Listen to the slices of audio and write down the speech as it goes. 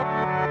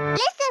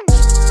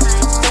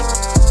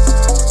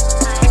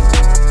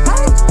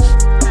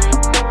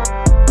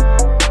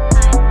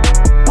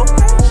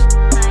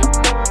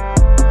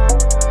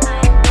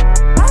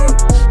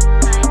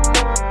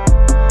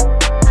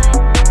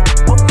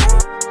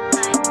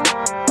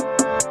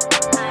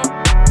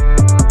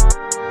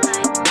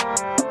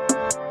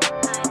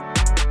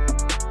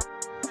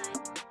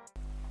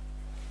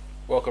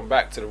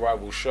back to the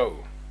Rival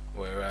Show.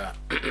 We're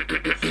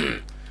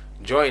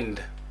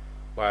joined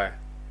by a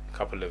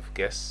couple of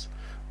guests,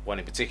 one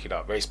in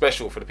particular, very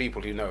special for the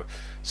people who know.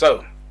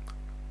 So,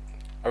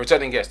 a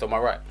returning guest on my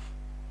right.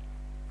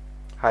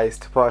 Hi, it's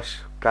Taposh.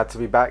 Glad to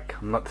be back.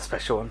 I'm not the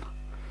special one.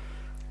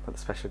 Not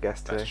the special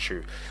guest today. That's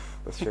true.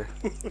 That's true.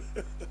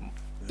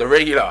 The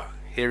regular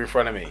here in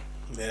front of me.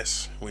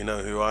 Yes, we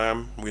know who I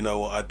am. We know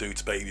what I do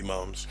to baby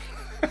mums.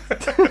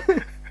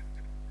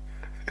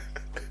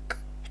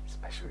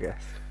 Special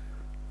guest.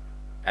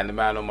 And the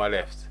man on my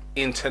left,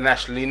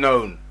 internationally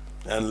known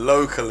And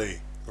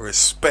locally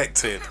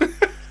respected.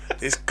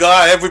 This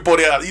guy,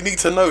 everybody out, you need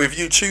to know if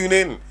you tune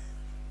in.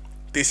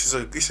 This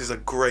is a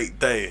great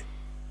day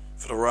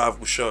for the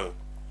Rival Show.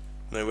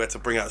 You know, we had to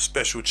bring out a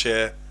special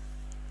chair,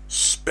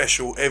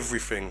 special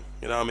everything.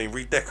 You know what I mean?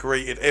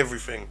 Redecorated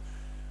everything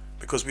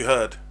because we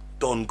heard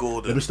Don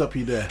Gordon. Let me stop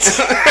you there.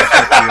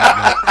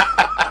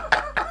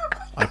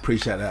 I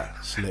appreciate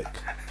that, Slick.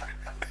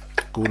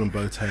 Gordon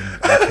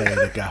Boateng, aka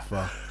the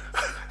Gaffer.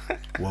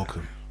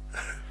 Welcome.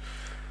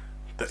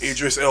 The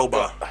Idris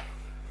Elba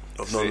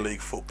of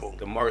non-league football.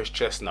 the Morris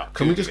Chestnut.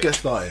 Can we just get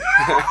started?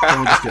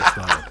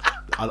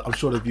 I'm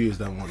sure the viewers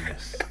don't want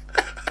this.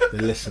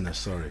 The listeners,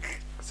 sorry.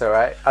 It's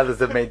alright. Others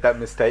have made that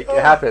mistake.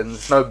 It happens.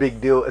 It's no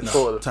big deal at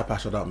all.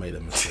 Taposh, I don't make a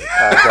mistake.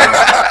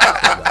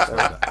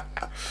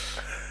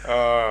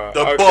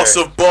 The boss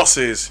of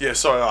bosses. Yeah,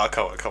 sorry.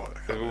 Come on.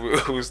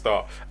 We'll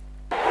start.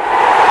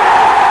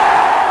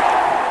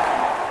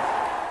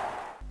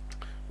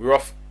 We're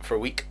off for a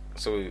week,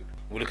 so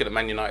we're looking at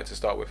Man United to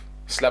start with.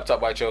 Slapped up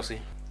by Chelsea.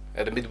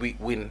 Had a midweek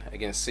win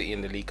against City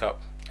in the League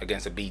Cup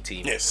against a B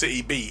team. Yeah,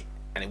 City B.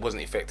 And it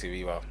wasn't effective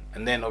either.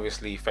 And then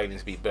obviously failing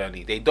to beat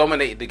Burnley. They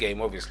dominated the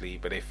game obviously,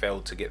 but they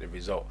failed to get the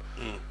result.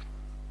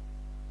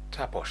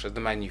 Taposh, as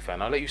the Man U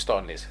fan, I'll let you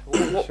start on this.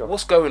 Sure.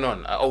 What's going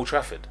on at Old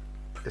Trafford?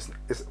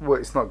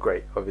 It's not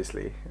great,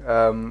 obviously.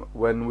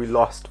 When we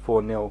lost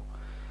 4-0,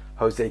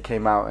 Jose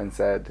came out and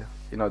said,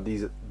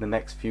 the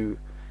next few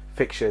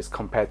fixtures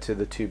compared to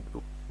the two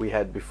we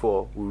had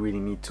before, we really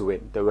need to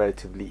win. They're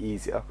relatively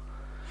easier.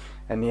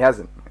 And he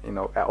hasn't.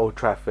 At Old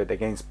Trafford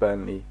against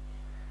Burnley,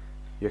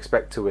 you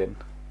expect to win.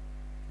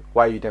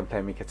 Why you didn't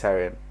play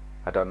Mkhitaryan,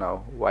 I don't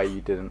know. Why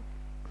you didn't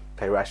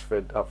play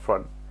Rashford up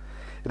front.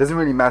 It doesn't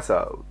really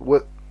matter.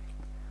 We're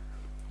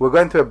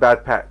going through a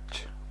bad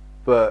patch,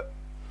 but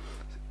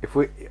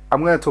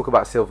I'm going to talk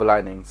about silver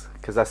linings,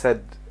 because I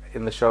said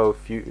in the show a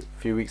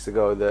few weeks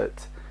ago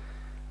that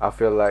I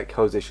feel like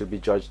Jose should be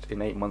judged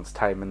in 8 months'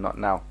 time and not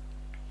now.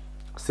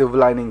 Silver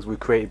linings, we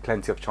created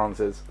plenty of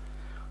chances.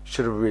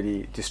 Should have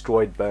really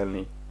destroyed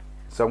Burnley.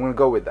 So I'm going to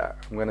go with that.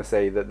 I'm going to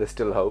say that there's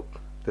still hope.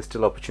 There's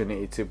still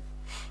opportunity to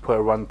put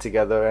a run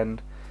together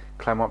and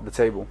climb up the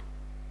table.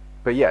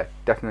 But yeah,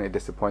 definitely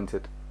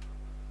disappointed.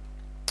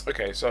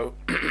 Okay, so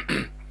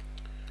we've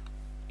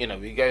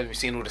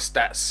seen all the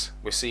stats.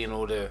 We're seeing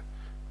all the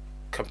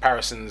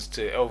comparisons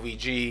to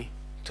LVG,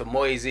 to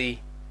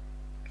Moisey.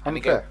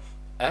 Unfair.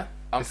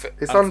 Unfair.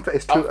 It's unfair.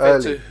 It's too unfair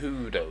early. To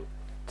who though?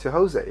 To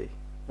Jose.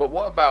 But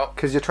what about?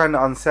 Because you're trying to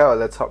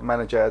unsell a top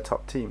manager at a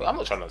top team. Well, I'm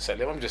not trying to sell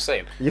him. I'm just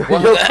saying. You're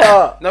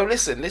part. No,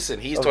 listen. He's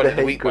of toilet the of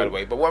the week, hate by the group.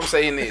 way. But what I'm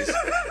saying is,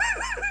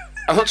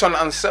 I'm not trying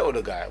to unsettle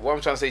the guy. What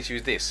I'm trying to say to you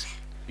is this: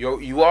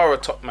 you are a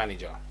top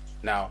manager.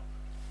 Now,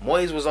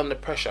 Moyes was under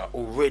pressure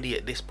already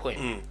at this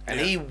point, and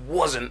he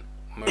wasn't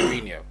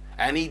Mourinho,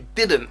 and he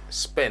didn't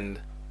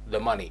spend the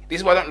money. This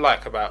is what I don't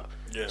like about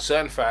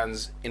certain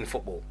fans in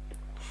football.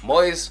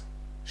 Moyes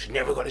should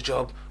never got a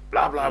job.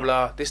 Blah blah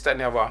blah. This, that,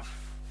 and the other.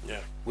 Yeah.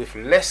 With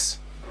less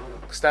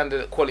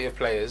standard quality of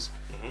players,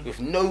 with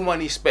no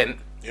money spent,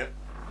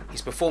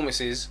 his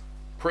performances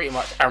pretty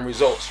much and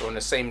results are on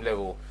the same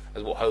level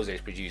as what Jose is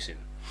producing.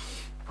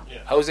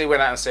 Jose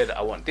went out and said,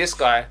 I want this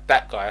guy,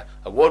 that guy,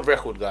 a world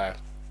record guy,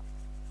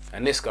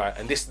 and this guy,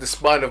 and this is the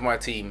spine of my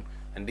team,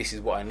 and this is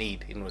what I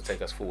need in order to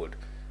take us forward.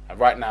 And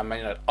right now, Man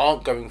United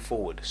aren't going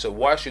forward. So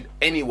why should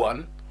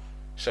anyone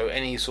show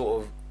any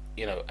sort of,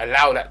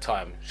 allow that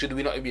time? Should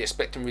we not be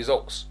expecting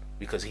results?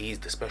 Because he's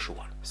the special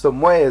one. So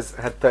Moyes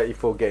had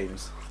 34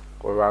 games,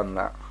 or around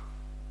that.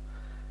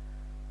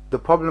 The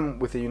problem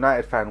with a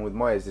United fan with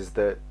Moyes is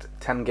that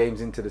 10 games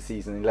into the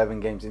season, 11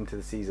 games into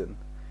the season,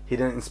 he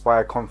didn't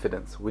inspire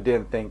confidence. We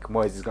didn't think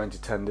Moyes is going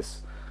to turn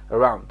this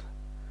around.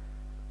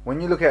 When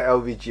you look at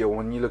LVG or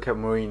when you look at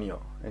Mourinho,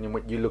 and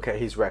when you look at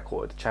his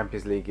record,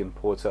 Champions League in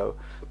Porto,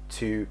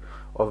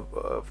 of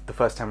the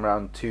first time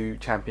around, 2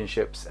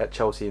 championships at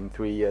Chelsea in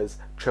 3 years,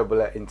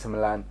 treble at Inter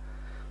Milan,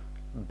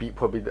 beat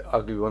probably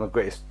arguably one of the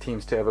greatest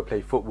teams to ever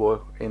play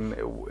football in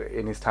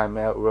his time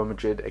at Real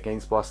Madrid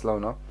against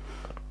Barcelona.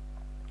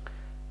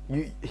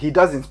 He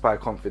does inspire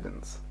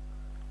confidence.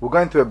 We're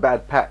going through a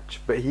bad patch,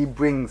 but he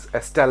brings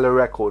a stellar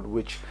record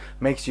which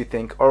makes you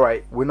think,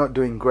 alright, we're not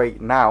doing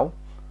great now,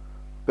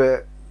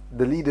 but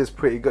the leader's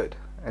pretty good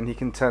and he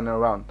can turn it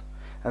around.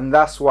 And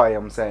that's why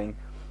I'm saying,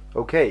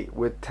 okay,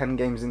 we're 10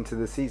 games into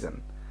the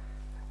season.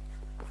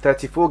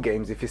 34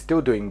 games, if you're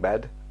still doing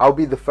bad, I'll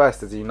be the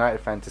first as a United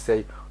fan to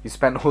say, you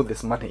spent all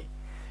this money.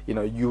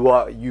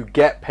 You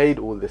get paid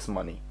all this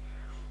money.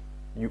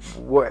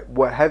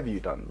 what have you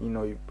done? You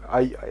know,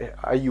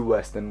 are you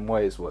worse than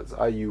Moyes was?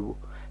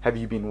 Have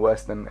you been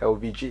worse than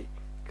LVG?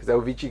 Because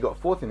LVG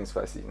got 4th in his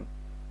first season.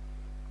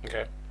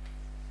 Okay,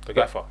 the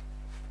Gaffer.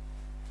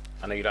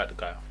 I know you like the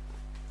guy.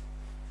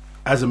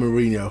 As a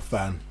Mourinho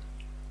fan,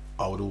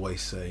 I would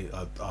always say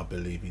I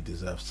believe he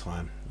deserves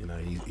time. You know,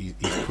 he's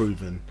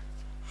proven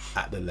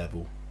at the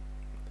level.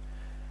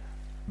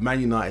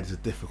 Man United is a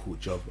difficult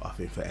job, I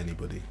think, for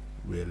anybody.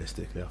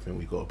 Realistically, I think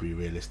we've got to be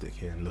realistic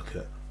here and look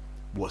at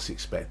what's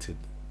expected.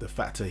 The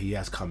fact that he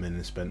has come in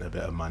and spent a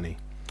bit of money,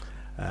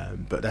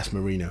 but that's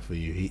Mourinho for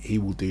you. He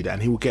will do that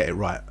and he will get it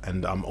right,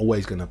 and I'm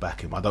always going to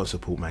back him. I don't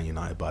support Man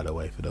United, by the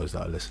way, for those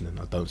that are listening.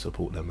 I don't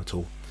support them at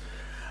all,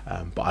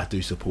 but I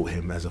do support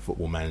him as a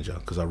football manager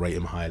because I rate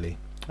him highly.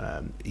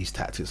 His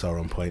tactics are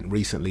on point.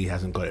 Recently he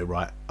hasn't got it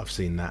right, I've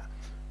seen that,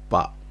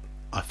 but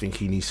I think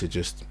he needs to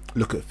just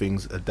look at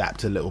things,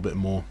 adapt a little bit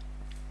more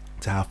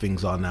to how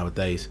things are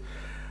nowadays.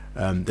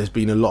 There's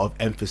been a lot of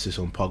emphasis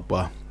on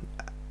Pogba,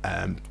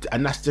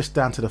 and that's just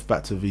down to the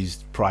fact of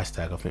his price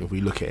tag. I think if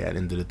we look at it at the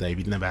end of the day, if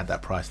he'd never had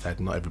that price tag,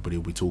 not everybody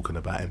will be talking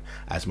about him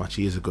as much.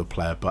 He is a good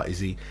player, but is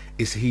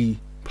he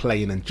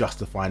playing and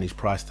justifying his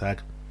price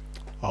tag?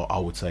 I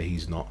would say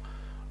he's not.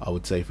 I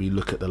would say if we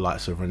look at the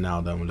likes of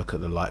Ronaldo and we look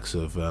at the likes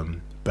of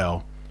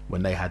Bell,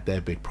 when they had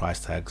their big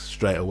price tags,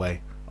 straight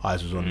away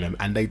eyes was on them,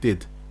 and they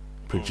did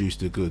produce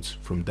the goods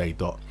from day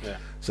dot. Yeah.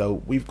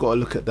 So we've got to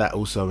look at that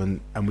also, and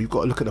we've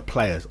got to look at the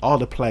players. Are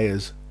the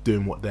players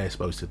doing what they're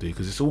supposed to do?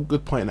 Because it's all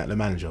good pointing at the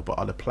manager, but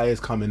are the players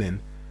coming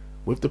in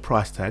with the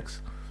price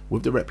tags,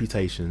 with the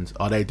reputations?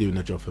 Are they doing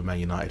the job for Man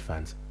United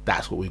fans?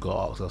 That's what we've got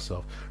to ask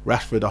ourselves.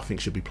 Rashford, I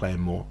think, should be playing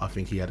more. I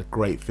think he had a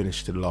great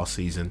finish to the last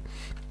season.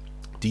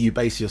 Do you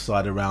base your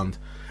side around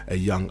a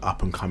young,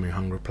 up-and-coming,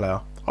 hungry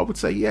player? I would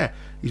say, yeah.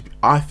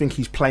 I think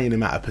he's playing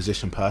him out of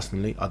position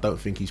personally. I don't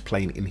think he's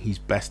playing in his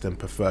best and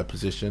preferred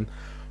position.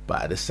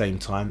 But at the same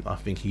time, I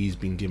think he's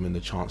been given the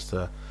chance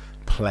to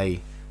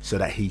play so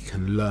that he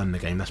can learn the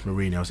game. That's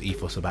Mourinho's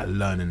ethos about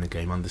learning the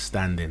game,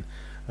 understanding.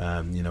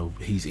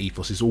 His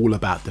ethos is all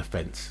about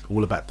defence.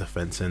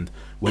 And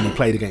when he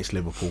played against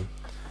Liverpool,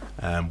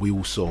 we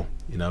all saw,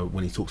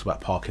 when he talks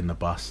about parking the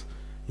bus,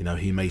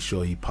 he made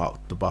sure he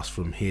parked the bus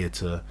from here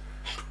to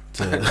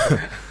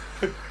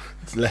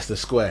Leicester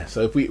Square.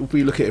 So if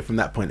we look at it from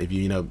that point of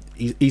view,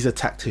 he's a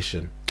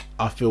tactician.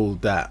 I feel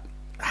that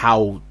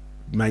how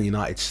Man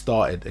United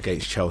started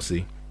against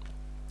Chelsea,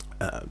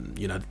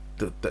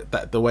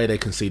 the way they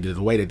conceded,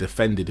 the way they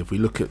defended. If we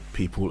look at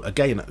people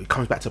again, it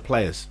comes back to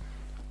players.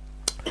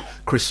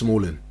 Chris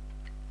Smalling,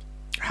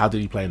 how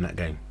did he play in that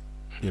game?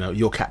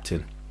 Your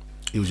captain.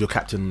 He was your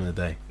captain on the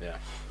day. Yeah.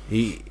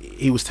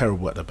 He was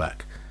terrible at the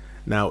back.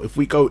 Now, if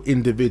we go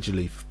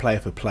individually, player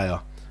for player,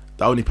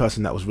 the only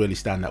person that was really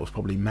standing out was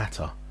probably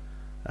Mata.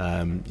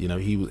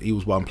 He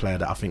was one player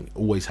that I think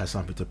always has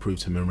something to prove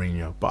to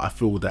Mourinho. But I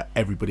feel that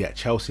everybody at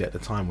Chelsea at the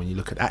time, when you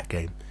look at that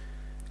game,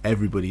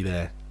 everybody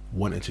there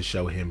wanted to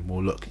show him,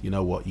 well, look, you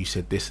know what, you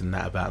said this and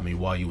that about me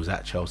while you was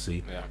at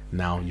Chelsea. Yeah.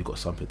 Now you've got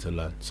something to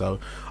learn. So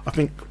I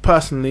think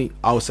personally,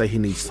 I would say he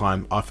needs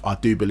time. I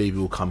do believe he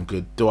will come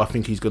good. Do I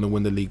think he's going to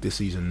win the league this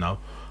season? No.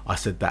 I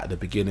said that at the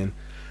beginning.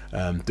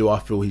 Do I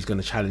feel he's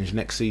going to challenge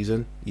next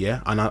season?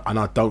 Yeah, and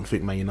I don't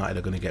think Man United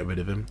are going to get rid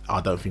of him.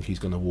 I don't think he's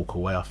going to walk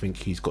away. I think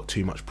he's got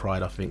too much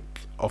pride. I think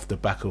off the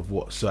back of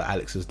what Sir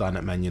Alex has done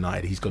at Man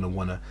United, he's going to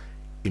want to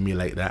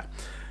emulate that.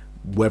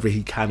 Whether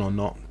he can or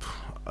not,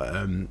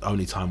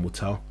 only time will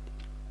tell.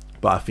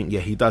 But I think, yeah,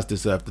 he does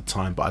deserve the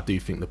time, but I do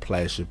think the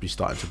players should be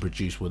starting to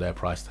produce with their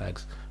price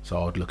tags. So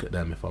I would look at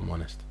them if I'm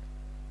honest.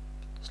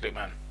 Slick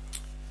man.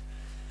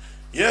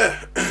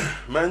 Yeah,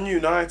 Man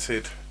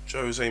United,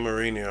 Jose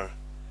Mourinho.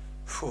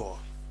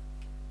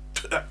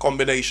 That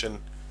combination,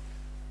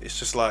 it's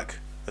just like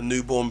a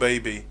newborn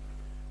baby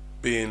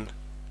being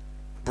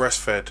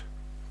breastfed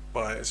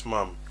by its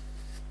mum.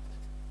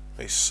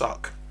 They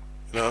suck,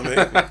 you know what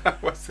I mean?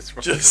 What's this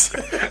from?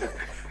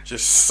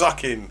 Just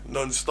sucking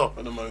non-stop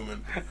at the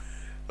moment.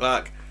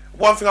 Like,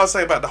 one thing I'll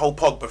say about the whole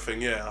Pogba thing,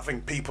 yeah, I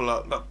think people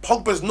are like,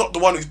 Pogba's not the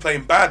one who's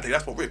playing badly.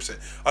 That's what rips it.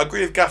 I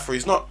agree with Gaffer.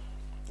 He's not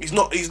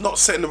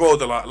setting the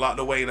world like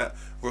the way that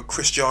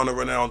Cristiano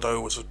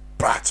Ronaldo was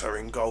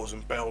battering goals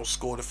and Bell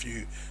scored a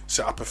few,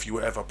 set up a few,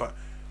 whatever. But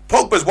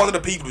Pogba's one of the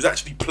people who's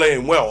actually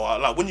playing well.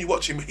 Like when you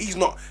watch him, he's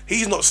not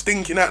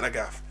stinking out the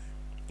gaff.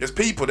 There's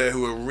people there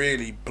who are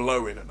really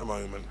blowing at the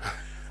moment,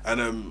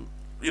 and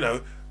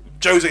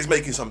Jose's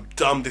making some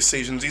dumb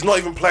decisions. He's not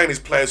even playing his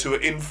players who are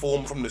in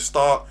form from the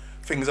start.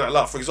 Things like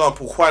that. For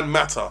example, Juan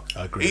Mata.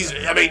 I agree.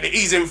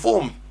 He's in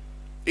form.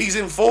 He's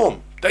in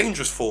form,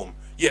 dangerous form.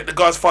 Yet the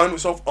guy's finding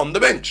himself on the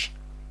bench.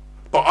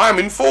 But I'm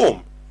in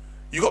form.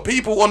 You got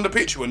people on the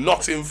pitch who are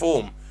not in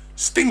form,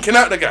 stinking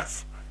out the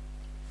gaff,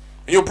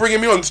 and you're bringing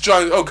me on to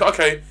try.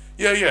 Okay,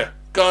 yeah,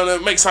 go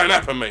and make something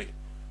happen, mate.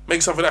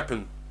 Make something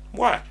happen.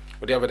 Why?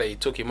 Well, the other day he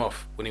took him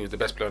off when he was the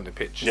best player on the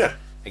pitch. Yeah.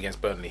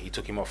 Against Burnley, he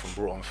took him off and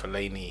brought on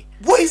Fellaini.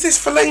 What is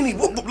this Fellaini?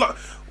 What's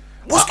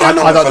going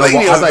on with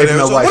Fellaini over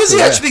there? What does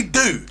he actually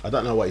do? I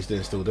don't know what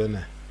he's still doing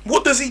there.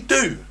 What does he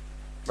do?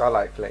 I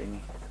like Fellaini.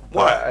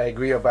 Why? I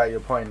agree about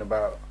your point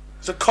about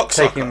It's a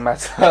cocksucker. taking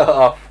Mata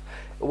off.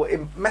 Well,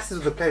 it messes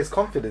with the player's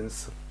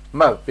confidence.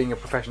 Mo, being a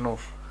professional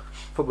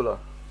footballer.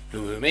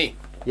 Who with me?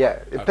 Yeah,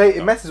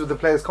 it messes with the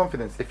player's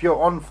confidence. If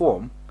you're on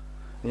form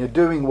and you're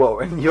doing well,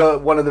 and you're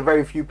one of the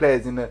very few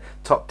players in the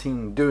top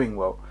team doing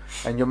well,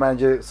 and your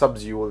manager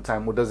subs you all the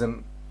time or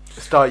doesn't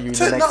start you in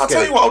the next game. I'll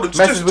tell you what,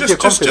 messes with your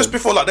confidence. just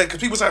before like that,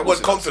 because people say the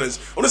word confidence.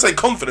 When I say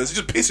confidence, it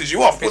just pisses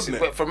you off, doesn't it?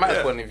 But from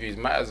Matt's point of view,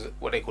 Matt's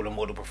what they call a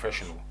model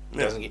professional.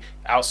 Doesn't get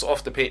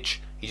off the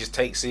pitch, he just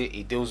takes it,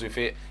 he deals with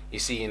it. You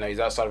see, he's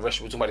outside of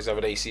restaurants. We were talking about this the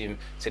other day. You see him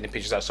sending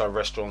pictures outside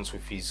restaurants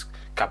with his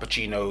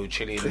cappuccino,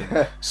 chilling,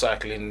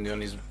 cycling on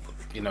his,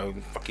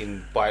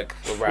 fucking bike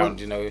around.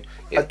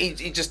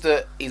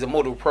 He's a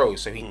model pro,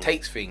 so he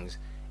takes things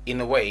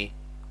in a way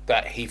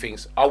that he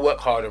thinks I'll work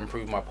hard and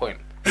prove my point.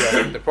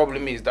 The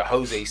problem is that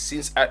Jose,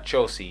 since at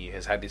Chelsea,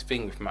 has had this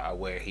thing with Mata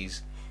where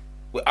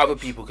where other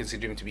people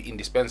consider him to be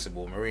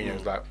indispensable.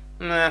 Mourinho's like,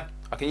 nah,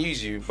 I can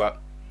use you, but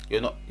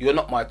you're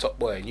not my top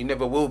boy, and you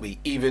never will be,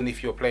 even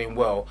if you're playing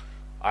well.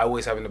 I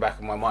always have in the back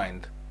of my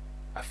mind,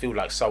 I feel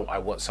like I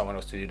want someone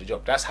else to do the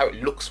job. That's how it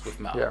looks with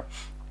Mata.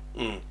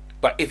 Yeah.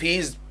 But if he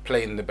is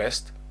playing the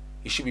best,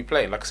 he should be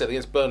playing. Like I said,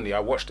 against Burnley, I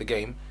watched the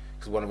game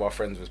because one of our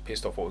friends was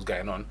pissed off what was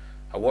going on.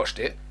 I watched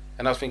it,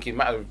 and I was thinking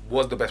Mata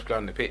was the best player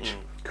on the pitch.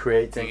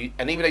 Creating.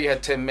 And even though you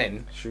had 10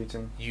 men,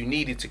 shooting, you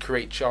needed to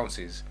create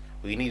chances.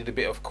 Or you needed a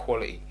bit of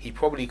quality. He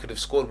probably could have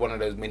scored one of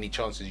those many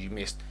chances you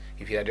missed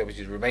if he had the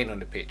opportunity to remain on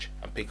the pitch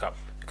and pick up,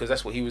 because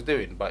that's what he was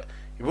doing. But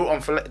he brought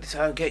on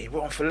Fellaini. He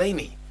brought on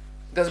Fellaini.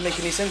 It doesn't make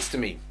any sense to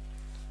me.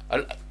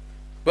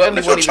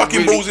 Burnley were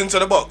chucking balls into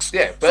the box.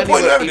 Yeah, Burnley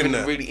weren't even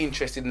really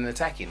interested in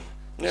attacking.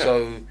 Yeah.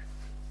 So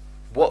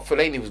what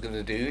Fellaini was going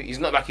to do, he's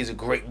not like he's a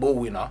great ball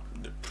winner,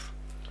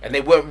 and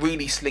they weren't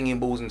really slinging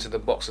balls into the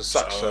box as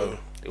such. So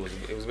it was a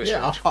bit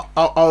strange.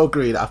 I'll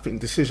agree that I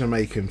think decision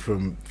making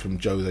from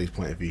Jose's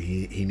point of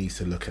view, he needs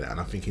to look at it, and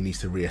I think he needs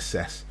to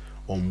reassess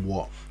on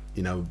what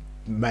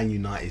Man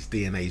United's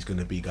DNA is going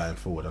to be going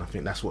forward, and I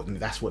think that's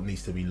what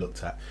needs to be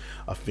looked at.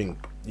 I think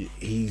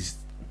he's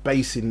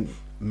basing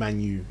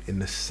Man U in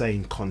the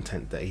same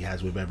content that he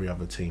has with every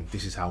other team.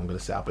 This is how I'm going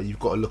to set up, but you've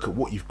got to look at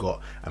what you've got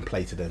and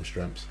play to them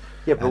strengths.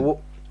 Yeah, but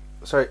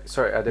sorry,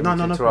 I didn't mean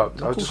to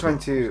interrupt. I was just going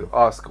to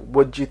ask,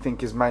 what do you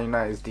think is Man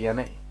United's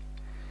DNA?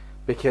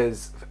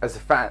 Because as a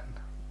fan,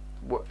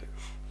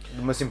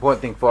 the most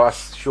important thing for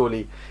us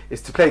surely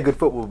is to play good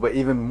football, but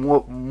even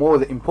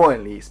more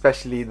importantly,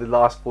 especially the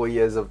last 4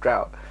 years of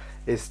drought,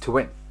 is to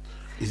win.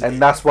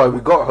 And that's why we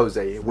got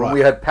Jose. When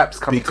we had Pep's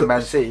coming to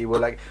Man City, we're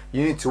like,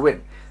 you need to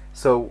win.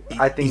 So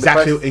I think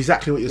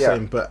exactly what you're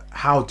saying, but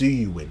how do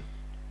you win?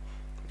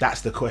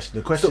 That's the question.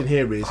 The question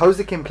here is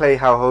Jose can play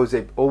how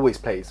Jose always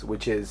plays,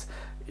 which is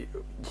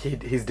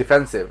he's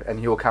defensive and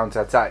he will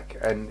counter attack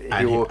and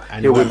he'll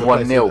win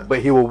 1-0, but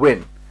he will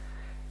win.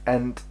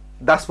 And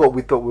that's what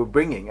we thought we were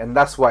bringing, and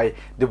that's why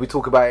did we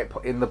talk about it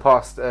in the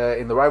past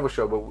in the rival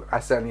show. But I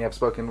certainly have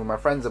spoken with my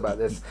friends about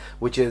this,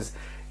 which is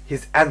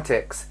his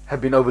antics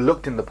have been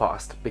overlooked in the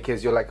past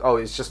because you're like, oh,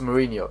 it's just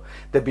Mourinho.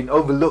 They've been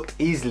overlooked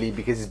easily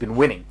because he's been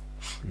winning.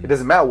 It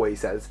doesn't matter what he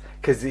says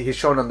because he's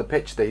shown on the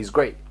pitch that he's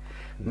great.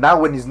 Now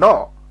when he's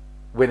not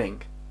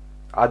winning,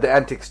 are the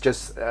antics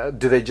just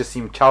do they just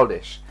seem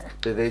childish?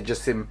 Do they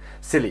just seem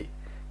silly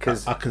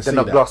because they're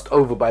not glossed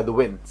over by the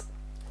wins?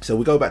 So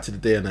we go back to the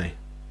DNA.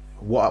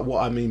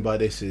 What I mean by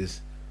this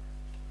is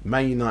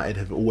Man United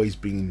have always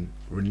been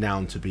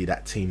renowned to be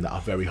that team that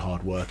are very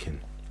hard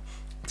working,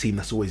 a team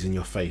that's always in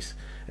your face,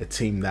 a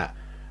team that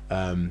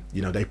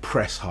they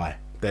press high.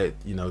 They're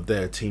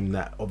a team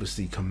that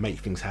obviously can make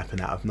things happen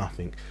out of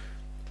nothing.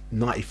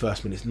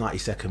 91st minute,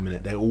 92nd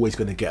minute, they're always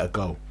going to get a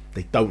goal.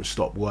 They don't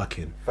stop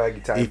working.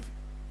 Faggy time.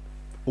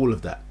 All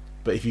of that.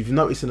 But if you've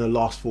noticed in the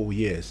last 4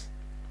 years,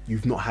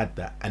 you've not had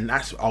that. And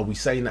are we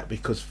saying that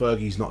because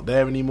Fergie's not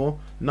there anymore?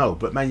 No,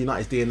 but Man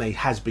United's DNA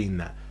has been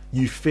that.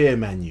 You fear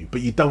Man U,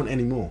 but you don't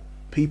anymore.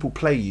 People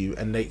play you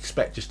and they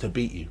expect just to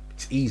beat you.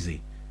 It's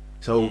easy.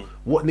 So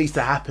what needs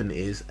to happen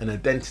is an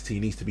identity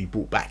needs to be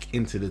brought back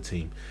into the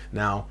team.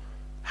 Now,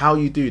 how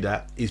you do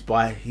that is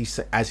by,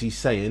 as he's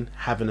saying,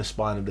 having a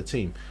spine of the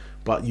team.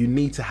 But you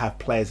need to have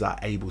players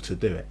that are able to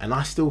do it. And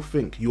I still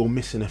think you're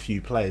missing a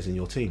few players in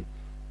your team.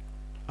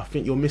 I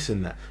think you're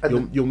missing that.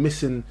 You're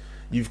missing.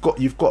 You've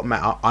got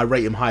Matt. I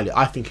rate him highly.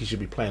 I think he should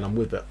be playing. I'm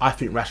with it. I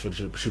think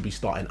Rashford should be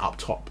starting up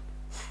top.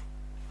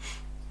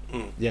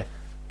 Yeah.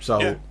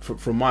 So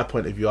from my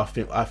point of view, I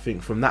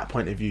think from that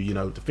point of view,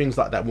 the things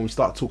like that, when we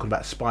start talking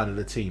about spine of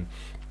the team,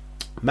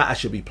 Matt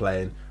should be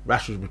playing.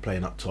 Rashford should be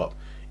playing up top.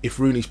 If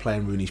Rooney's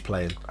playing, Rooney's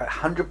playing. I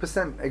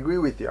 100% agree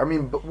with you. I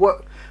mean, but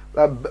what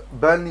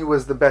Burnley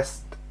was the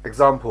best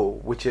example,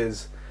 which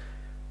is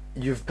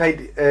you've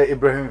played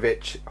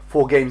Ibrahimovic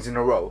 4 games in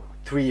a row,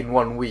 3 in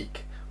 1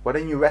 week. Why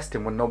don't you rest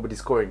him when nobody's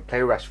scoring?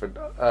 Play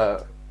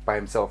Rashford by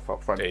himself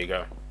up front. There you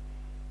go.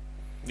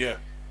 Yeah.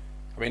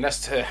 I mean,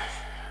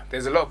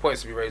 there's a lot of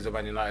points to be raised on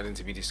Man United and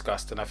to be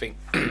discussed, and I think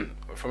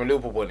from a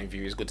Liverpool point of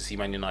view, it's good to see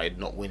Man United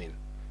not winning.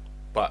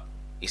 But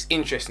it's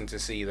interesting to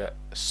see that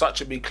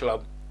such a big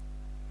club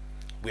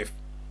with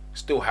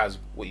still has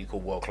what you call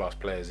world-class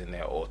players in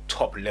there or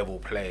top-level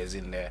players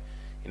in there.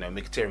 You know,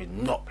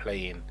 Mkhitaryan not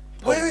playing.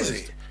 Where is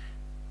he?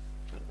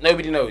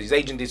 Nobody knows. His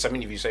agent did some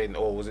interview saying,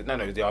 or was it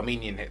the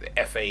Armenian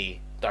the FA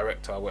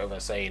director or whatever,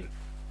 saying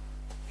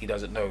he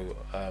doesn't know,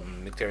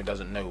 Mkhitaryan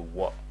doesn't know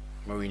what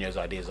Mourinho's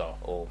ideas are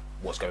or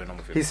what's going on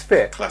with him. He's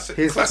fit. Classic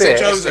He's fit.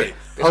 Jose.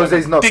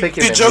 Jose's not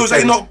picking him.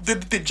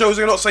 Did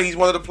Jose not say he's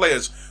one of the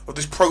players of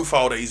this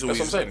profile that he's always...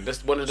 That's what I'm saying.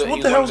 That's one of the, so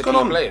what the hell's going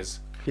on? Players.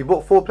 He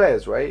bought 4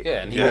 players, right?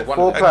 Yeah, and he bought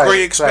one at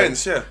great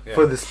expense,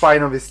 for the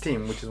spine of his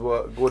team, which is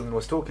what Gordon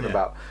was talking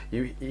about.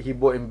 He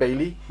bought in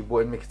Bailey, he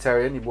bought in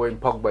Mkhitaryan, he bought in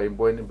Pogba, he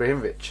bought in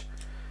Ibrahimovic.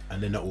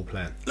 And they're not all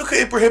playing. Look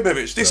at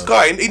Ibrahimovic. This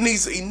guy, he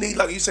needs,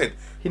 like you said,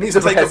 he needs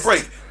to take a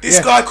break. This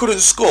guy couldn't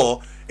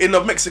score in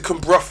a Mexican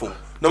brothel.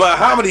 No matter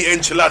how many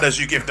enchiladas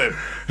you give them,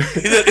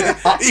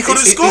 he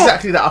couldn't score.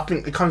 Exactly that. I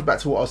think it comes back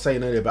to what I was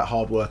saying earlier about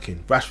hard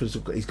working. Rashford's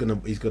he's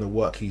gonna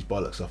work his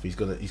bollocks off. He's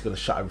gonna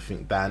shut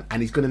everything down,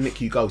 and he's gonna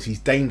nick you goals. He's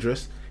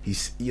dangerous.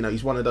 He's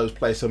one of those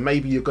players. So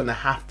maybe you're gonna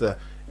have to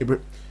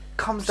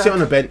sit on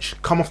the bench,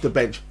 come off the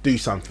bench, do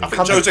something. I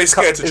think Jose's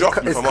scared to drop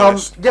him, if I'm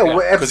honest. Yeah,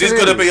 because he's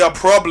gonna be a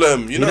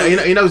problem. You know,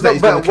 he knows that.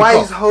 But why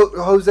is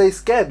Jose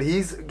scared?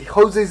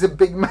 Jose's a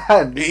big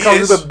man. He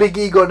comes with a big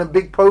ego and a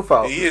big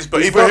profile. He is,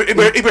 but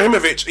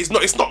Ibrahimovic, it's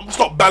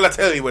not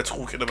Balotelli we're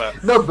talking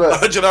about. No, but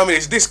do you know what I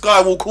mean? This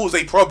guy will cause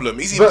a problem.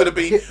 He's even going to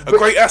be a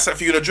great asset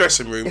for you in a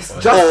dressing room. It's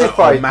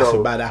justified, or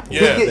massive bad apple.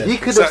 Yeah, he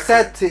could have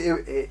said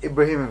to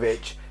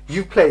Ibrahimovic,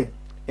 "You played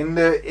in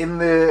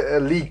the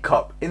League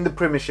Cup, in the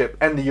Premiership,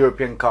 and the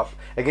European Cup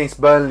against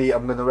Burnley.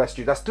 I'm going to rest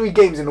you." That's 3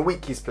 games in a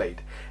week he's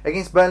played.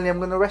 Against Burnley, I'm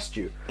going to rest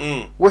you.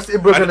 What's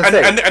Ibra going to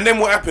say? And then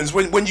what happens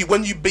when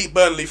you beat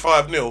Burnley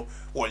 5-0?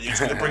 What, you're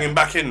just going to bring him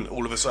back in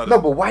all of a sudden?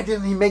 No, but why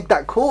didn't he make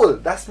that call?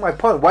 That's my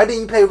point. Why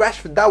didn't he play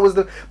Rashford? That was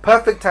the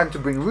perfect time to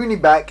bring Rooney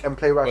back and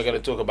play Rashford. We're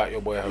going to talk about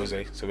your boy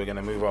Jose, so we're going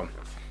to move on.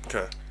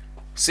 Okay.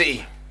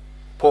 City,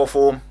 poor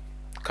form,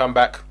 come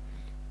back,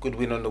 good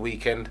win on the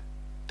weekend,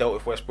 dealt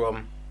with West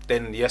Brom.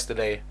 Then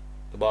yesterday,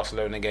 the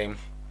Barcelona game,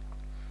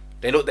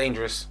 they looked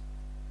dangerous.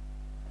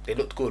 They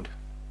looked good.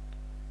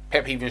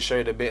 Pep even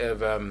showed a bit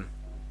of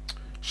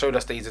showed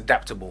us that he's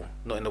adaptable,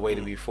 not in the way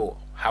that we thought.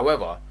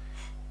 However,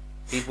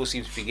 people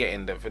seem to be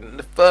forgetting that in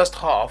the first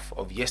half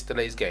of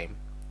yesterday's game,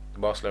 the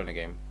Barcelona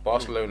game,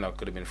 Barcelona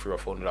could have been 3 or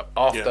 4 up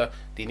after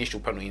the initial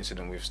penalty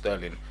incident with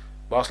Sterling.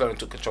 Barcelona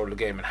took control of the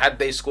game, and had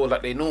they scored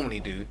like they normally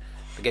do,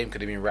 the game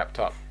could have been wrapped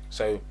up.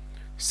 So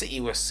City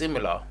were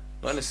similar,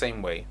 not in the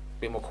same way,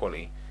 a bit more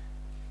quality,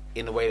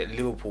 in the way that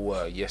Liverpool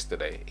were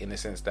yesterday, in the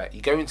sense that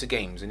you go into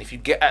games and if you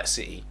get at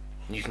City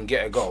and you can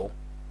get a goal,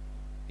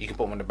 you can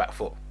put them on the back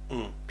foot.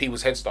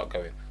 People's heads start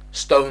going.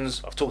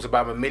 Stones, I've talked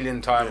about him a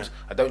million times.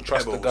 I don't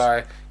trust the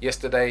guy.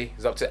 Yesterday,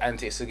 he's up to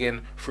antics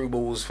again, through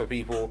balls for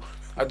people.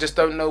 I just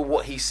don't know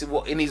what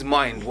in his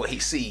mind, what he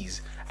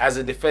sees as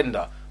a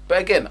defender. But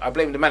again, I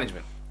blame the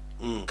management,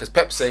 because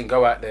Pep's saying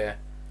go out there,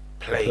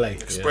 play.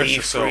 Be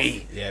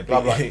free,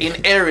 blah blah.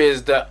 In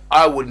areas that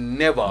I would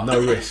never. No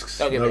risks.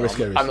 Don't get me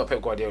wrong. I'm not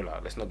Pep Guardiola.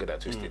 Let's not get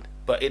that twisted.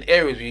 But in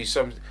areas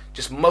where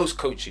just most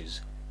coaches,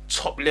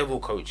 top level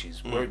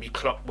coaches, whether it be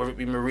Klopp, whether it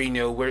be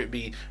Mourinho, whether it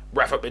be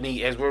Rafa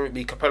Benitez, whether it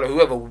be Capello,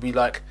 whoever, would be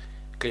like,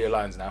 clear your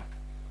lines now.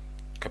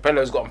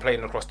 Capello's got him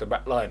playing across the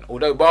back line.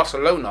 Although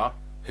Barcelona,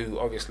 who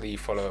obviously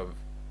follow,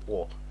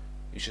 or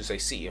you should say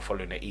City, are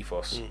following their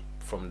ethos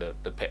from the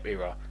Pep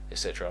era,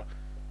 etc.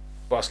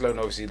 Barcelona,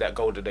 obviously, that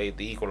goal today,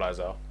 the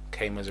equaliser,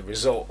 came as a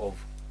result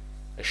of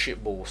a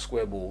shit ball,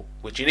 square ball,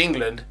 which in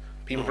England,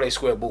 people play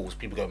square balls,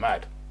 people go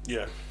mad.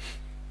 Yeah.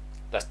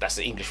 That's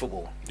the English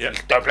football. Yep.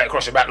 You don't play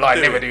across your back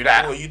line, never do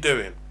that. What are you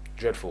doing?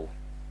 Dreadful.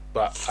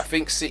 But I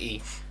think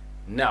City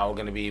now are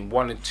going to be in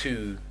 1 and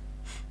 2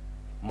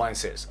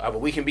 mindsets. Either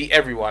we can beat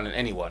everyone and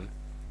anyone,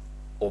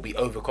 or be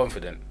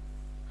overconfident,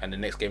 and the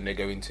next game they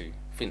go into,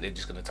 I think they're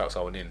just going to tuck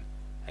someone in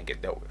and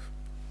get dealt with.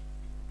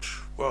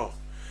 Well,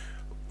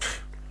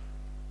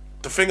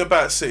 the thing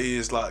about City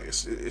is like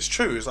it's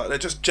true. It's like they're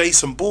just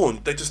Jason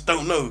Bourne. They just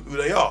don't know who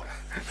they are.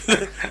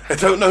 They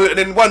don't know. And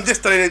then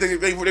yesterday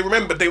they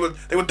remembered they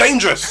were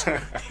dangerous. You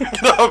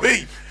know what I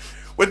mean?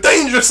 We're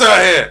dangerous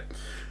out here.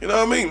 You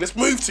know what I mean? Let's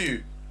move to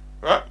you,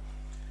 right?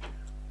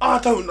 I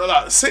don't know.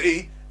 Like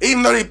City,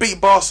 even though they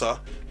beat Barca,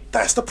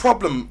 that's the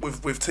problem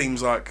with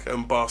teams like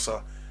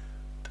Barca.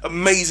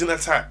 Amazing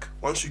attack.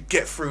 Once you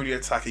get through the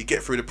attack, you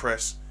get through the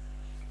press,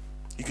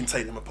 you can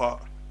take them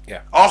apart.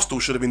 Yeah. Arsenal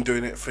should have been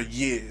doing it for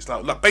years.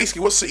 Like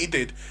basically what City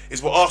did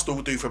is what Arsenal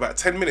would do for about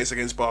 10 minutes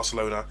against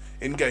Barcelona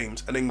in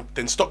games, and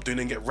then stop doing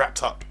it and get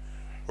wrapped up,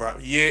 right?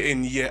 Year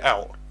in, year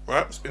out,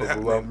 right? It's been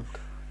happening.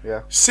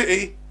 Yeah.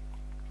 City,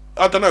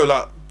 I don't know,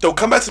 like they'll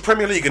come back to the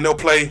Premier League and they'll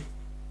play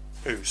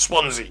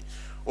Swansea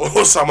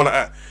or someone like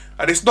that,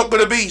 and it's not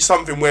going to be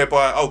something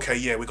whereby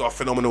we got a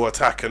phenomenal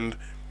attack and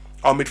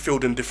our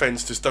midfield and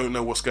defence just don't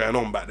know what's going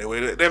on back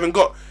there. They haven't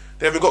got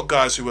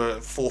guys who are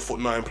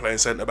 4'9" playing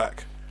centre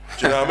back.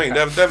 Do you know what I mean?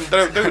 They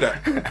don't do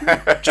that.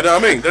 Do you know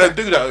what I mean? They don't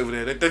do that over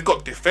there. They've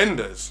got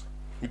defenders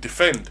who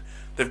defend.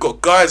 They've got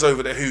guys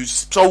over there whose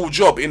sole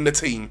job in the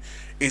team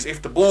is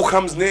if the ball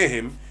comes near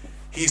him,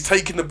 he's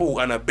taking the ball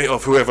and a bit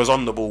of whoever's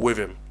on the ball with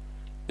him.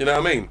 You know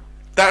what I mean?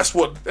 Those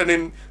are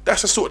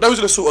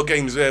the sort of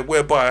games there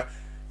whereby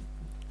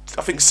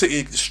I think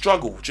City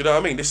struggle. Do you know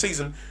what I mean? This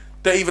season,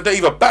 they're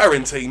either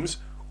battering teams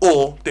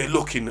or they're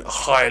looking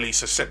highly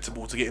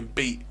susceptible to getting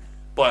beat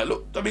by.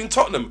 Look, I mean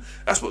Tottenham.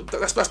 That's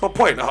my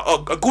point.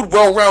 A good,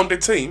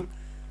 well-rounded team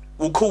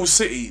will cause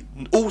City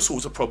all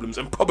sorts of problems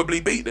and probably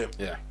beat them.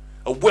 Yeah.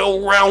 A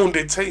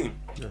well-rounded team.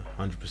 Yeah,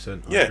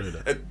 100%. Yeah.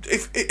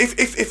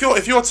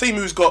 If you're a team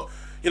who's got,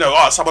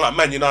 someone like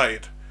Man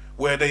United,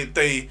 where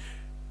they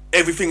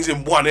everything's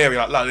in one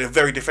area, like they're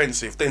very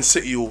defensive, then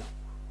City will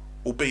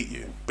beat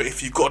you. But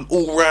if you've got an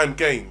all-round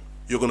game,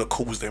 you're going to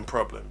cause them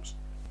problems.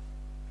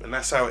 And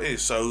that's how it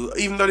is. So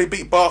even though they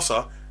beat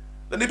Barca,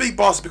 then they beat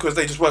Barca because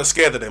they just weren't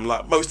scared of them.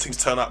 Like most teams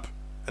turn up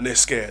and they're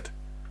scared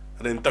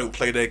and then don't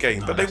play their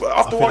game. No, but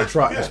after one, that's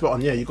right. Yeah. Spot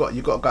on. Yeah, you got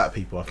to go at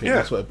people. I think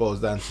that's what it boils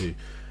down to.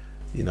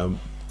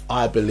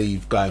 I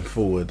believe going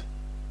forward,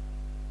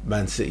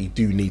 Man City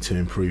do need to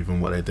improve on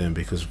what they're doing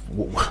because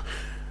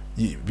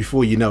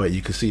before you know it,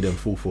 you can see them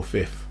 4th or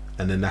 5th,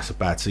 and then that's a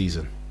bad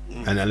season.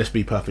 And let's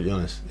be perfectly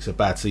honest, it's a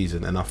bad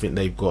season, and I think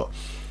they've got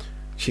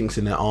chinks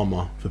in their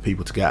armour for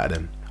people to get at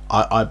them.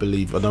 I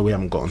believe, I know we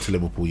haven't gotten to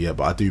Liverpool yet,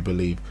 but I do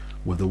believe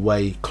with the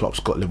way Klopp's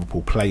got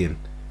Liverpool playing,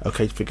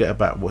 okay, forget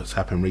about what's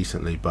happened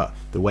recently, but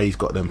the way he's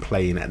got them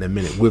playing at the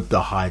minute with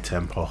the high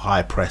tempo,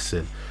 high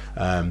pressing,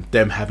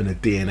 them having a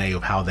DNA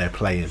of how they're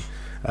playing,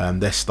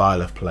 their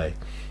style of play,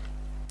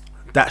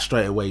 that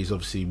straight away is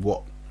obviously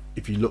what,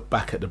 if you look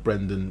back at the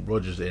Brendan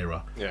Rodgers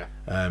era,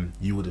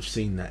 you would have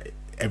seen that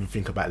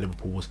everything about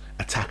Liverpool was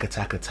attack.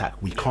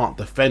 We can't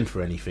defend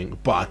for anything,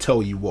 but I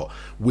tell you what,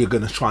 we're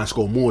going to try and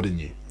score more than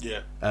you.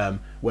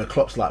 Where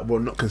Klopp's like, we're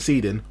not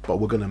conceding, but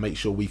we're going to make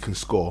sure we can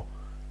score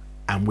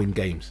and win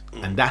games.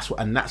 And that's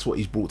what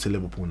he's brought to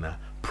Liverpool now.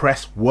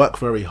 Press, work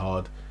very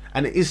hard,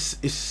 and it's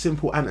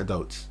simple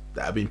antidotes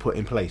that have been put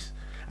in place.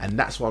 And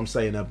that's what I'm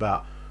saying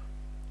about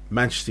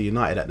Manchester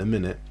United at the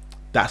minute.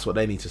 That's what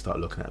they need to start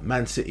looking at.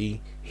 Man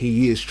City,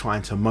 he is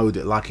trying to mould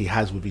it like he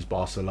has with his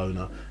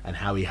Barcelona and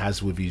how he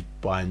has with his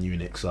Bayern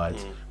Munich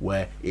sides,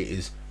 where it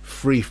is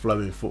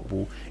free-flowing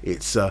football.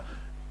 It's a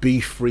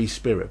be-free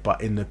spirit.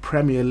 But in the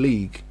Premier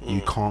League,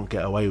 you can't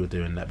get away with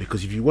doing that,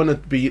 because if you want to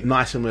be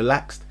nice and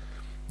relaxed,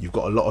 you've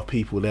got a lot of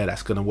people there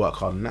that's going to work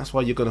hard, and that's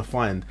why you're going to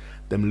find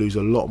them lose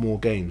a lot more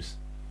games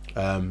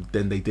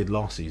than they did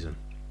last season.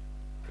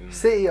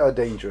 City are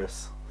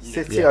dangerous.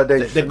 City are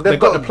dangerous. They've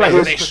got the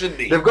players. They should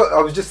be. They've got.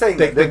 I was just saying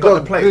they've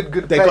got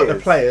good They've players. got the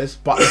players,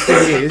 but the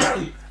thing is,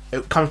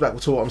 it comes back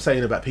to what I'm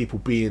saying about people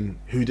being,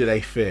 who do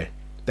they fear?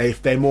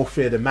 They more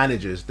fear the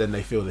managers than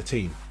they fear the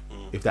team,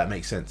 if that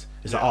makes sense.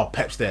 It's like, oh,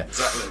 Pep's there.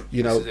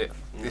 Exactly.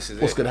 This is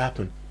what's going to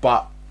happen.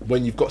 But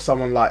when you've got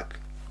someone like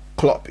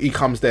Klopp, he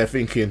comes there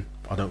thinking,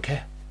 I don't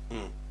care.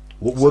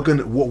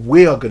 What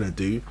we are gonna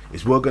do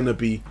is we're gonna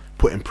be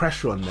putting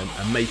pressure on them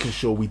and making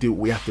sure we do what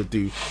we have to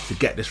do to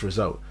get this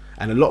result.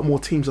 And a lot more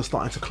teams are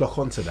starting to clock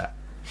onto that.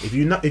 If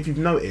you've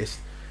noticed,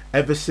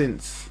 ever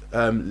since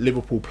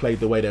Liverpool played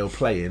the way they were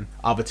playing,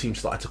 other teams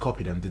started to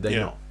copy them. Did they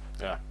not?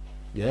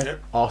 Yeah.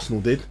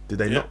 Arsenal did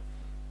they not?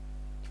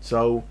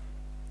 So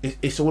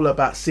it's all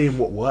about seeing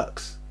what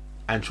works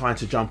and trying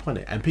to jump on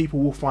it, and people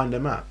will find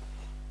them out.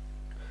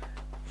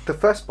 The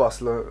first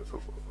Barcelona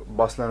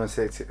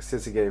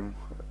City game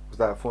was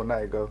that a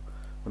fortnight ago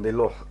when they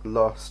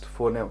lost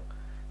 4-0.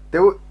 They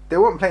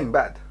weren't playing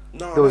bad.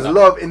 No, there was a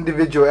lot of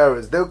individual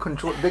errors. They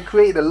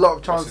created a lot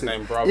of chances.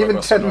 Even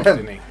 10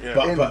 men.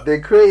 But they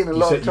created a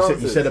lot of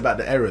chances. You said about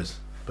the errors,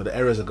 but the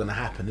errors are going to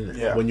happen, isn't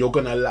it? When you're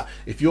going to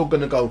if you're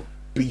going to go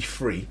be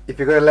free, if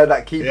you're going to let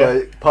that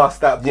keeper pass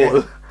that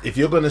ball, if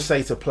you're going to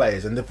say to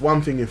players, and the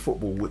one thing in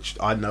football which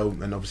I know,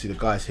 and obviously the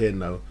guys here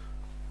know,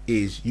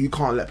 is you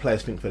can't let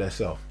players think for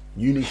themselves.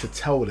 You need to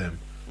tell them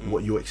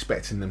what you're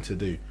expecting them to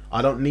do.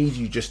 I don't need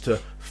you just to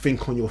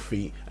think on your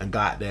feet and go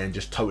out there and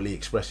just totally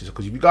express yourself,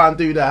 because if you go and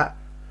do that,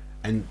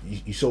 and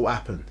you saw what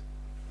happened,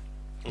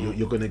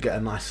 you're going to get a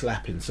nice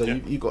slapping. So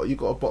you got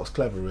to box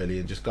clever really,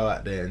 and just go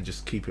out there and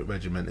just keep it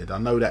regimented. I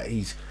know that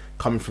he's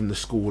coming from the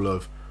school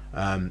of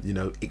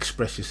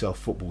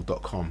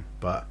expressyourselffootball.com,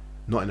 but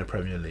not in the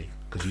Premier League,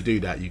 because you do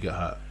that, you get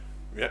hurt.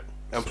 Yeah,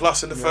 and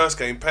plus in the first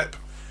game, Pep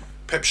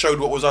showed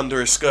what was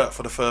under his skirt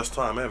for the first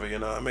time ever. You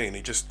know what I mean?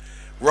 He just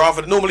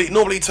normally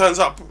he turns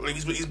up.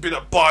 He's been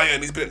at Bayern,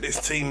 he's been at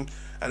this team.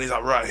 And he's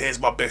like, right, here's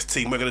my best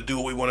team. We're going to do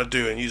what we want to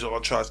do, and you're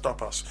going to try to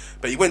stop us.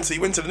 But he went to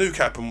the new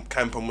camp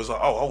and was like,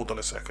 oh, hold on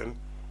a second.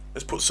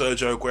 Let's put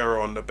Sergio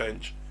Aguero on the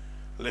bench.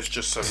 Let's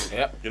just,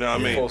 you know what I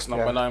mean? Force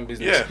number 9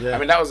 business. Yeah. I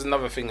mean, that was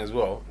another thing as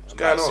well. What's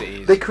going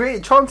on? They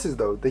created chances,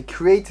 though. They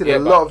created a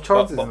lot of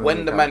chances. But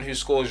when the man who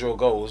scores your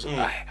goals,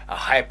 a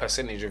high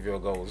percentage of your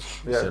goals,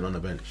 sitting on the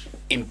bench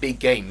in big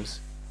games,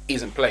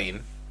 isn't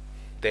playing,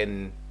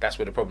 then that's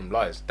where the problem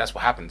lies. That's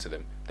what happened to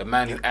them. The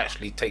man who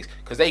actually takes...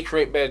 Because they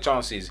create better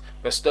chances,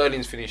 but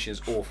Sterling's finish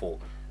is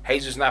awful.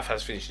 Jesus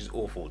Navas finish is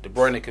awful. De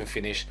Bruyne can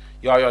finish.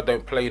 Yaya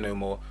don't play no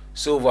more.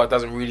 Silva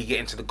doesn't really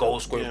get into the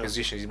goal-scoring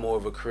position. He's more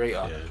of a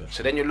creator.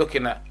 So then you're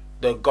looking at,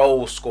 the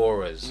goal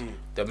scorers,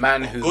 the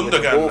man who when the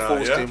ball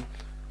falls to him,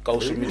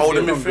 goals from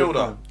holding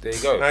midfielder. There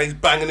you go. Now he's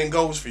banging in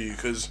goals for you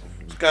because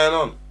what's going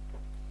on?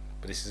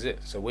 But this is it.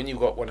 So when you've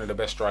got one of the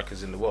best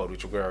strikers in the world,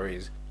 which Aguero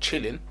is,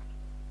 chilling,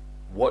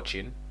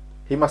 watching.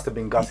 He must have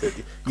been gutted.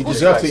 You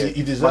deserve to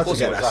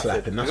get that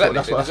slap, and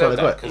that's what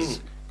I work. Because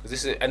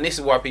this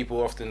is why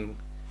people often,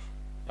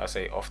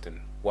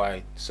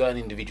 why certain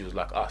individuals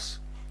like us,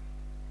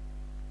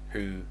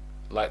 who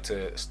like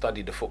to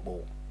study the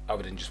football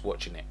other than just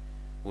watching it,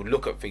 will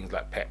look at things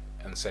like Pep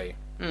and say,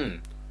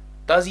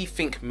 does he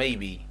think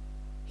maybe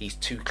he's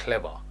too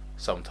clever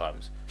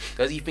sometimes?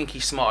 Does he think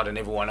he's smarter than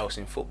everyone else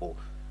in football?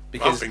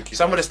 Because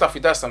some of the stuff he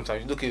does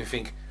sometimes, you look at him and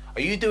think,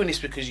 are you doing this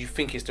because you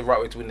think it's the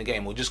right way to win the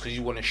game, or just because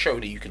you want to show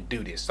that you can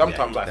do this?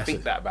 Sometimes I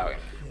think that about him.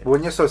 But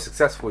when you're so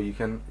successful, you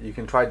can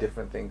try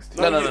different things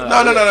too. No,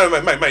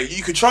 mate.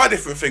 You could try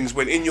different things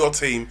when in your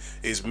team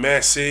is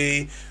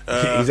Messi,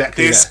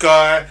 this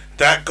guy,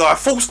 that guy,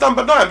 false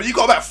number 9. But you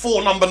got about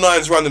 4 number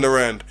 9s running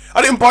around.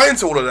 I didn't buy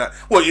into all of that.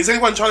 What is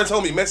anyone trying to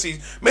tell me?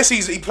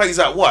 Messi's he plays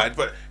out wide,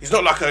 but he's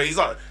not like a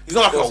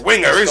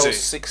winger, is he?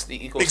 60.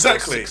 He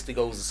exactly. 60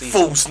 goals a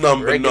season. False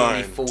number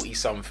 9. 40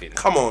 something.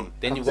 Come on.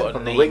 Then you got a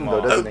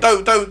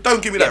Neymar.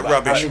 Don't give me that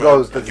rubbish. Give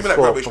me that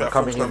rubbish. That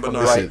false number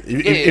 9.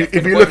 If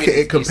you look at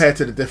it compared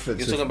to the difference,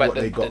 you're talking about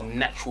the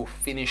natural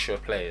finisher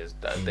players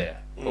that are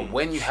there. But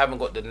when you haven't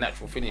got the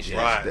natural finisher,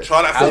 right?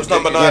 Try that false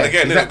number 9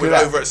 again. Exactly we're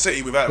over at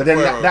City without. But then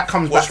that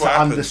comes back to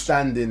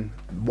understanding,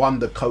 one,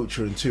 the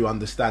culture, and 2,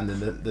 understanding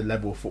the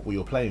level of football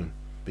you're playing.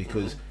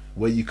 Because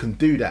where you can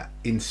do that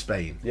in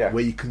Spain, where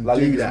you can La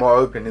Liga's more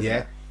open, isn't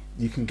it?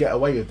 You can get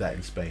away with that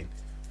in Spain.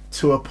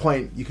 To a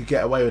point, you could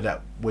get away with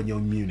that when you're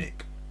in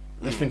Munich.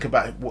 Let's think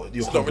about what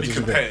your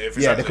competition. It's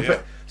not really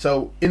competitive.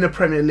 So in the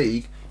Premier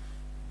League,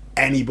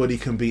 anybody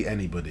can beat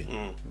anybody.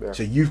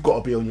 So you've got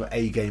to be on your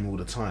A game all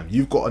the time.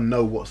 You've got to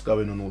know what's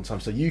going on all the time.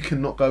 So you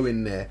cannot go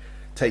in there.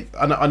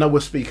 I know we're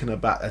speaking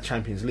about a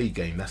Champions League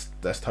game.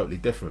 That's totally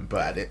different.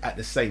 But at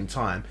the same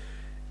time,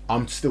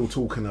 I'm still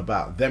talking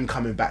about them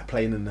coming back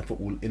playing in the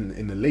football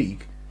in the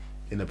league,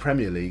 in the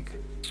Premier League.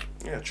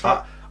 Yeah,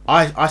 try.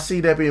 I see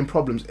there being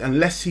problems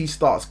unless he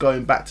starts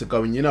going back to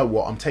going, you know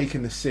what, I'm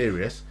taking this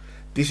serious.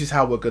 This is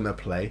how we're going to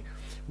play.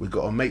 We've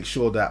got to make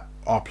sure that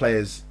our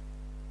players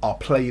are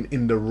playing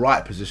in the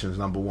right positions,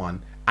 number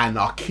one, and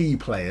our key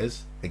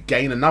players,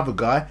 again another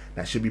guy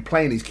that should be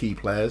playing these key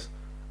players,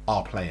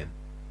 are playing.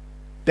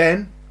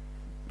 Then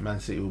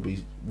Man City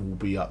will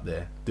be up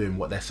there doing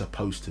what they're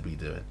supposed to be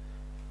doing.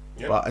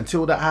 Yep. But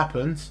until that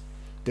happens,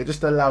 they're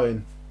just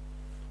allowing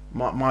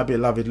my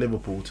beloved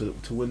Liverpool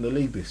to win the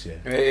league this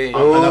year. Hey. And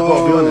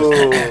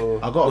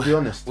I've got to be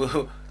honest.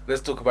 Well,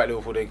 let's talk about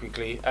Liverpool then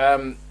quickly.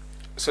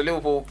 So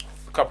Liverpool,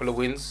 a couple of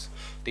wins,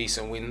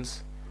 decent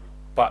wins,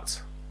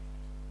 but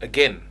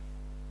again,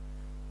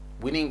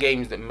 winning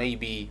games that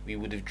maybe we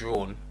would have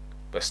drawn,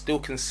 but still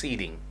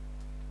conceding.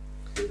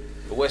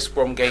 The West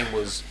Brom game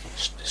was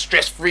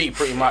stress-free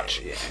pretty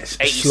much.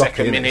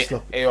 82nd minute,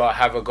 AR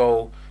have a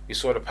goal. We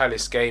saw the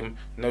Palace game,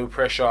 no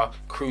pressure,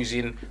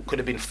 cruising, could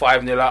have been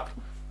 5-0 up.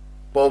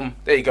 Boom,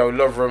 there you go,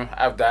 Lovren,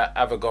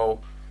 have a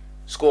goal.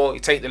 Score, you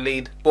take the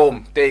lead,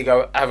 boom, there you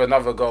go, have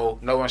another goal.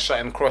 No one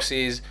shutting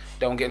crosses,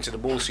 don't get into the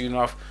ball soon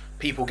enough.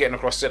 People getting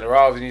across centre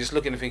halves, and you're just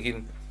looking and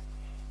thinking,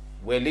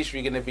 we're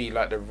literally going to be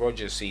like the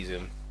Rodgers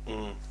season,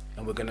 and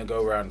we're going to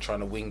go around trying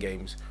to win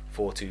games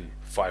 4-2,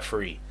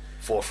 5-3,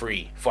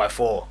 4-3,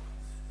 5-4.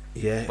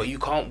 Yeah. But you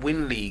can't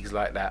win leagues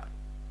like that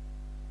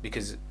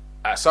because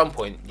at some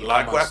point you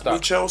like what happened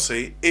with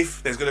Chelsea.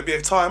 If there's going to be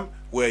a time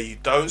where you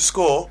don't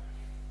score,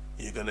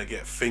 you're going to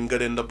get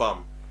fingered in the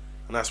bum,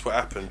 and that's what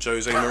happened.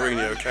 Jose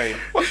Mourinho came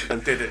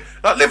and did it.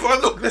 Like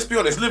look, let's be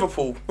honest.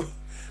 Liverpool,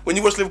 when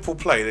you watch Liverpool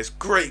play, it's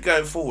great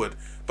going forward,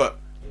 but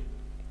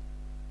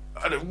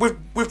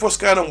with what's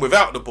going on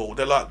without the ball,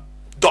 they're like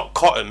Doc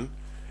Cotton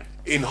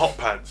in hot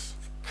pants,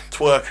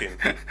 twerking.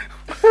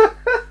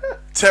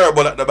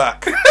 Terrible at the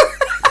back. Get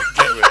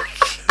me.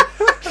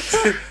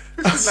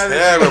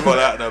 Terrible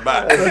at the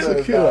back.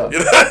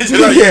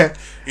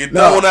 You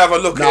don't want to have a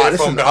look at it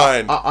from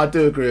behind. I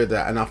do agree with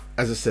that, and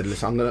as I said,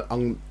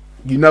 listen,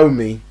 you know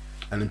me,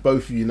 and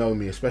both of you know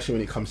me, especially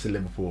when it comes to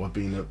Liverpool. I've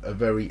been a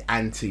very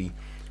anti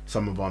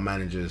some of our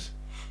managers,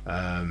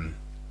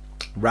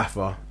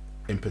 Rafa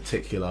in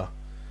particular,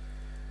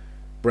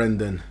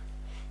 Brendan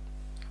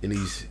in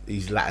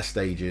these latter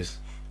stages.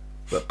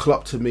 But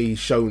Klopp, to me, he's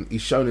shown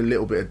a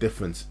little bit of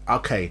difference.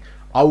 Okay,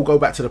 I will go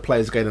back to the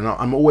players again, and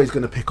I'm always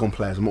going to pick on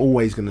players. I'm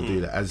always going to do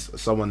that. As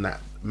someone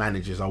that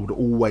manages, I would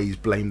always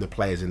blame the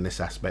players in this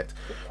aspect,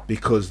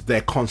 because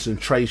their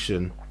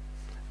concentration,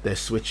 their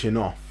switching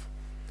off,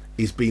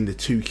 is been the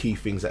two key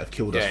things that have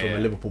killed us from a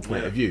Liverpool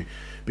point of view.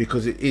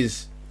 Because it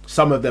is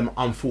some of them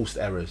unforced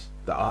errors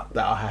that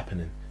are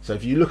happening. So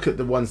if you look at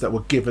the ones that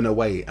were given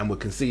away and were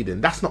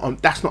conceding, that's not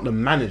the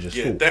manager's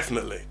fault.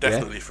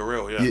 Definitely, for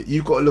real. Yeah,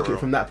 you've got to look at it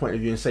from that point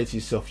of view and say to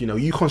yourself,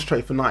 you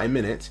concentrate for 90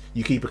 minutes,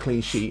 you keep a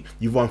clean sheet,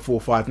 you've won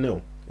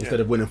 4-5-0 instead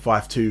of winning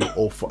 5-2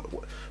 or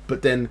 5.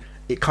 But then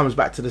it comes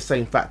back to the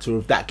same factor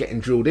of that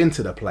getting drilled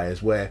into the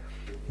players, where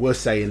we're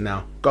saying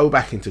now, go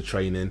back into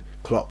training,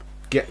 Klopp,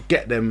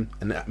 get them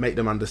and make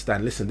them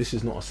understand, listen, this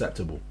is not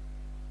acceptable.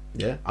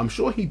 Yeah, I'm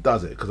sure he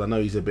does it because I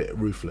know he's a bit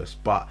ruthless,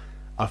 but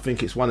I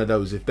think it's one of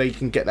those, if they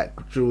can get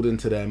that drilled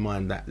into their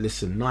mind that,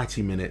 listen,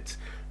 90 minutes,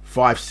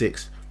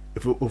 5-6,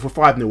 if we're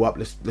 5-0 up,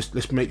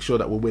 let's make sure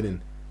that we're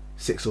winning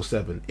 6 or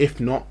 7. If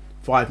not,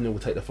 5-0, we'll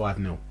take the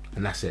 5-0,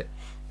 and that's it.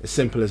 As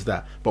simple as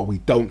that. But we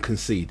don't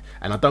concede,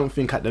 and I don't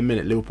think at the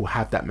minute Liverpool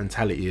have that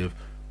mentality of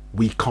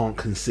we can't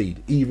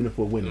concede, even if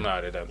we're winning.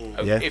 No, they don't.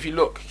 Yeah? If you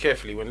look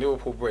carefully, when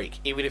Liverpool break,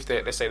 even if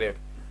let's say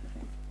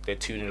they're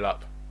 2-0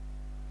 up,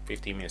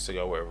 15 minutes to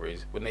go, whatever it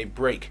is, when they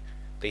break,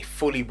 they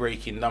fully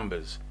break in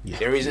numbers. Yeah.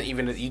 There isn't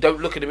even you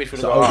don't look at the midfield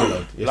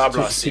and go, blah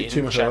blah,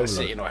 sitting, Chan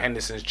sitting, or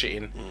Henderson's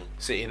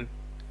sitting.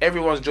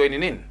 Everyone's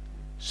joining in.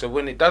 So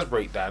when it does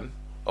break down,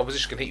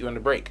 opposition can hit you on the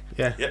break.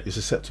 Yeah, it's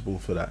acceptable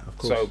for that, of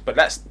course. So, but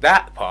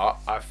that part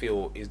I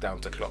feel is down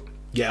to Klopp.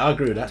 Yeah, I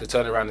agree with that. To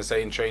turn around and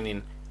say in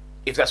training,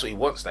 if that's what he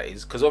wants, that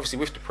is, because obviously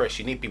with the press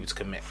you need people to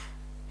commit,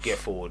 get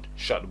forward,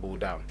 shut the ball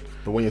down.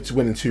 But when you're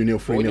winning 2-0,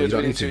 3-0, when you're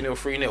winning 2-0,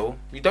 3-0,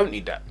 you don't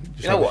need that.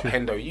 You know what,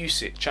 Hendo, you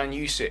sit, Chan,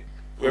 you sit,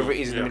 wherever it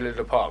is in the middle of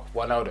the park,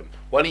 one of them.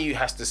 One of you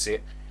has to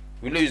sit.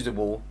 We lose the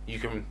ball, you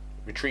can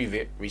retrieve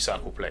it,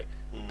 recycle play,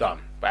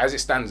 done. But as it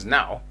stands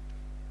now,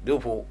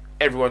 Liverpool,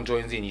 everyone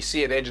joins in. You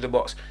see at the edge of the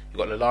box, you've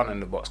got Lallana in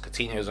the box,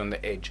 Coutinho's on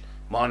the edge,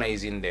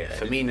 Mane's in there,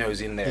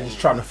 Firmino's in there. They're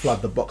just trying to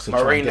flood the box. And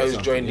Moreno's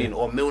joined in,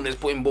 or Milner's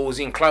putting balls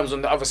in, climbs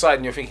on the other side,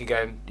 and you're thinking,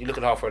 you look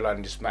at the halfway line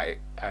and just Matic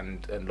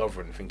and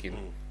Lovren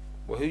thinking,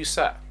 well, who's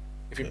sat?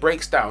 If it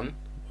breaks down,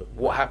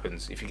 what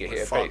happens if you get hit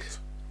at pace?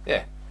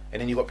 Yeah.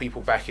 And then you've got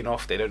people backing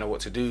off, they don't know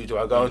what to do. Do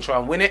I go and try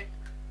and win it?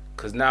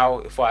 Because now,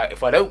 if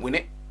I don't win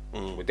it,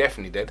 we're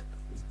definitely dead.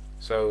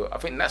 So I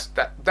think that's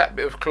that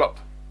bit of Klopp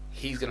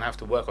he's going to have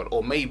to work on.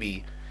 Or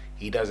maybe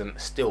he doesn't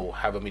still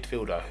have a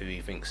midfielder who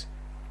he thinks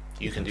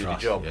you can do the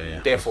job.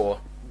 Therefore,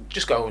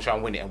 just go and try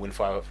and win it and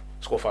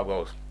score 5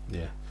 goals.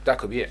 Yeah. That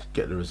could be it.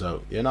 Get the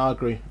result. Yeah, no, I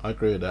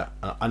agree with that.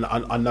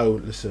 I know,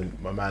 listen,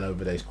 my man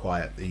over there is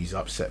quiet. He's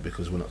upset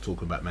because we're not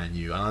talking about Man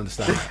U. I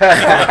understand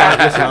that.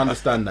 Listen, I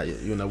understand that.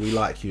 You know, we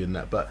like you and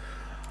that. But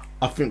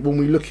I think when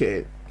we look at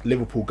it,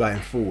 Liverpool going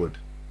forward,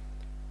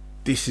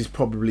 this is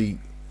probably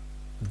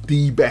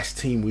the best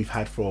team we've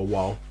had for a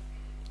while,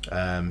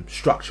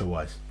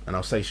 structure-wise. And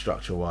I'll say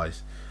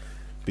structure-wise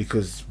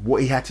because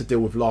what he had to deal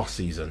with last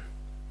season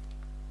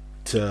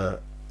to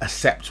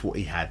accept what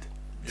he had,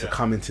 to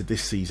come into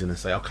this season and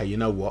say, okay, you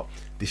know what,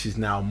 this is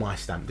now my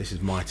stamp, this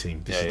is my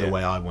team, this is the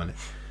way I want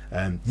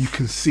it. You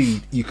can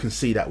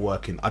see that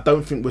working. I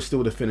don't think we're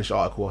still the finished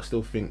article. I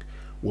still think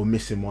we're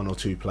missing 1 or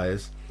 2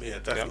 players. Yeah,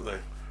 definitely.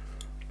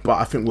 But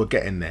I think we're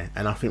getting there,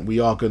 and I think we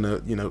are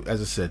gonna, you know,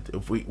 as I said,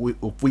 if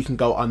we can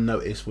go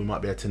unnoticed, we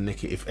might be able to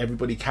nick it. If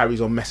everybody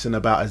carries on messing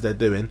about as they're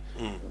doing,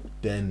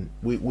 then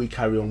we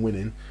carry on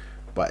winning.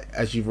 But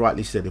as you've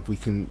rightly said, if we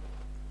can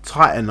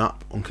tighten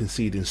up on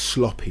conceding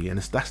sloppy, and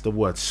that's the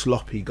word,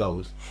 sloppy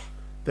goals,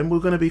 then we're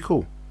going to be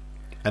cool.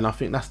 And I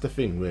think that's the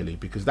thing, really,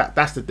 because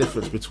that's the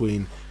difference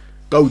between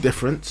goal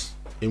difference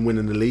in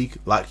winning the league,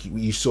 like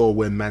you saw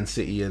when Man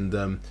City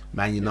and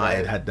Man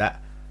United had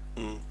that,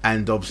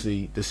 and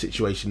obviously the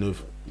situation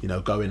of, you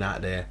know, going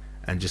out there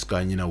and just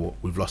going, you know what,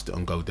 we've lost it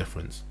on goal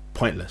difference,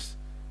 pointless.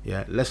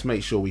 Yeah, let's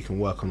make sure we can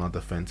work on our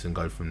defence and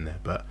go from there.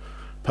 But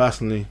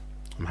personally,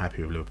 I'm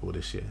happy with Liverpool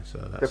this year. So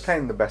they're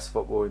playing the best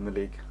football in the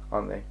league,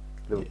 aren't they?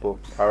 Liverpool,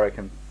 I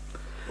reckon.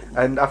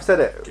 And I've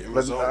said it,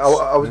 but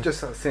I was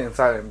just sitting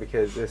silent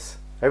because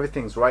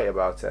everything's right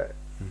about it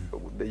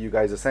that you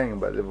guys are saying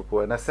about Liverpool.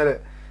 And I said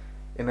it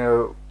in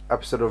an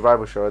episode of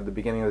Rival Show at the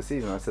beginning of the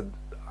season. I said,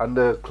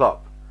 under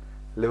Klopp,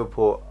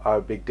 Liverpool are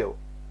a big deal,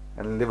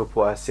 and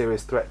Liverpool are a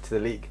serious threat to the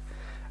league.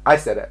 I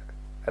said it,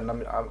 and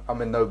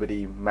I'm a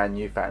nobody Man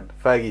U fan.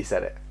 Fergie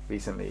said it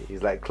recently.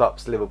 He's like,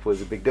 Klopp's Liverpool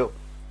is a big deal,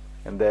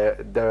 and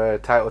they're a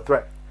title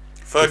threat.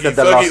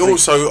 Fergie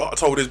also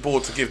told his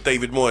board to give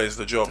David Moyes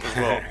the job as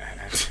well.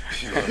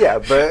 Yeah,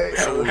 but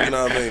so, you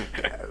know what I mean.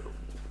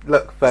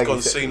 Look, Fergie,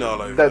 gone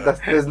senile over there.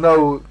 There's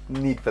no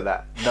need for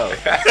that. No.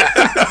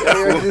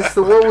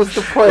 What was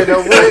the point?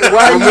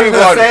 Why are you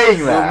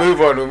saying that?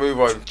 We'll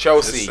move on.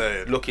 Chelsea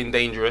looking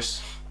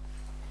dangerous,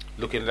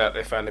 looking like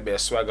they found a bit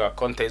of swagger.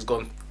 Conte's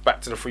gone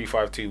back to the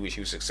 3-5-2, which he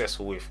was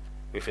successful with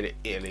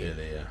Italy.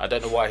 Yeah. I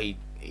don't know why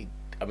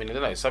I mean, I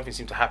don't know. Something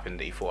seemed to happen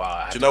that he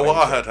thought. Do you know what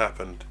I heard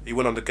happened? He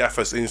went on the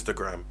Gaffer's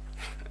Instagram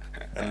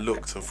and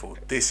looked and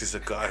thought, this is a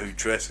guy who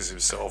dresses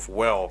himself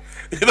well.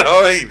 You know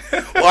what I mean?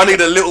 Well, I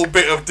need a little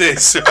bit of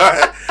this.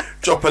 Right?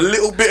 Drop a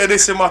little bit of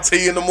this in my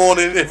tea in the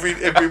morning,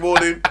 every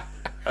morning,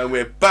 and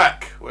we're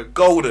back. We're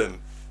golden.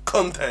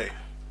 Conte.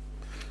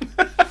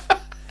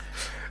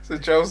 So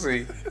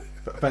Chelsea.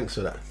 Thanks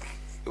for that.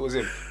 It was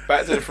him.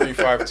 Back to the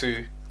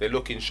 3-5-2. They're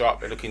looking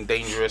sharp. They're looking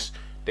dangerous.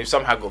 They've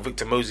somehow got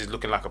Victor Moses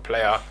looking like a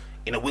player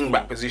in a wing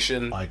back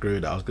position. I agree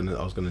with that. I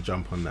was gonna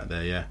jump on that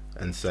there, yeah,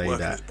 and say working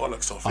that his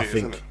bollocks off I here,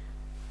 think isn't it?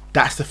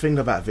 That's the thing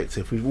about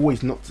Victor. If we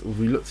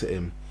looked at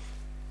him,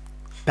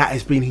 That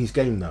has been his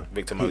game now.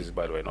 Victor Moses,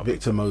 by the way, not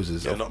Victor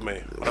Moses. Yeah, not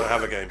me. I don't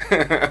have a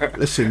game.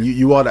 Listen,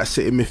 you are that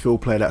sitting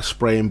midfield player that's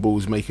spraying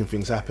balls, making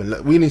things happen.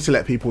 Look, we need to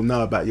let people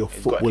know about your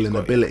footballing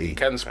ability. You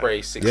can spray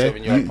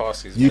 6-7 yard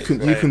passes. You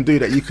can do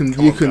that.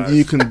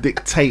 You can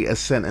dictate a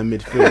centre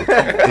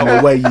midfield in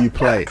the way you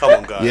play. Come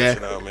on, guys. Yeah? You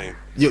know what I mean?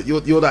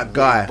 You're that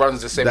guy.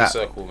 Runs the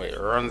semicircle, mate.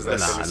 Runs that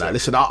semicircle.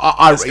 Listen,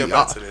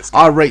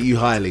 I rate you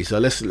highly. So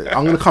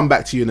I'm going to come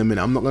back to you in a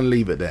minute. I'm not going to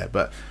leave it there.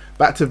 But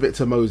back to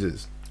Victor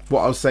Moses.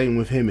 What I was saying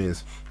with him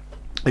is,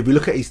 if you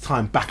look at his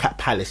time back at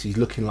Palace, he's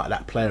looking like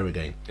that player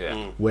again.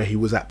 Yeah. Where he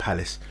was at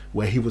Palace,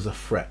 where he was a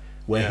threat,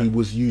 where he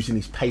was using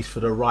his pace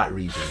for the right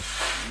reasons.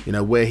 You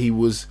know, where he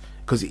was,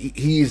 because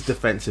he is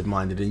defensive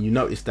minded, and you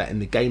noticed that in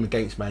the game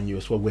against Man U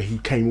as well, where he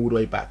came all the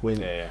way back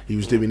when he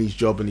was doing his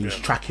job and he was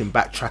tracking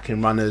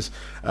runners,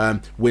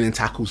 winning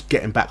tackles,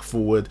 getting back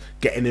forward,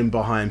 getting in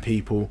behind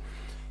people.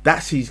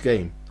 That's his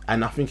game,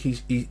 and I think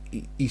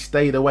he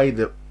stayed away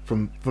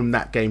from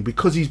that game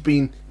because he's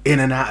been in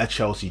and out of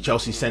Chelsea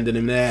sending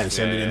him there and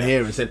sending him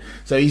here, and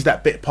so he's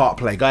that bit part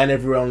play, going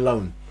everywhere on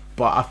loan.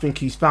 But I think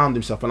he's found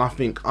himself, and I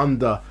think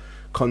under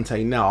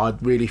Conte now, I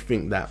really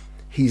think that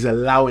he's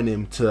allowing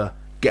him to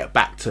get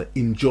back to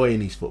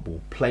enjoying his football,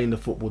 playing the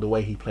football the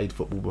way he played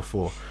football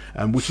before,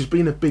 which has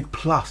been a big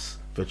plus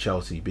for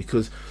Chelsea,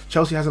 because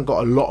Chelsea hasn't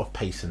got a lot of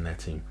pace in their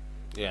team.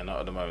 Yeah, not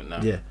at the moment,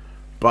 no. Yeah,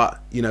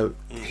 but you know,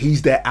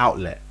 he's their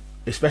outlet,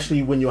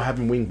 especially when you're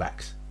having wing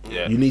backs.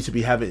 Yeah. You need to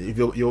be having, if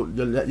you're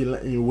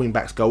letting your wing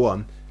backs go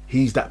on,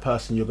 he's that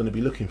person you're going to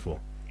be looking for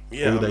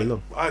all day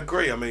long. I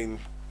agree. I mean,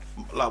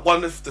 like,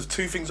 one of the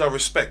two things I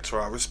respect,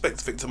 right? I respect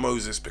Victor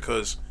Moses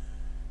because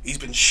he's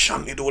been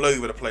shunted all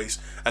over the place,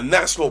 and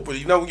that's what,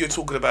 you know, when you're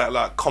talking about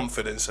like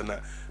confidence and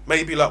that,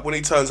 maybe like when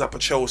he turns up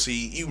at Chelsea,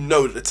 you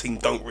know that the team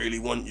don't really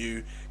want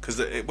you, because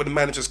when the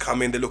managers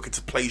come in, they're looking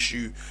to place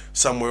you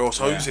somewhere else.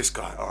 Who's this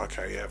guy? Oh,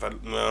 okay,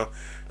 no,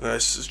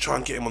 let's just try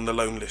and get him on the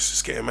loan list.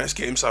 Let's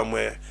get him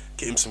somewhere,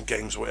 get him some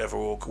games or whatever.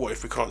 Or what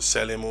if we can't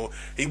sell him? Or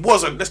he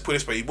wasn't. Let's put it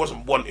this way: he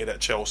wasn't wanted at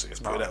Chelsea. Let's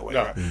put it that way.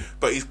 Right?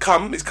 But he's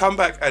come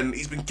back, and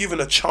he's been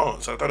given a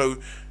chance. I don't know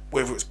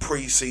whether it's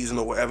pre-season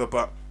or whatever,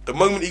 but the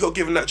moment he got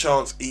given that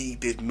chance, he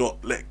did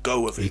not let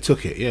go of it. He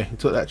took it, he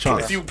took that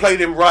chance. If you played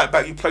him right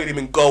back, you played him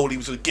in goal, he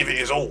was going to give it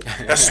his all.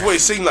 That's what it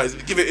seemed like.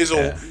 He's give it his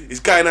all. He's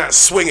going out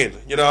swinging.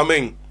 You know what I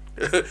mean?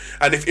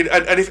 and if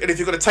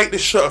you're going to take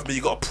this shirt off me,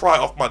 you got to pry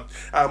it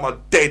out of my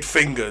dead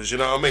fingers. You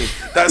know what I mean?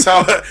 That's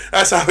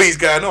how he's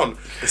going on.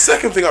 The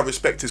second thing I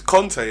respect is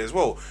Conte as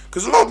well,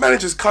 because a lot of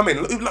managers come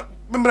in.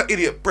 Remember that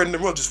idiot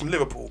Brendan Rodgers from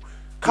Liverpool?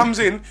 Comes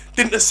in,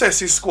 didn't assess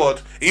his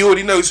squad. He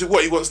already knows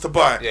what he wants to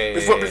buy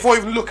before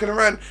even looking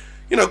around.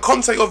 You know,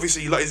 Conte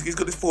obviously he's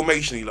got this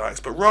formation he likes,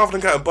 but rather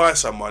than go and buy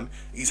someone,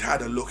 he's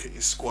had a look at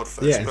his squad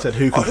first. Yeah, and said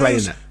who can play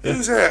in that.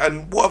 Who's there,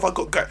 and what have I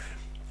got?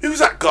 Who's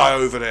that guy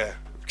over there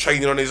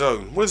training on his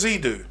own? What does he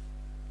do?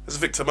 There's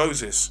Victor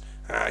Moses.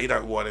 You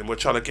don't want him. We're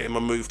trying to get him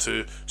a move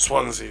to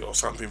Swansea or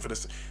something for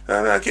this.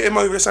 Get him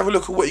over. Let's have a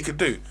look at what he could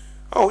do.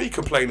 Oh, he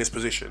can play in this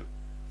position.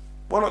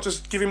 Why not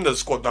just give him the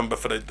squad number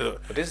for the?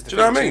 But this is the do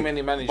you know thing, what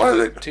I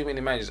mean? Too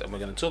many managers, and we're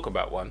going to talk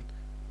about one.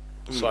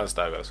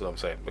 Schweinsteiger, that's what I'm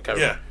saying. But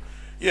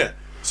yeah.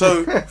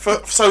 So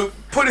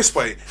put it this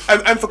way,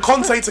 and for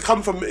Conte to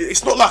come from,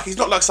 he's not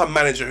like some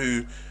manager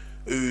who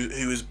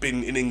has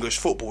been in English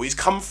football. He's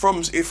come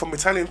from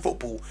Italian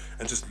football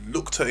and just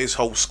looked at his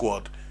whole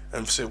squad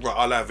and said, right,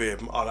 I'll have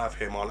him.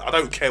 I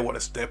don't care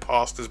what their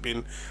past has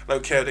been. I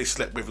don't care who they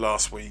slept with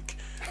last week,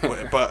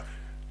 but.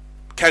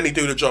 Can he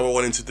do the job I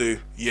want him to do?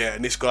 Yeah,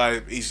 and this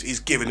guy, he's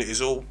giving it his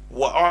all.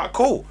 All right,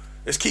 cool.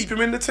 Let's keep him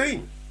in the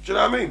team. Do you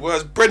know what I mean?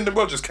 Whereas Brendan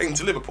Rodgers came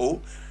to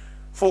Liverpool,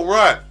 thought,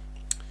 right,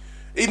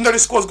 even though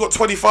this squad's got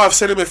 25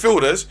 centre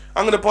midfielders,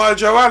 I'm going to buy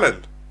Joe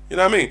Allen. You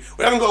know what I mean?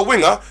 We haven't got a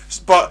winger,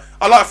 but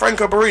I like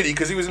Franco Barrini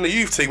because he was in the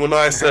youth team when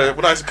I used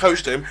to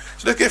coach him.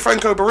 So let's get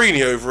Franco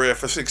Barrini over here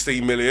for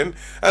 16 million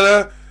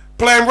and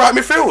play him right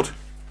midfield.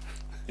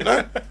 You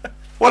know?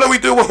 Why don't we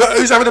do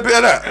who's having a bit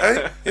of that?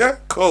 Eh? Yeah?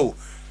 Cool.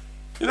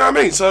 You know what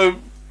I mean? So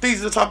these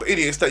are the type of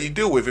idiots that you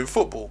deal with in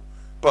football.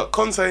 But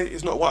Conte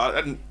is not what,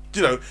 and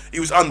you know, he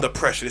was under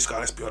pressure. This guy,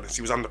 let's be honest,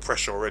 he was under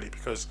pressure already,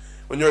 because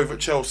when you're over at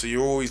Chelsea,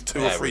 you're always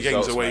 2 or 3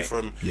 games away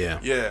from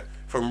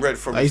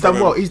He's done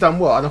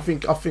well, and I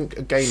think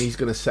again he's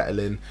going to settle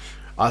in.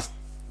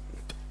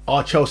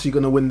 Are Chelsea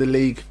going to win the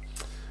league?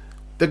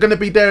 They're going to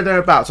be there and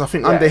thereabouts. I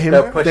think under him,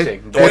 they're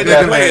pushing. They're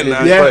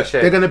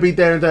going to be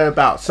there and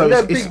thereabouts. So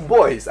they're big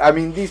boys. I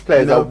mean, these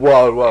players are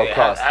world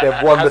class.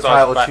 They've won the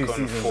title 2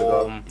 seasons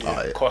ago.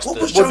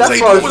 What was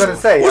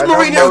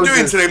Mourinho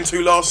doing to them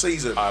 2 last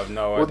season? I have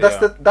no idea.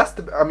 Well, that's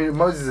the. I mean,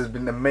 Moses has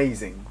been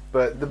amazing,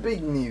 but the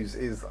big news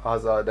is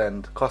Hazard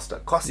and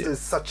Costa. Costa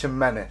is such a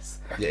menace.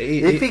 Yeah,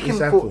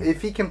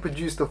 if he can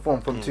produce the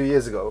form from 2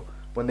 years ago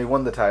when they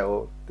won the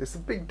title, it's a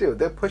big deal.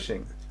 They're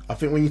pushing. I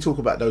think when you talk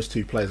about those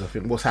 2 players, I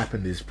think what's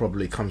happened is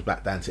probably comes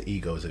back down to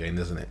egos again,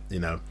 doesn't it? You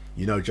know,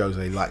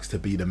 Jose likes to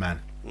be the man.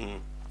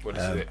 What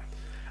is it?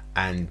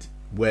 And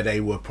where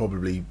they were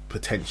probably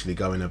potentially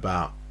going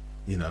about,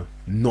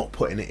 not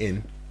putting it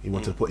in, He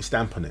wanted to put his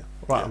stamp on it.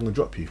 Right, I'm going to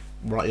drop you.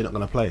 Right, you're not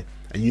going to play.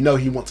 And you know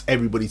he wants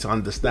everybody to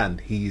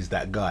understand he is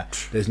that guy.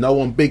 There's no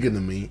one bigger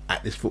than me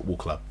at this football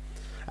club.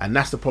 And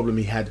that's the problem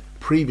he had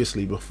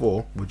previously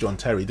before with John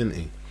Terry, didn't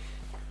he?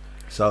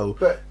 So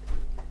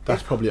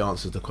that's probably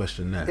answers the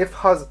question there. If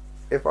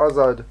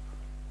Hazard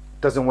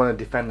doesn't want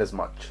to defend as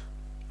much,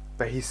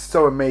 but he's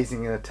so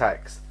amazing in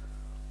attacks,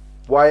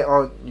 why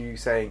aren't you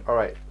saying, all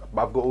right,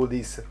 I've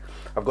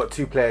got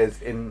two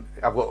players in,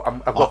 I've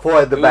got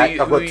four at the back,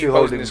 I've got two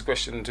holding this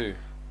question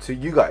to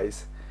you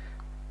guys.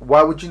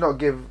 Why would you not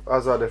give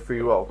Hazard a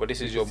free role? Well,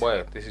 this is your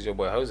boy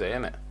Jose,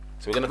 isn't it?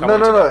 So we're gonna come on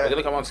to that. We're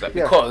gonna come on to that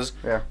because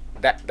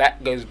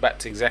that goes back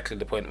to exactly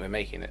the point we're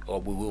making, or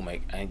we will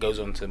make, and it goes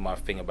on to my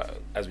thing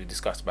about, as we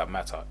discussed about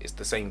Mata. It's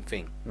the same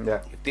thing.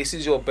 Yeah. If this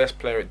is your best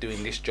player at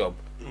doing this job,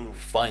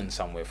 find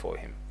somewhere for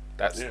him.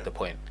 That's the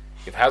point.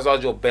 If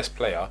Hazard's your best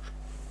player,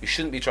 you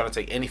shouldn't be trying to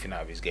take anything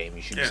out of his game.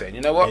 You should be saying,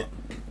 you know what?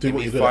 Do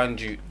what you're good at.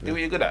 Do what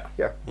you're good at.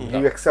 Yeah.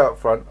 You excel up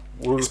front.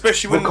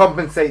 Especially we'll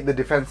compensate the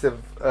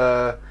defensive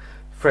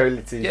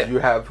frailties you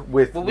have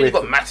with. Well, when you've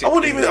got Matic, I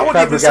wouldn't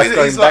even say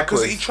that he's like,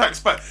 because he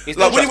tracks back.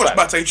 Like when you watch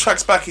Mate, he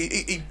tracks back.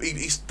 He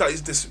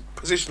studies this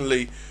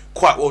positionally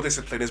quite well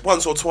disciplined. There's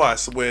once or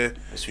twice where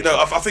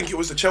I think it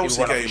was the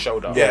Chelsea game.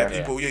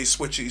 He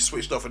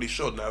switched off and he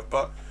shouldn't have.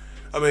 But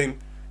I mean,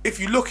 if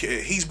you look at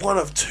it, he's one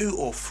of 2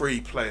 or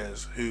 3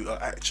 players who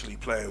are actually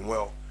playing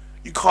well.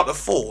 You can't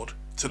afford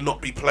to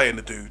not be playing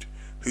the dude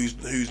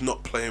who's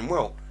not playing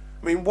well.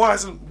 I mean,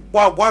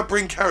 why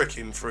bring Carrick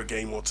in for a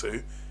game or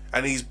 2,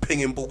 and he's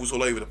pinging balls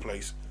all over the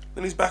place?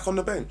 Then he's back on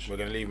the bench. We're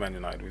going to leave Man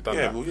United. We've done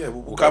that. We'll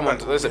come on.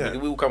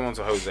 We'll come on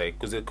to Jose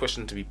because the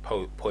question to be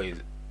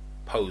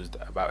posed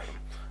about him.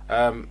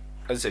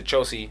 As I said,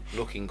 Chelsea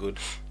looking good.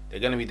 They're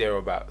going to be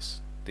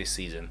thereabouts this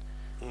season.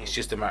 It's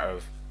just a matter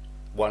of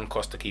one,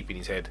 Costa keeping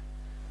his head,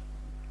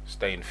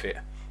 staying fit,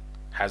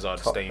 Hazard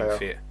staying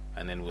fit,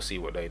 and then we'll see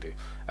what they do.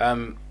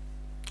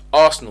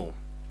 Arsenal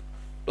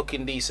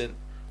looking decent.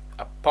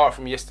 Apart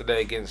from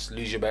yesterday against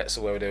Lujabets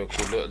or whatever they were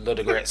called,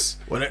 Ludogorets.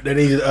 Well, they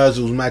needed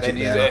Ozil's magic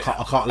there.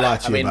 I can't lie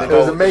to you about it. It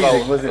was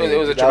amazing, wasn't it? It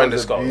was a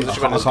tremendous goal.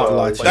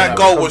 That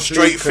goal was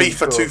straight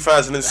FIFA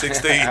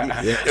 2016.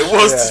 It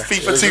was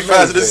FIFA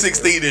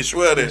 2016-ish,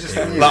 weren't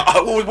it?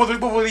 Like,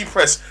 what would he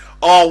press?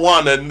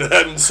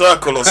 R1 and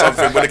circle or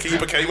something when the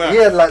keeper came out?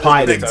 Yeah, like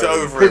the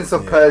over Prince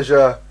of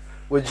Persia,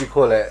 what do you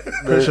call it?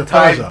 The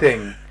time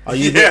thing. Do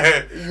you know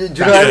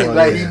what I mean?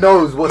 Like, he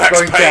knows what's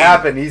going to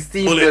happen. He's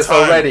seen this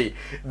already.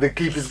 The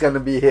keeper's going to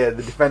be here.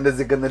 The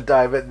defenders are going to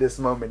dive at this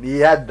moment. He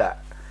had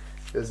that.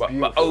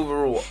 But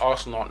overall,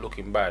 Arsenal aren't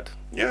looking bad.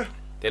 Yeah,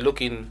 they're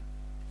looking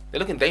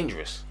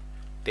dangerous.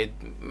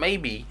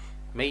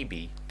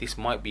 Maybe this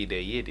might be their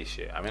year this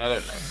year. I mean, I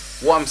don't know.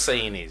 What I'm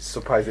saying is,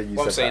 surprised that you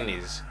what said I'm saying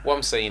that. is, what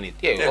I'm saying is,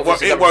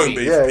 it won't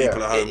be for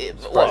people at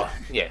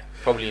home.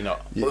 Probably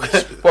not.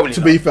 Probably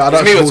to be fair, I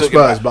don't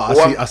support Spurs, but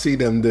I see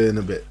them doing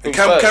a bit. We're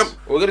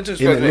going to do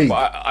Spurs in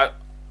but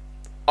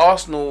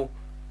Arsenal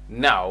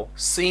now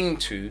seem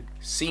to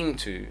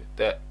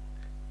that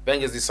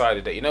Wenger's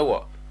decided that, you know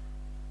what,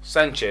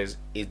 Sanchez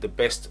is the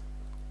best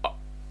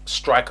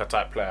striker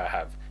type player I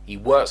have. He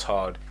works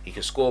hard, he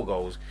can score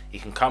goals, he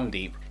can come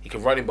deep, he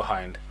can run in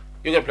behind.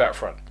 You're going to play up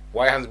front.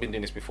 Why he hasn't been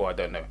doing this before, I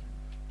don't know.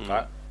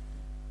 Right?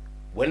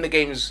 When the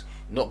game's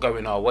not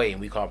going our way and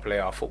we can't play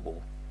our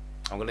football,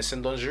 I'm going to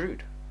send on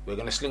Giroud. We're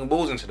going to sling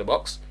balls into the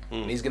box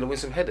and he's going to win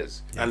some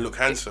headers. And look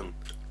handsome.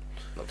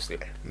 Obviously.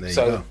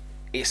 So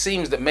it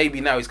seems that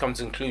maybe now he's come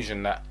to the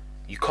conclusion that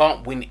you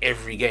can't win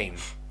every game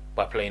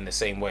by playing the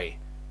same way.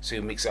 So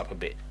he'll mix it up a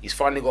bit. He's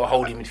finally got a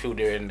holding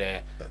midfielder in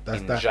there.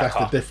 That's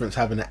the difference,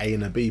 having an A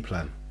and a B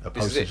plan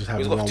opposed to just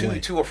having one way. He's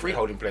got 2 or 3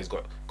 holding players. He's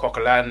got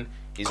Coquelin.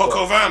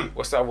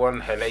 What's that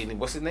one? Helene.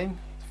 What's his name?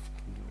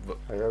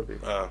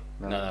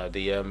 No,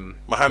 the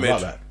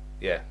Mohamed.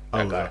 Yeah,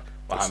 that guy.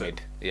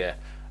 Mohamed. Yeah.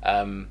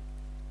 And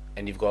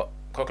you've got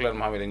Coquelin,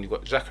 Mohamed, and you've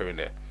got Xhaka in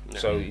there.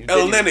 So Mohamed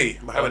El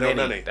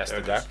Neni. That's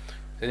the guy.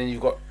 And then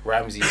you've got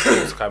Ramsey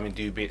still to come and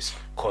do bits.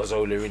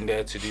 Cazorla in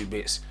there to do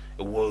bits.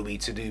 Iwobi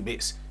to do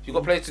bits. You've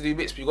got players to do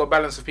bits, but you've got a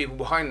balance of people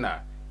behind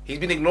that. He's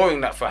been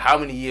ignoring that for how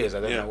many years? I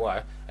don't know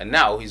why. And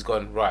now he's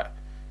gone, right,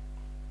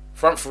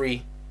 front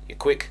 3, you're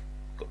quick,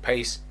 you've got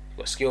pace, you've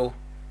got skill,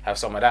 have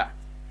some of that.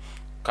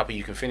 Couple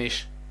you can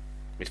finish.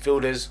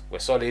 Midfielders, we're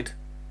solid.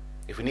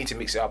 If we need to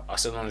mix it up, I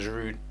send on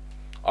Giroud.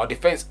 Our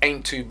defence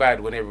ain't too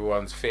bad when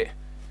everyone's fit.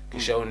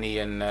 Kishoni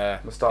and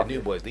the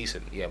new boy's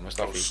decent. Yeah,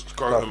 Mustafi's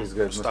good.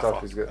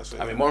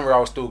 I mean, Monreal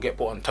will still get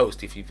put on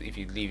toast if you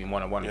leave him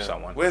 1-on-1 with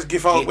someone. Where's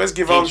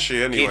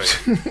Givenchy anyway?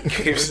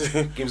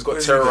 Gibbs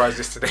got terrorised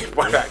yesterday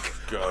by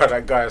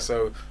that guy.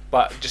 So,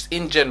 but just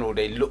in general,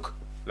 they look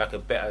like a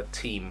better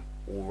team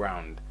all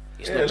round.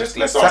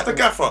 Let's ask the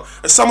Gaffer.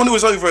 As someone who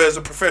was over as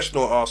a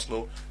professional at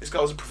Arsenal, this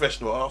guy was a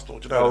professional at Arsenal.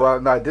 Do you know? Oh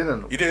well, no, I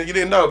didn't. You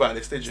didn't know about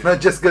this, did you?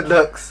 Not just good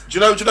looks. Do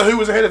you know who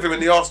was ahead of him in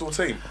the Arsenal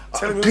team?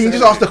 Tell him. Can you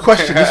just ask the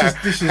question?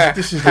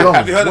 This is long.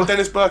 Have you heard of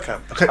Dennis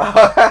Bergkamp?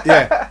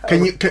 Yeah.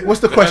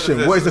 What's the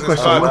question? What is the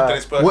question?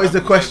 What is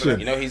the question?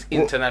 You know, he's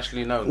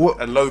internationally known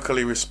and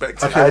locally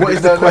respected. Okay, what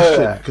is the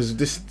question? Because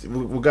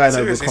we're going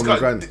over common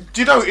ground.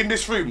 Do you know in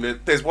this room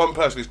there's one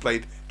person who's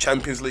played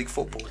Champions League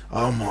football?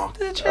 Oh my!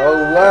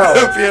 Oh wow!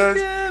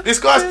 This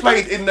guy's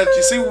played in the. Do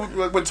you see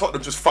when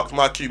Tottenham just fucked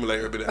my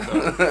accumulator a bit?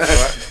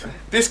 Right?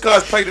 This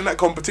guy's played in that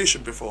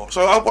competition before,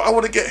 so I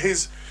want to get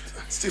his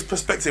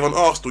perspective on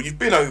Arsenal. You've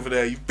been over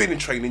there. You've been in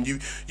training.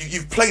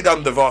 You've played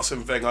under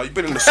Arsene Wenger. You've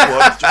been in the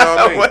squad. Do you know what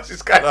I mean? What's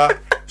this guy?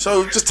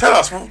 So just tell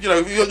us. You know,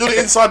 you're the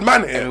inside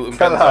man here.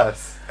 Tell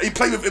us. He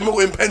played with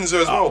Milton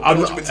Penza as well.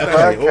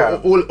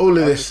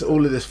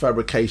 All of this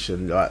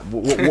fabrication. Like,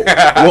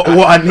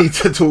 what I need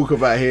to talk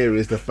about here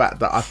is the fact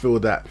that I feel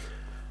that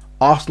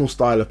Arsenal's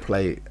style of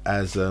play,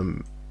 as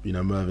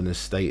Mervin has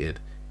stated,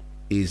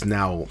 is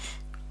more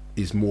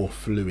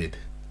fluid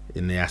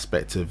in the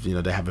aspect of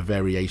they have a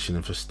variation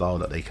of a style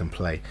that they can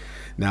play.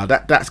 Now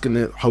that's going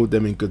to hold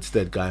them in good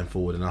stead going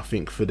forward, and I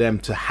think for them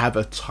to have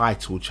a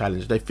title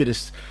challenge, they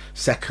finished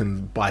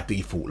second by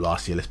default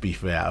last year. Let's be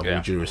fair, out of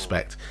all due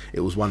respect,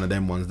 it was one of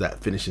them ones that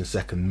finishing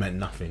second meant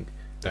nothing.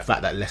 The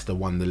fact that Leicester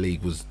won the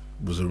league was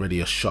already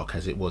a shock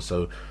as it was,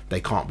 so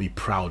they can't be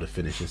proud of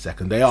finishing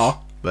second. They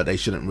are, but they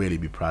shouldn't really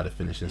be proud of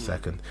finishing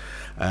second.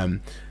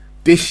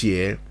 This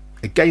year,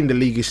 again, the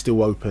league is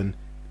still open.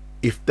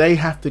 If they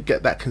have to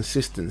get that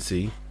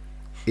consistency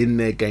in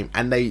their game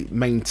and they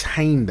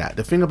maintain that,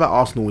 the thing about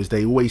Arsenal is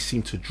they always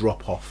seem to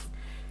drop off.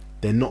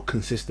 They're not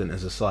consistent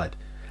as a side,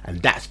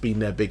 and that's been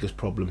their biggest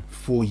problem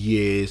for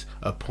years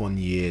upon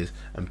years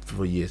and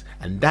for years.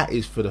 And that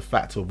is for the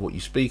fact of what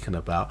you're speaking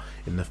about,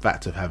 in the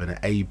fact of having an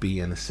A, B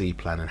and a C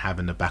plan and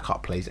having the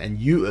backup players and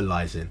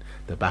utilising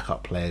the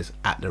backup players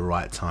at the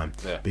right time,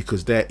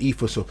 because their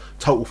ethos of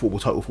total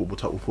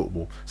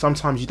football.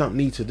 Sometimes you don't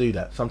need to do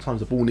that.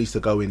 Sometimes the ball needs to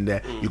go in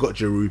there. You got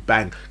Giroud,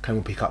 bang, can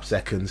we pick up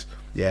seconds?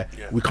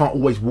 We can't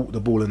always walk the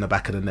ball in the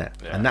back of the net,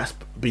 and that's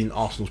been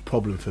Arsenal's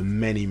problem for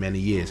many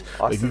years.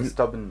 Arsenal's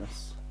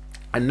stubbornness.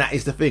 And that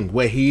is the thing,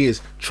 where he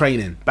is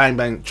training,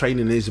 bang,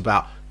 training is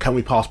about, can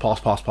we pass,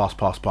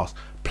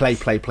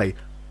 play,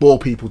 bore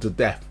people to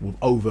death with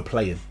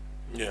overplaying.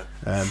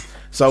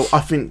 So I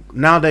think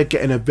now they're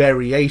getting a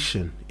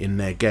variation in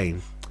their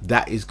game.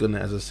 That is going to,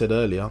 as I said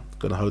earlier,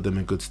 going to hold them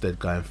in good stead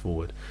going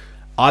forward.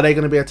 Are they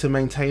going to be able to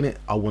maintain it?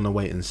 I want to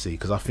wait and see,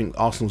 because I think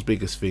Arsenal's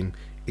biggest thing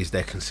is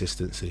their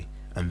consistency.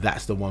 And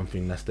that's the one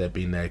thing that's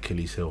been their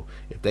Achilles heel.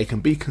 If they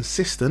can be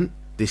consistent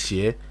this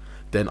year,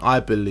 then I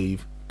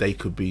believe they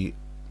could be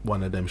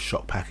one of them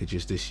shock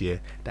packages this year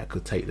that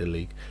could take the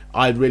league.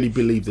 I really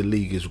believe the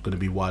league is going to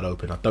be wide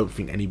open. I don't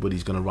think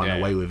anybody's going to run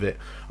away with it.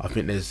 I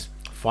think there's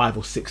 5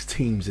 or 6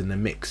 teams in the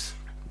mix,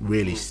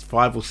 really.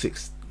 5 or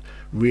 6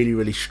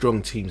 really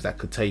strong teams that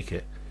could take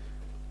it.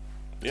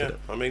 Yeah,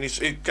 I mean,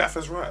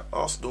 Gaffer's right.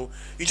 Arsenal,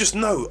 you just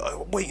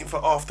know, waiting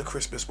for after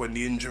Christmas when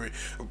the injury,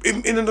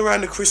 in and around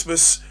the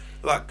Christmas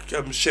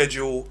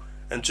schedule,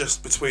 and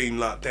just between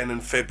then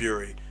and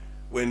February,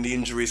 when the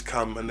injuries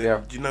come, and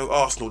then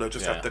Arsenal, they'll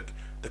just have the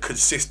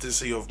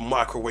consistency of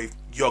microwave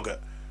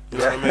yogurt. You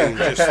know what I mean?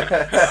 Just,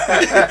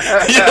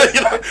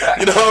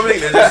 you know what I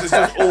mean? It's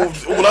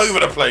just all over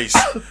the place.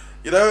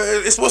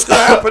 It's what's going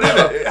to happen, isn't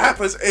it? It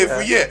happens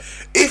every year.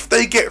 If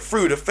they get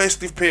through the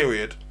festive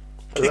period,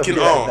 kicking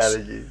arse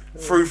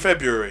through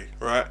February,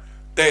 right?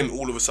 Then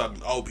all of a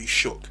sudden I'll be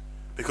shook,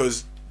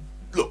 because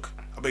look,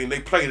 I mean, they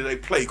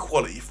play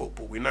quality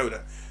football. We know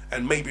that.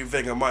 And maybe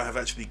Wenger might have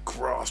actually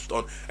grasped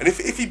on. And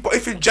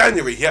if in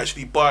January he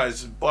actually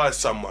buys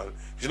someone,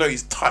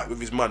 he's tight with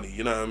his money.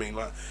 You know what I mean?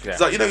 It's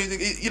like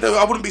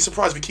I wouldn't be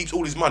surprised if he keeps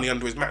all his money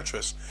under his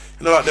mattress.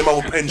 Like them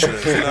old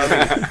pensioners. You know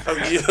what I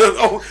mean? You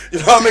know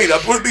what I mean?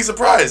 I wouldn't be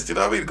surprised. You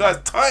know what I mean? The guy's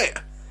tight.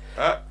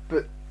 Right?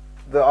 But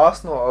the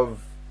Arsenal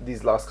of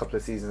these last couple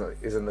of seasons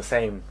isn't the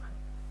same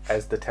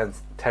as the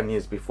 10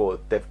 years before.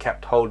 They've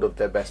kept hold of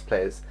their best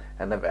players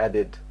and they've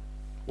added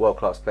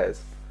world-class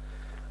players.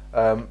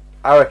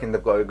 I reckon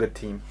they've got a good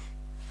team.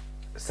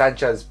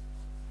 Sanchez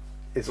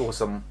is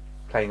awesome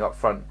playing up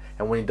front,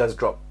 and when he does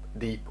drop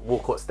deep,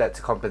 Walcott's there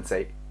to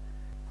compensate.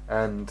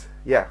 And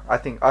I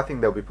think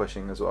they'll be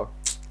pushing as well.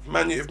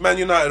 If Man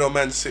United or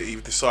Man City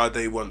decide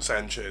they want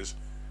Sanchez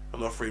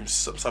and offer him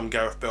some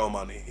Gareth Bale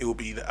money, he'll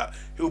be out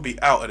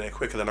of there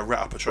quicker than a rat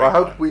up a train. I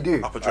hope we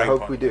do.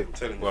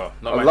 Well,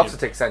 I'd love to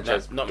take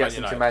Sanchez. Not Gets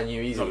Man into United. Man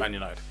U easily. Not Man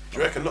United. Do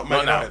you reckon not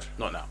Man United?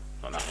 Not now.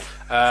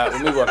 We'll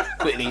move on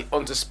quickly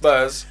on to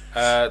Spurs.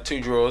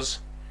 2 draws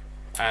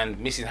and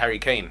missing Harry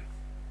Kane,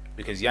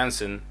 because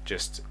Janssen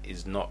just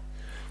is not.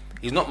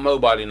 He's not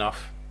mobile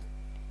enough.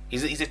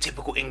 He's a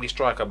typical English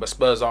striker, but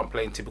Spurs aren't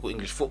playing typical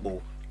English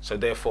football, so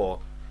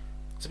therefore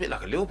it's a bit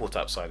like a Liverpool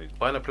type signing,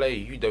 buying a player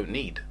you don't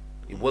need.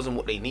 It wasn't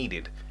what they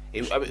needed.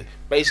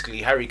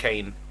 Basically, Harry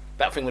Kane,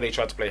 That thing where they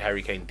tried to play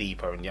Harry Kane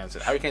deeper and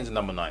Janssen. Harry Kane's a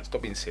number 9.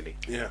 Stop being silly.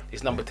 Yeah.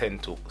 It's number 10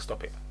 talk.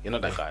 Stop it. You're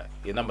not that guy.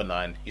 You're number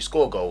 9. You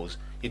score goals.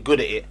 You're good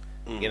at it.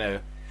 You know,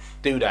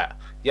 do that.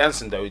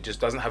 Janssen though just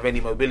doesn't have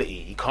any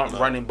mobility. He can't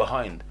run in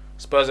behind.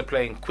 Spurs are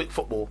playing quick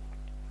football,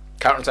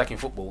 counter-attacking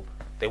football.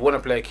 They want to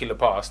play a killer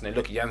pass, and they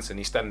look at Janssen.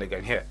 He's standing there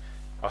going, "Here,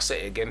 I'll set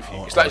it again for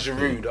you." It's like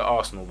Giroud at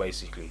Arsenal,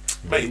 basically.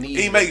 Mate,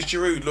 he makes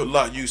Giroud look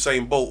like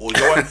Usain Bolt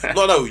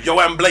or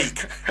Joanne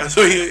Blake. And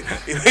so he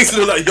makes him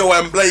look like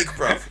Joanne Blake,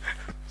 bruv.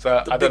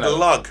 So I don't know.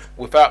 Lug.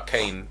 Without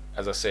Kane,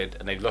 as I said,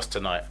 and they've lost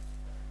tonight,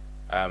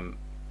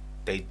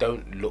 they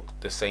don't look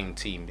the same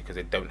team because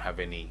they don't have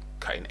any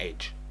cutting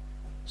edge.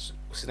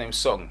 What's his name?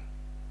 Song.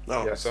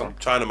 No, Yeah, Song.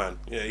 Chinaman.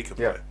 Yeah, he can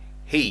play.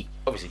 He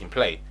obviously can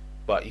play,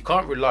 but you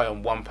can't rely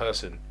on one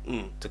person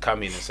to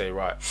come in and say,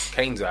 right,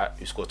 Kane's out,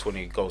 who scored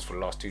 20 goals for the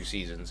last 2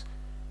 seasons.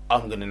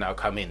 I'm going to now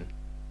come in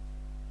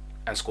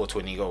and score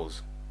 20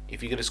 goals.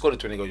 If you could have scored the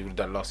 20 goals, you would have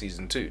done last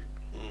season too.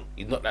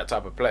 He's not that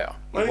type of player.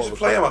 Well, they just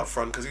play him up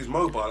front because he's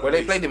mobile. Well,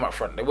 they played him up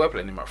front. They were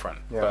playing him up front.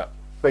 Yeah.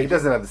 But he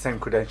doesn't have the same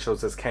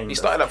credentials as Kane. He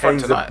started up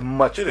front tonight. Kane's a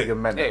much bigger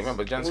menace. Yeah,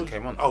 remember Janssen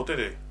came on. Oh, did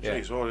he? Yeah.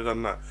 Jeez, why have they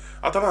done that?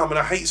 I don't know. I mean,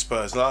 I hate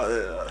Spurs. Like,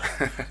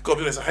 gotta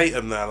be honest, I hate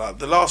them now. Like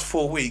the last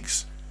 4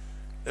 weeks,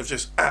 they've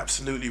just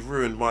absolutely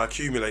ruined my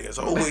accumulators.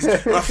 I always,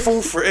 and I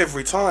fall for it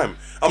every time.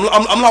 I'm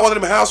like one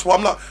of them housewives.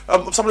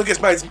 I'm like someone who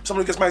gets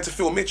married to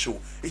Phil Mitchell.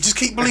 He just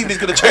keep believing he's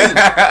gonna change,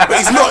 but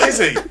he's not, is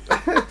he?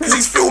 Because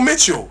he's Phil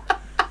Mitchell.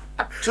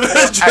 Do you know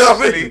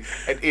what I mean?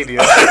 An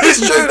idiot.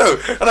 It's true though.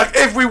 And like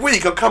every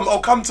week I'll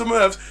come to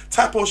Merv's.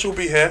 Taposh will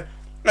be here.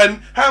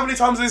 And how many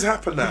times has this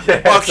happened now?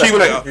 Yeah, My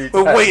accumulator. exactly.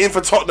 We're waiting for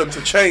Tottenham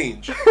to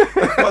change,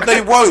 but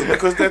they won't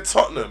because they're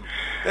Tottenham.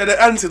 They're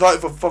the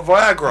antidote for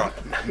Viagra.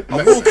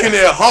 I'm walking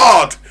here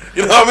hard.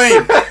 You know what I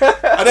mean?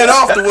 And then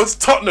afterwards,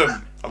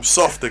 Tottenham. I'm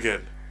soft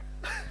again.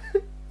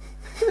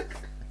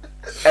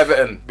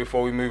 Everton,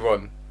 before we move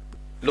on,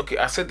 look,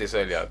 I said this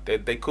earlier,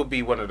 they could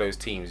be one of those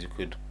teams who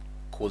could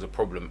cause a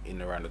problem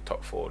in around the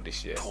top 4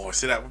 this year. Oh,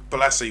 see that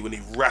Balassi when he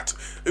rattled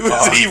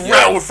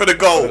for the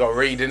goal. They got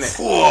Reed, innit?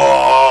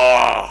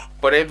 Oh.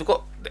 But Everton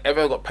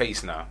got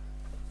pace now.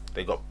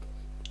 They got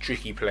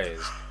tricky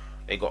players.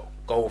 They got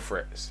goal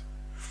threats.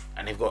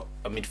 And they've got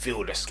a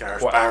midfield that's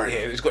Barry.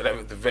 Yeah, he's got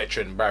the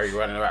veteran Barry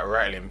running about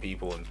rattling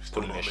people and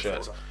pulling their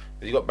shirts.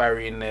 You've got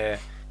Barry in there.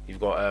 You've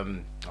got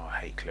I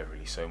hate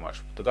Cleverly so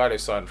much. The guy they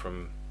signed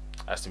from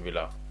Aston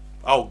Villa.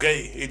 Oh,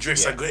 Gay.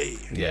 Idrissa Gay.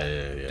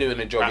 Yeah. Doing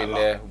a job in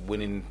there,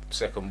 winning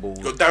second balls.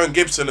 Got Darren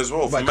Gibson as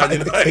well. From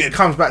It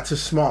comes back to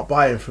smart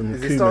buying from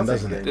Koeman,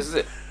 doesn't it? This is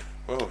it.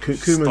 Well,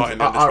 Koeman,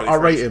 I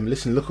rate him.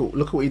 Listen,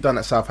 look what he done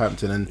at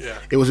Southampton, and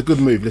it was a good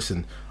move.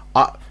 Listen,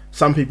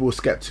 some people were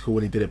sceptical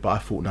when he did it, but I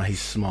thought, no,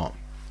 he's smart.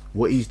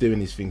 What he's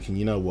doing is thinking,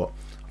 you know what,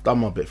 I've done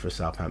my bit for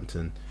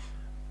Southampton.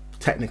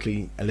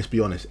 Technically, and let's be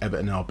honest,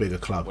 Everton are a bigger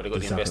club. Well, they've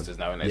got the investors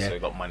now, and so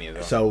they've got money as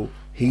well. So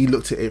he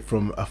looked at it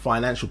from a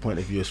financial point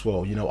of view as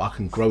well. You know, I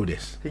can grow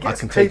this. He gets I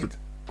can paid take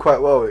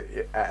quite well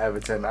at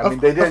Everton. I mean,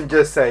 they didn't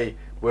just say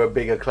we're a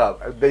bigger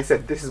club. They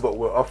said this is what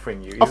we're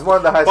offering you. He's one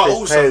of the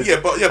highest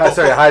paid players.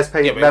 Highest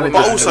paid managers.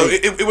 But also,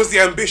 it was the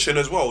ambition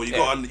as well. You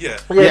got, and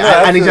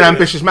he's an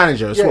ambitious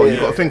manager as well. Yeah,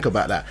 You've got to think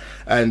about that,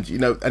 and you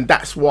know, and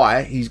that's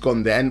why he's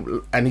gone there,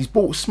 and he's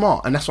bought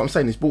smart, and that's what I'm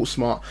saying. He's bought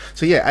smart.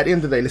 So yeah, at the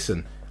end of the day,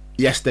 listen.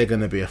 Yes, they're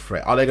going to be a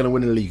threat. Are they going to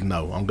win the league?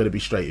 No. I'm going to be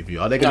straight with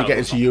you. Are they going to get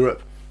into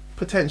Europe?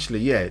 Potentially,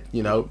 yeah.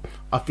 You know,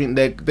 I think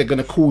they're going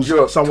to cause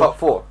someone top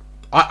 4.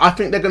 I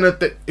think they're going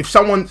to. If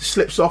someone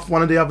slips off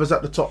one of the others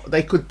at the top,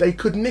 they could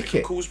nick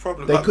it. Cause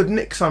problems. They could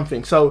nick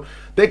something. So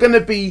they're going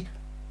to be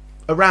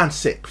around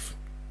 6th.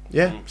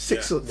 Yeah,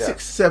 6th,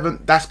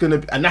 7th. That's going to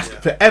be, and that's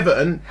for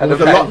Everton.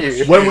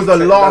 When was the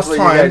last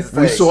time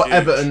we saw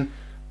Everton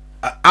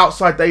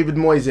outside David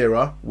Moyes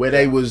era where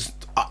they was,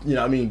 you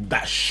know, what I mean,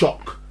 that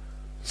shock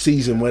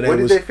season where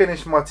did they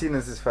finish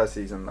Martinez's first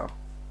season though?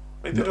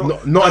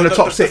 Not in the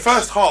top 6. The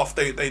first half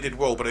they did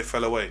well, but they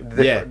fell away.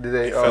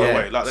 They fell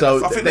away. Like,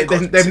 so I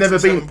think they've never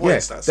been.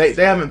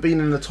 They haven't been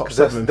in the top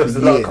 7 for years. There's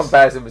a lot of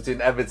comparison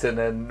between Everton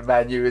and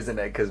Man U, isn't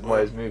it? Because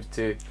Moyes moved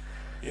to.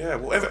 Yeah,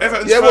 well,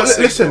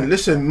 Everton's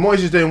listen. Moyes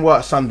is doing work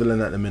at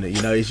Sunderland at the minute.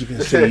 You know, as you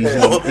can see,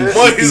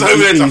 Moyes is over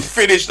there to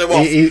finish them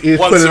off. He's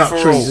once pulling and up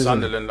for trees. all.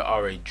 Sunderland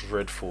are a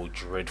dreadful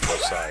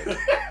side.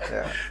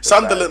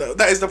 Sunderland,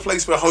 that is the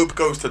place where hope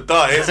goes to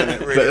die, isn't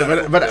it?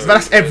 Really? But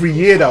that's every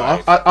year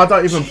though. I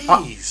don't even.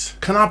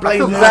 Can I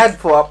blame him? I feel bad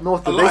for up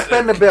north. They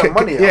spend a bit of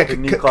money.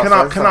 Can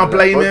I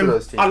blame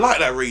him? I like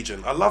that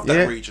region. I love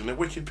that region. They're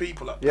wicked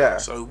people up there.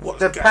 So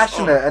they're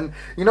passionate, and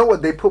you know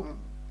what? They put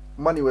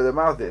money where their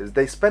mouth is.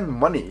 They spend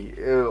money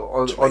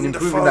on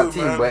improving that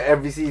team. Where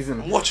every season,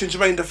 I'm watching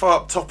Jermaine Defoe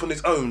up top on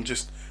his own,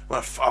 just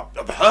I'm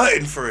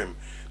hurting for him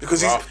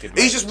because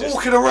he's just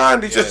walking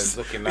around. He's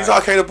like,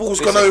 okay, the ball's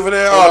gone over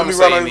there. Let me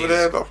run over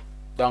there.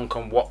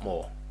 Duncan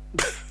Watmore.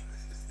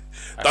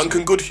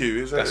 Duncan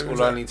Goodhue. That's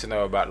all I need to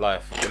know about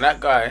life. And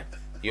that guy,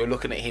 you're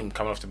looking at him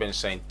coming off the bench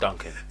saying,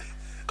 Duncan,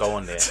 go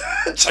on there.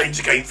 Change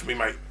the game for me,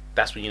 mate.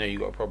 That's when you know you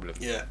got a problem.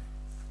 Yeah.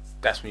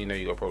 That's when you know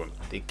you got a problem.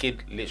 The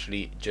kid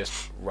literally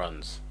just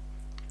runs.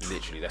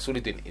 Literally, that's all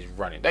he did is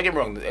running. Don't get me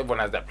wrong, everyone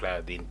has that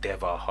player, the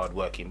endeavour, hard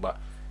working, but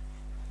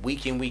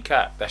week in, week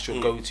out, that's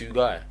your go-to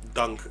guy.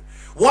 Duncan.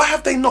 Why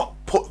have they not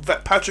put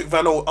Patrick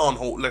Van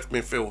Aanholt left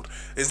midfield?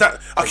 Is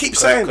that I keep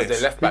saying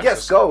this? Left He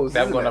gets goals. They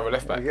haven't got another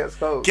left back. He gets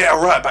goals. Get a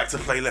right back to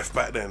play left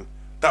back then.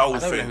 That old I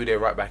don't thing. know who their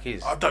right back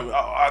is. I don't.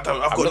 I've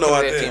got looking no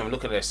at their idea. team, I'm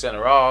looking at their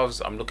centre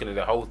halves. I'm looking at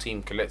the whole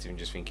team collective and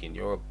just thinking,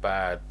 you're a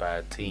bad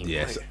team.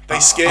 Yes, They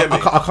scare me.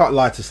 I can't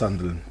lie to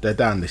Sunderland. They're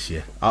down this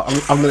year.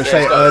 I'm going to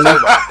say it early.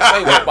 It's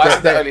over. But I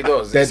said that early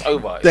doors. It's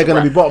over. They're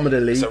going to be bottom of the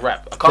league. It's a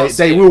wrap. I can't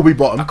They will be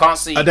bottom. I can't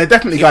see. They're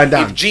definitely going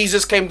down. If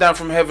Jesus came down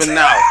from heaven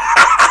now,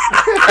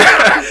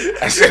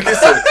 I said,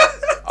 listen,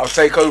 I'll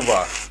take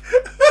over.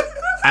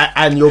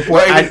 And your boy,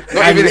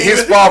 Not even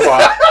his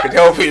father could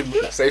help him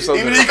save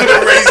something. Even he could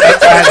have raised it to the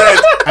dead.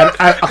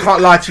 and I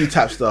can't lie to you,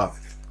 Tapstar.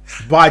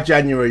 By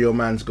January, your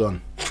man's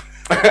gone.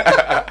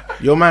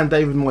 Your man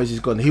David Moyes is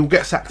gone. He will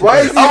get sacked. Why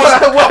is he?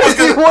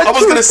 I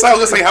was gonna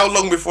say how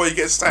long before he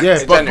gets sacked.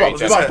 Yeah, but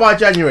by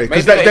January,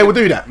 because they will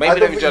do that. Maybe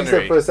don't in think he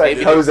said for a January.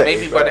 second Jose,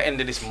 Maybe by but- the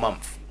end of this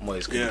month,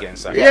 Moyes could be getting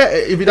sacked. Yeah,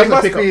 if he He doesn't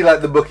must pick be up.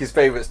 like the bookie's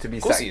favourites to be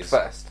Of course sacked he is.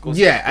 first. Of course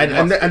he is. Yeah,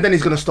 and then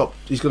he's gonna stop.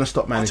 He's gonna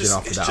stop managing just-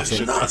 after it's that. I just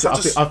think.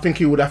 nuts. I think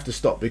he would have to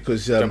stop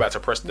because. Go back to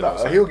Preston. No,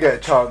 he'll get a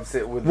chance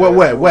with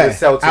Where?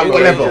 Celtic. At what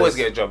He'd level? always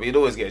get a job. He'd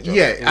always get a job.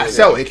 Yeah, at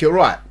Celtic, you're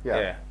right.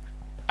 Yeah.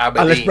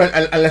 Unless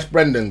Aberdeen. unless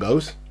Brendan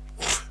goes.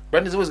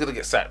 Brendan's always going to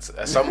get sacked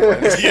at some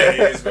point. Yeah,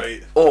 he is,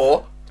 mate.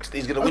 Or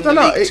he's going to win the don't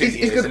know. league 2 He's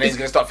years gonna- and then he's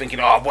going to start thinking,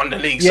 oh, I've won the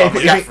league, Yeah, so I'm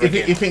a Gaffer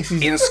he again. thinks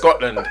he's in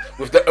Scotland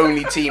with the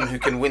only team who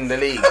can win the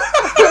league.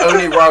 The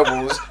only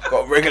rivals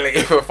got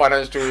regulated for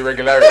financial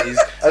irregularities.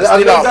 Are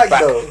Still they aren't back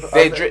back. though?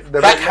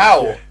 They're back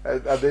how?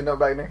 Are they not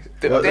back next?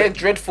 They're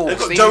dreadful. They've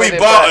got Steve, Joey they're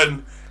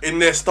Barton in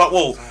their start.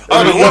 Well,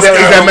 I don't know He's what's their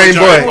going on main with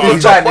boy. Joey Barton.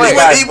 He's bad,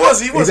 he's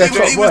bad. He was their the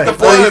top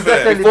boy. boy Oh, he's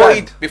there.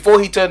 definitely before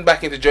he turned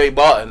back into Joey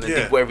Barton and Yeah.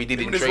 did whatever he did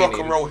in With his rock and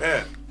training, roll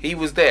hair. he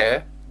was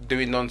there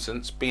doing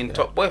nonsense, being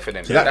top boy for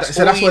them. So that's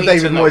all where you need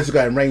David to know. Moyes is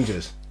going.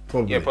 Rangers.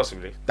 Probably. Yeah,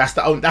 possibly. That's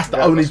the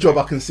only job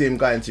I can see him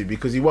going to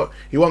because he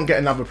won't get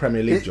another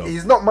Premier League job.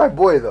 He's not my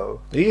boy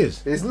though. He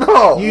is. He's not.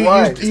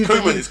 Why? It's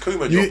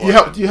Koeman, your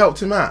boy. You helped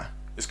him out.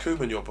 It's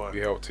Koeman, your boy. We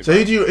helped him. So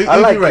who do you I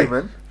like rate?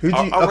 Koeman. Who do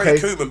you I rate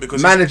Koeman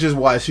because managers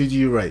wise? Who do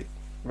you rate?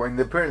 Well, in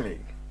the Premier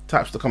League.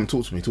 Taps to come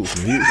talk to me.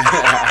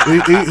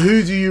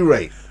 Who do you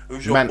rate?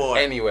 Who's your boy?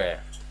 Anywhere.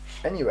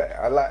 Anyway,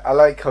 I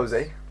like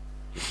Jose.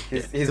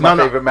 He's No,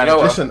 my favourite manager.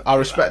 Listen, I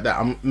respect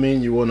that. Me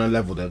and you on a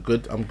level there.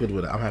 Good. I'm good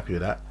with it. I'm happy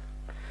with that.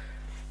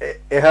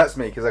 It hurts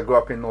me because I grew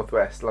up in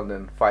Northwest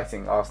London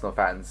fighting Arsenal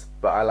fans,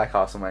 but I like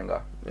Arsene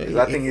Wenger. 'Cause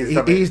I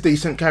think He's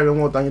decent. Carry on.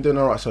 Well done. You're doing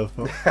all right so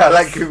far. I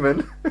like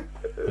Koeman.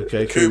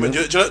 Okay, Koeman.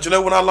 Do you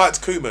know when I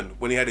liked Koeman?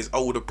 When he had his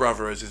older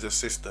brother as his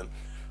assistant.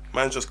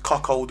 Man just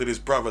cuckolded his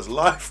brother's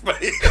life, mate.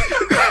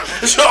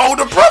 It's your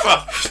older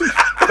brother.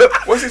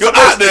 What's he You're supposed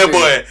out to there, do?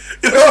 boy.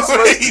 You know What's he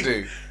what I supposed to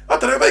mean? do? I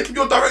don't know, make him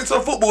your director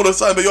of football or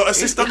something, but your You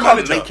assistant can't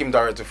manager. make him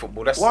director of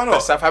football. Why not?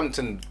 That's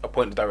Southampton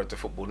appointed director of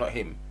football, not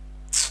him.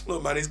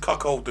 Look, man, he's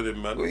cuckolded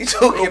him, man. What are you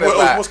talking What-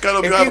 about? What's going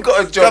on If behind, you've got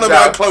a what's job going on now,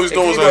 behind closed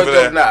doors over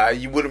there? now,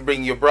 you wouldn't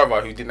bring your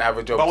brother who didn't have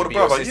a job My to older be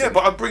your brother, assistant.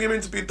 yeah, but I'd bring him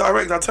in to be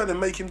director. I'd tell him,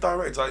 make him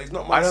director. He's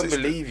not my I don't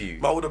assistant. believe you.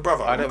 My older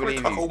brother. I don't What would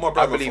believe cuckold you. my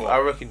brother I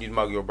for? reckon you'd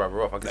mug your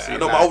brother off. I can see it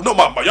Not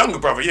now. my younger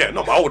brother, yeah,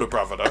 not my older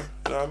brother, though. You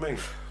know what I mean?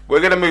 We're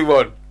going to move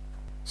on.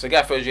 So,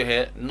 Gaffer, as you're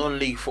here,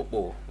 non-league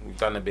football. We've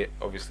done a bit,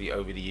 obviously,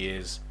 over the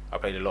years. I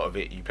played a lot of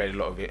it. You played a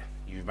lot of it.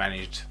 You've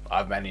managed.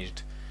 I've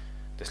managed.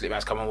 The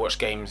Slipman's come and watch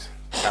games.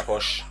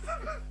 Taposh.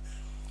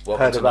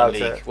 Welcome Heard to about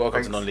non-league. it. Welcome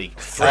Thanks. to non-league.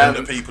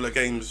 Threaten people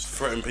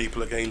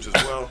at games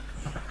as well.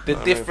 The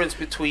difference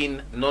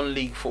between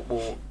non-league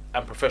football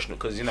and professional,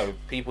 because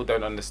people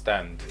don't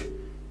understand.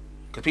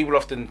 Because people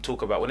often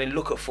talk about when they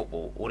look at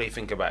football, all they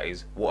think about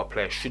is what a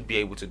player should be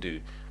able to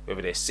do,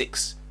 whether they're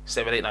 6,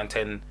 7, 8, 9,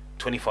 10,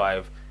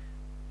 25.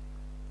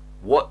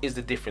 What is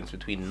the difference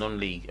between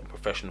non-league and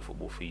professional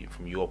football for you,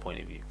 from your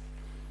point of view?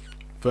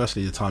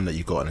 Firstly, the time that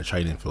you got on a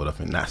training field, I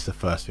think that's the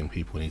first thing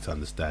people need to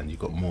understand. You've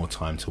got more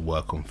time to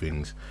work on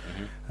things.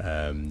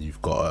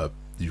 You've got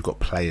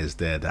players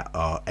there that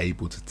are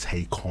able to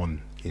take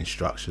on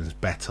instructions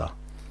better.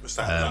 It's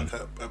that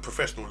like a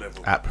professional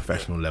level. At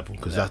professional level,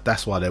 because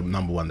that's why they're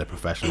number one. They're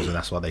professionals, and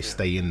that's why they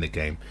stay in the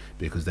game,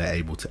 because they're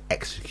able to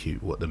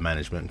execute what the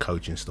management and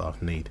coaching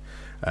staff need.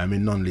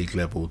 In non-league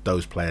level,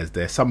 those players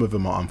there, some of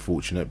them are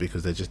unfortunate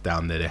because they're just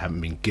down there. They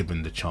haven't been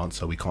given the chance,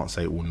 so we can't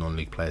say all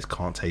non-league players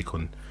can't take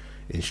on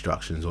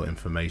instructions or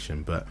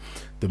information. But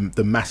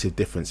the massive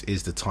difference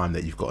is the time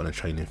that you've got on a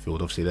training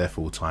field. Obviously, they're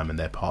full time and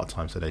they're part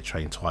time, so they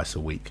train twice a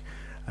week.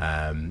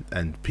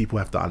 And people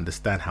have to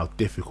understand how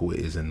difficult it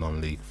is in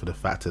non-league, for the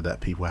factor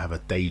that people have a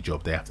day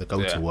job. They have to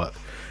go to work,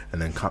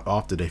 and then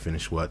after they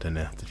finish work, then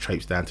they have to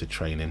traipse down to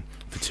training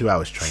for 2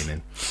 hours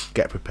training,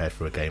 get prepared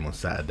for a game on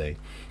Saturday,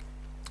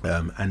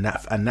 and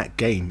that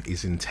game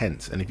is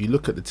intense. And if you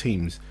look at the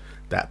teams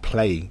that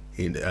play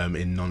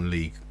in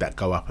non-league that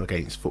go up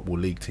against football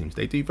league teams,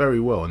 they do very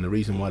well, and the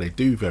reason why they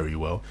do very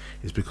well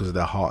is because of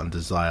their heart and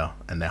desire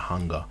and their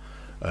hunger,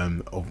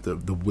 of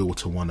the will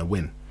to want to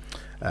win.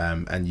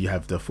 And you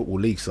have the Football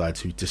League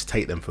sides who just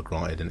take them for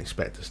granted and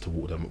expect us to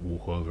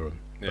walk over them.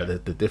 Yeah.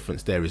 But the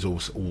difference there is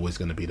also always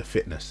going to be the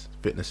fitness.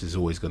 Fitness is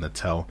always going to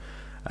tell.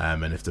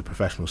 And if the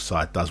professional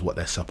side does what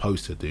they're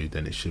supposed to do,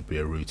 then it should be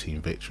a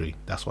routine victory.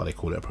 That's why they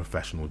call it a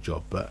professional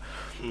job. But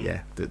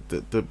yeah,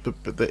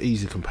 the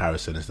easy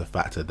comparison is the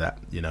factor that,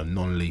 you know,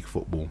 non-league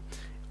football,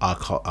 I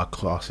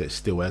class it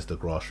still as the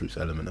grassroots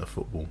element of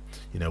football.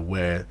 You know,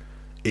 where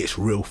it's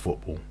real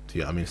football. Do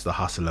you know what I mean? It's the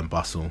hustle and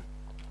bustle.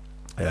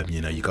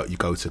 You know, you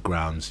go to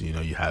grounds. You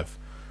know, you have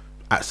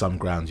at some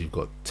grounds you've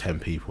got 10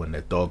 people and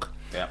their dog.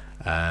 Yeah.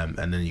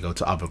 And then you go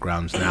to other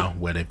grounds now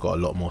where they've got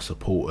a lot more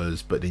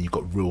supporters, but then you've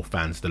got real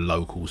fans, the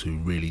locals, who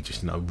really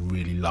just, you know,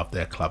 really love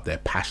their club. They're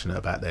passionate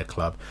about their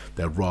club.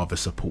 They'd rather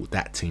support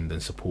that team than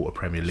support a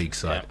Premier League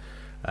side.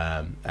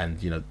 Yeah.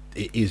 And, you know,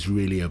 it is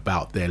really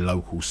about their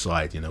local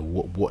side, you know,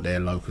 what their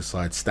local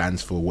side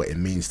stands for, what it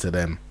means to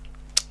them.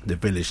 The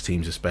village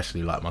teams,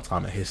 especially, like my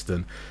time at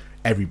Histon,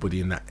 everybody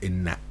in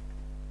that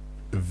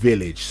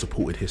village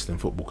supported Histon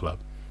Football Club.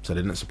 So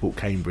they didn't support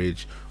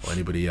Cambridge or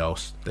anybody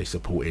else. They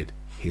supported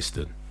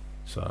Histon.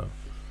 So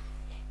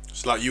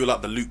it's like you were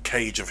like the Luke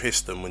Cage of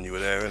Histon when you were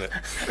there, innit?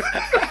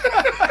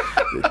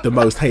 The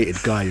most hated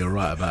guy. You're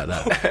right about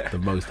that. The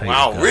most hated.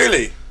 Wow, guy.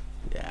 Really?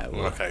 Yeah.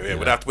 Well, okay. Yeah,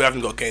 we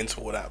haven't got to get into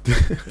all that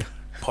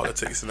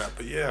politics and that,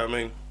 but yeah, I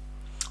mean.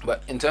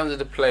 But in terms of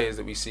the players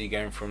that we see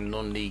going from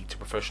non-league to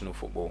professional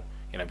football,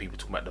 you know, people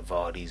talk about the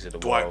Vardys of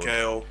the world.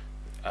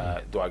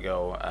 Dwight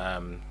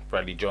Gale,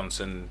 Bradley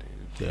Johnson.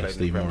 Yeah,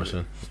 Steve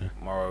Morrison. Yeah.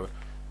 Morrow,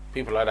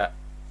 people like that.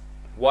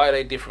 Why are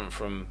they different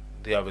from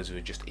the others who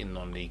are just in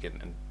non-league?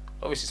 And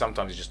obviously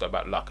sometimes it's just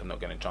about luck and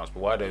not getting a chance. But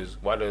why do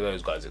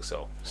those guys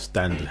excel?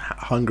 Standard,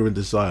 hunger and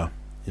desire.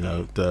 You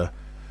know,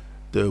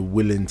 the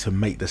willing to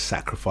make the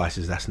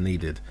sacrifices that's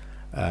needed.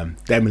 Them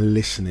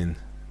listening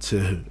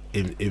to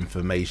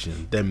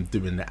information. Them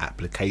doing the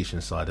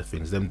application side of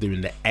things. Them doing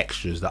the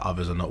extras that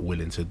others are not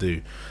willing to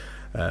do.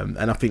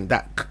 And I think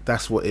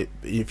that's what it.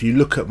 If you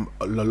look at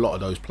a lot of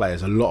those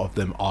players, a lot of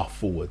them are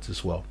forwards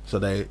as well. So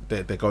they're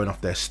going off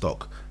their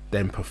stock,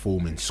 them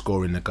performing,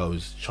 scoring the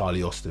goals.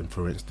 Charlie Austin,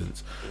 for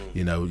instance,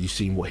 you know, you've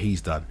seen what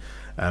he's done.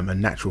 A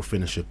natural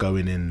finisher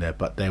going in there,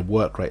 but their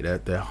work rate,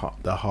 their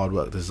hard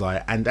work,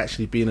 desire, and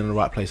actually being in the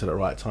right place at the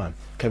right time.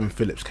 Kevin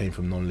Phillips came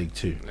from non-league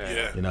too.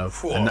 Yeah. You know,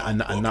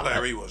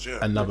 player he was,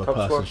 another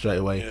person straight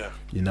away. Yeah.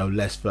 You know,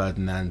 Les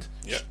Ferdinand.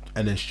 Yeah.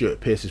 And then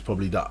Stuart Pearce is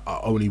probably the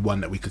only one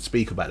that we could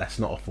speak about that's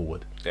not a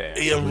forward. Yeah.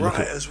 Ian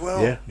Wright as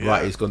well. Yeah,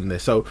 Wright has gone in there.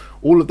 So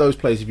all of those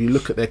players, if you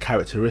look at their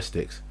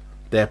characteristics,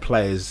 they're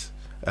players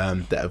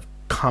that have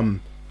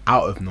come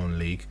out of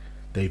non-league.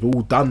 They've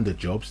all done the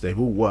jobs, they've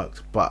all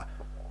worked, but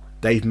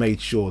they've made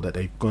sure that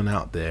they've gone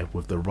out there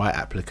with the right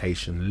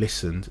application,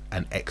 listened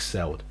and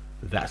excelled.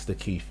 That's the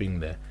key thing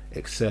there,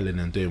 excelling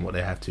and doing what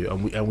they have to.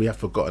 And we have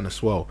forgotten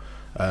as well,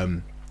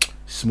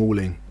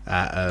 Smalling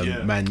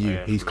at Man U,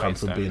 he's come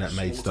from being at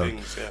Maidstone.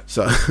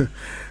 So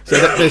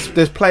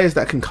there's players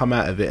that can come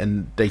out of it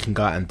and they can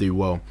go out and do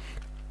well.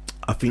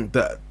 I think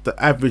that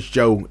the average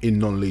Joe in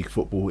non-league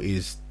football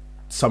is,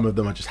 some of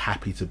them are just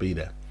happy to be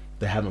there.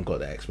 They haven't got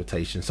that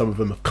expectation. Some of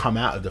them have come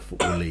out of the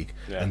Football League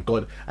and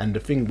the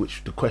thing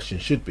which the question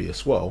should be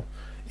as well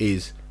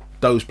is,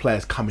 those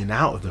players coming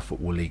out of the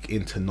Football League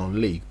into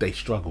non-league, they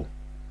struggle.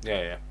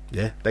 Yeah,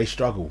 they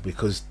struggle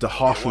because the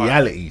harsh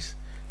realities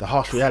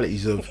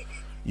of,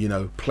 you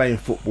know, playing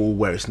football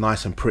where it's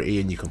nice and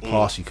pretty and you can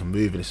pass, you can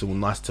move, and it's all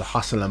nice to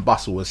hustle and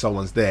bustle when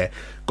someone's there,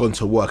 gone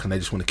to work and they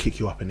just want to kick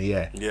you up in the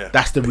air. Yeah,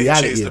 that's the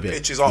reality of it. The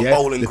pitches aren't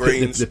bowling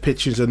greens. The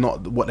pitches are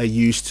not what they're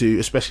used to,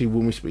 especially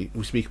when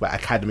we speak about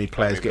academy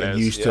players getting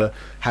used to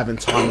having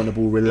time on the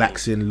ball,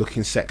 relaxing,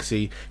 looking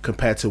sexy,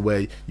 compared to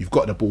where you've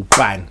got the ball,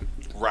 bang,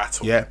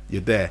 rattle. Yeah, you're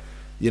there.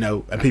 You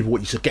know, and people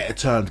want you to get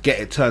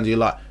it turned. You're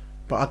like,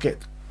 but I get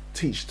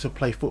teach to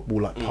play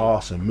football, like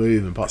pass and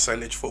move and pass.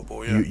 Percentage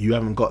football, You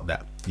haven't got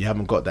that. You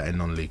haven't got that in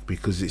non-league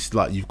because it's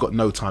like you've got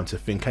no time to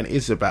think, and it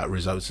is about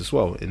results as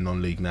well in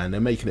non-league now, and they're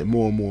making it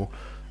more and more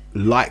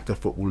like the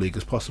Football League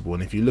as possible.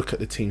 And if you look at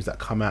the teams that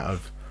come out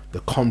of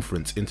the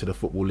conference into the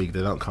Football League,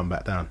 they don't come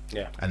back down.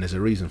 Yeah, and there's a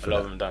reason for that. A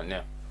lot of them don't.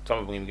 Yeah, some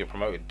of them even get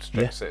promoted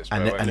straight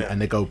away. And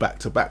and they go back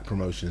to back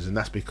promotions, and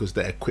that's because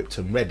they're equipped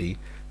and ready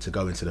to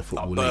go into the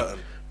Football League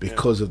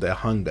because of their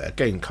hunger.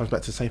 Again, it comes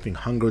back to the same thing: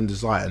 hunger and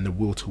desire, and the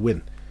will to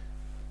win.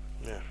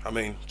 Yeah, I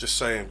mean, just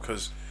saying,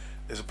 because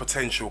there's a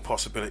potential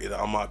possibility that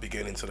I might be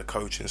getting into the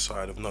coaching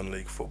side of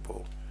non-league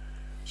football,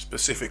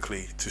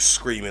 specifically to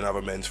scream in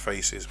other men's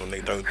faces when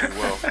they don't do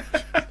well.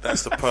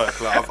 That's the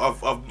perk. Like,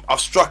 I've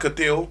struck a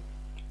deal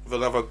with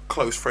another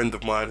close friend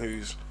of mine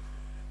who's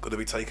going to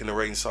be taking the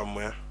reins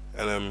somewhere,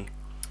 and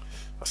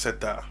I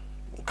said that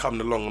I'm coming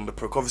along on the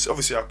perk.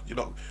 Obviously, I'm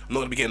not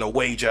going to be getting a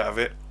wage out of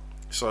it,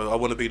 so I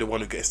want to be the one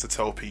who gets to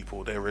tell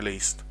people they're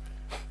released.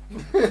 You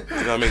know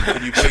what I mean?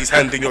 Can you please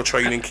hand in your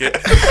training kit?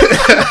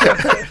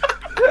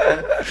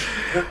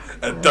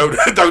 And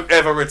don't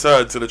ever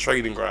return to the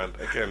training ground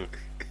again.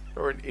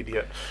 You're an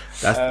idiot.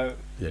 Go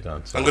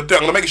on, I'm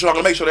gonna make sure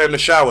they're in the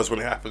showers when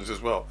it happens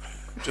as well.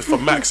 just for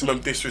maximum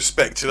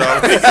disrespect. You know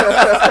what I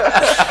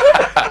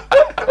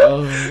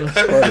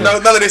mean?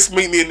 None of this.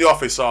 Meet me in the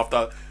office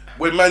after.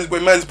 When man's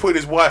putting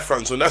his wife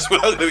fronts on, that's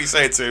what I'm going to be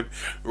saying to him.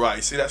 Right,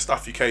 you see that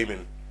stuff you came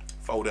in?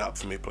 Fold it up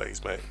for me,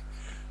 please, mate.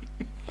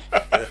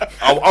 Yeah.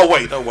 I'll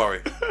wait. Don't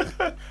worry.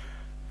 Oh,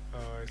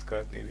 it's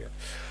God's idiot.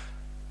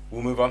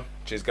 We'll move on.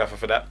 Cheers, Gaffer,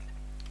 for that.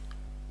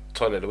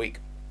 Toilet of the week.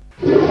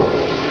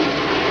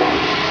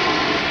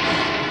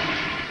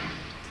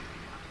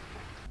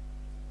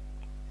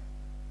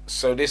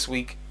 So this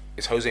week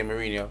is Jose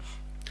Mourinho,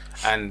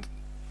 and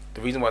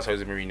the reason why it's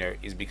Jose Mourinho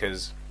is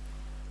because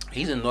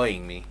he's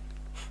annoying me.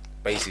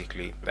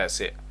 Basically, that's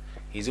it.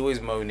 He's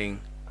always moaning.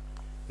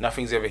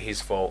 Nothing's ever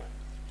his fault.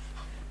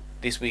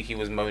 This week he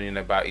was moaning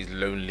about he's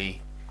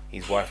lonely,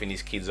 his wife and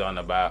his kids aren't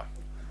about,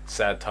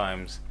 sad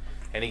times,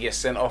 and he gets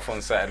sent off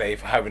on Saturday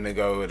for having to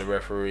go with the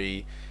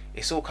referee.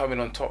 It's all coming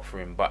on top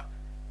for him, but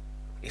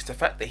it's the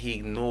fact that he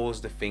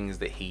ignores the things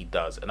that he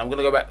does. And I'm going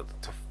to go back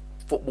to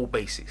football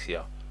basics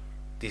here.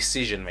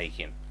 Decision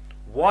making.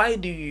 Why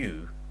do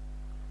you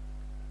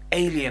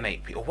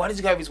alienate people? Why does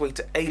he go out of his way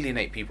to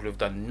alienate people who've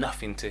done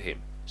nothing to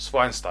him?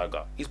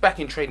 Schweinsteiger, he's back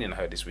in training, I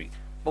heard this week.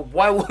 But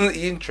why wasn't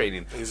he in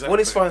training? Exactly. What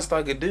does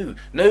Schweinsteiger do?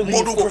 Nobody Model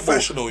in football,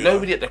 professional,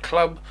 nobody at the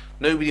club,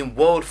 nobody in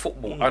world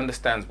football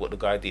understands what the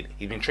guy did.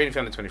 He's been training for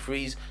under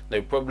 23s,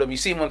 no problem. You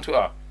see him on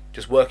Twitter,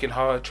 just working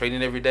hard,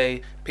 training every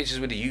day, pictures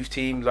with the youth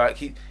team. Like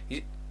he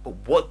but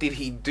what did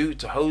he do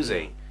to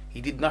Jose?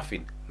 He did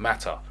nothing.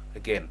 Mata,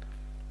 again,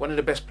 one of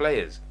the best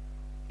players.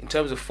 In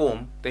terms of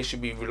form, they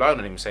should be relying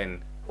on him,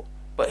 saying,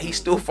 but he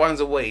still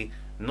finds a way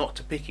not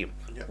to pick him.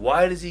 Yep.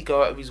 Why does he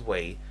go out of his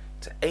way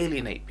to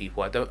alienate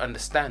people? I don't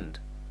understand.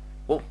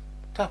 Well,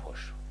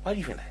 Taposh, why do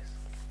you think that is?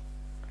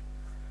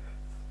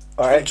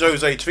 All right. Do you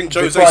think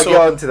Jose Before I saw...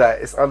 get on to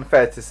that, it's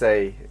unfair to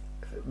say,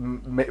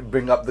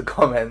 bring up the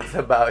comments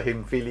about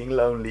him feeling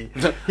lonely.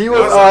 He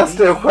was asked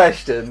a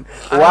question,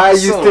 why are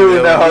you still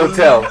in the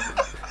hotel?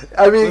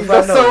 I mean,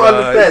 that's so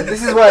unfair.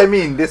 This is what I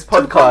mean. This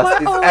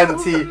podcast is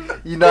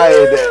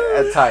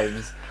anti-United at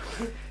times.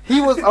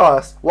 He was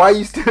asked, why are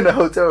you still in a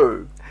hotel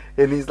room?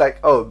 And he's like,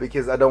 oh,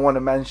 because I don't want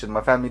a mansion.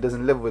 My family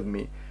doesn't live with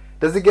me.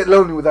 Does he get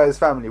lonely without his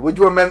family? Would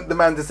you want the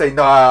man to say,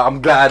 nah, I'm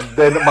glad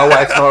that my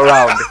wife's not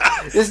around?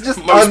 It's just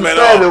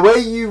unfair. The way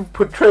you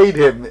portrayed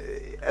him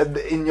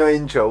in your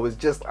intro was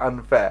just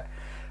unfair.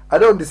 I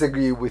don't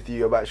disagree with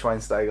you about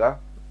Schweinsteiger.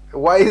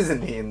 Why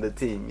isn't he in the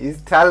team? He's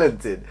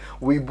talented.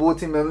 We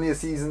bought him only a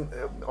season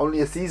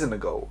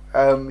ago.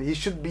 He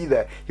should be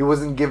there. He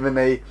wasn't given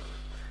a...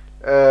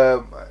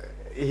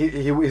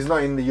 he's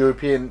not in the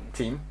European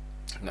team.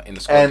 Not in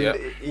the squad, and yeah.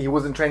 he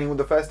wasn't training with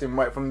the first team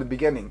right from the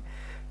beginning.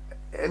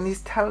 And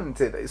he's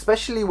talented,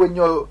 especially when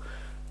you're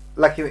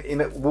like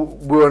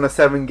we're on a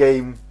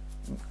 7-game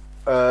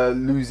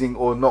losing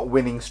or not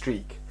winning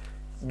streak.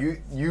 You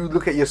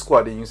look at your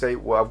squad and you say,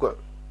 well, I've got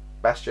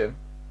Bastian,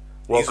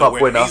 World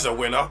Cup winner. He's a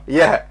winner.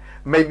 Yeah,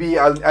 maybe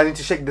I need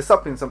to shake this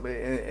up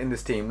in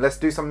this team. Let's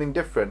do something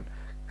different.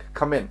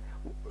 Come in.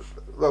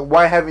 Like,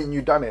 why haven't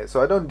you done it?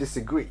 So I don't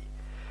disagree.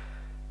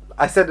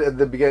 I said at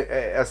the beginning,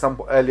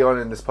 early on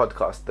in this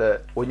podcast,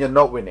 that when you're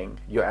not winning,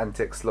 your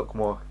antics look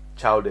more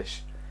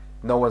childish.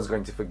 No one's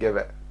going to forgive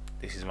it.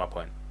 This is my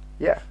point.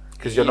 Yeah,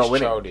 because you're not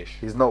winning. Childish.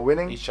 He's not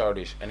winning. He's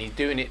childish, and he's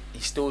doing it.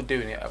 He's still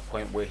doing it at a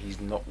point where he's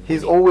not winning.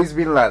 He's always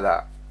been like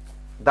that.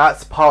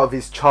 That's part of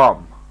his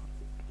charm.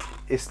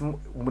 It's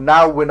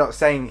now we're not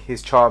saying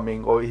he's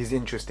charming or he's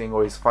interesting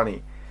or he's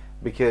funny,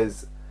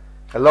 because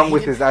along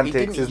with his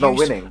antics, he's not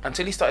winning.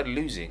 Until he started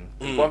losing,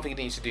 one thing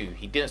he needs to do,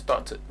 he didn't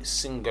start to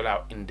single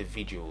out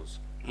individuals.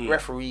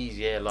 Referees,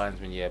 yeah,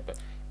 linesmen, yeah, but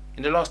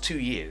in the last 2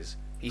 years,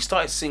 he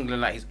started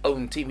singling out his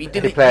own team. He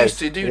didn't used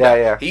to do that.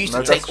 Yeah. He used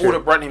to take all the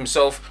brunt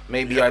himself.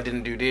 Maybe I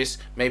didn't do this,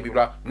 maybe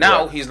blah.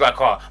 Now he's like,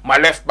 my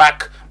left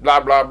back, blah,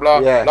 blah, blah.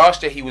 Yeah.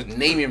 Last year he was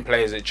naming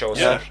players at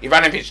Chelsea. Yeah.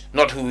 Ivanovic,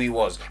 not who he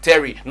was.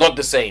 Terry, not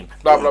the same.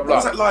 Blah, blah, blah.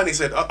 What was that line he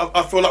said?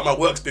 I feel like my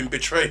work's been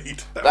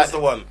betrayed. That was the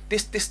one.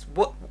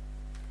 What?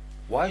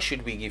 Why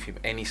should we give him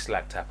any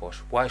slack, Taposh?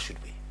 Why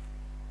should we?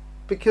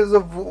 Because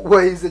of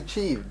what he's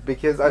achieved.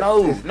 Because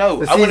no.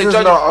 the I'm season's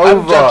judge. not I'm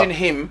over. judging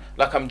him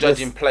like I'm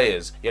judging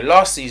players. Your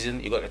last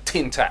season, you got a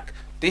tin tack.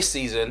 This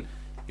season,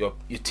 your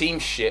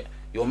team's shit.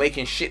 You're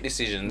making shit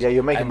decisions. Yeah,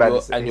 you're making bad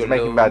decisions. And you're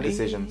making bad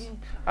decisions.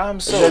 I'm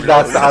so.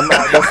 That's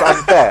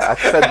unfair. I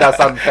said that's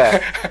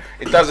unfair.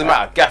 It doesn't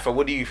matter. Gaffer,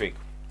 what do you think?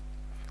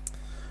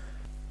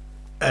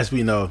 As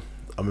we know,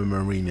 I'm a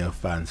Mourinho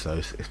fan, so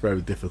it's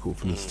very difficult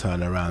for me to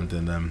turn around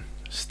and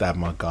stab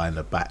my guy in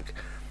the back.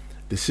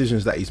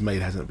 Decisions that he's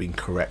made hasn't been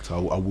correct. I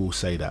will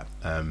say that.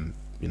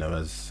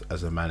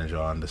 As a manager,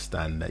 I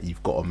understand that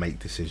you've got to make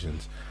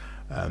decisions,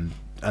 and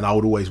I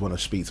would always want to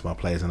speak to my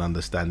players and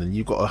understand. And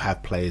you've got to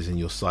have players in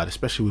your side,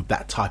 especially with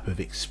that type of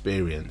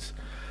experience.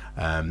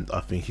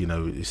 I think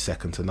is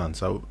second to none.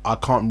 So I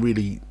can't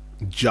really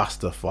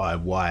justify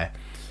why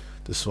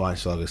the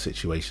Schweinsteiger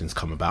situation's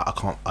come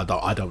about.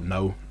 I don't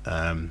know.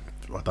 I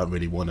don't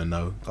really want to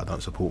know. I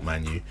don't support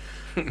Man U,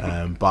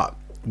 but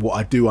what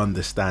I do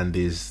understand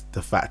is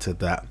the factor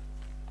that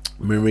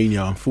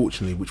Mourinho,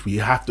 unfortunately, which we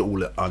have to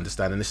all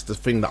understand, and this is the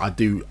thing that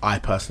I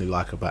personally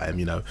like about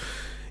him,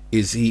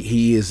 is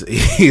he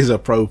is a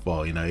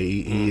profile,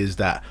 he is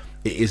that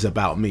it is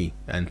about me,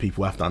 and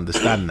people have to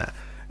understand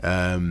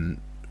that.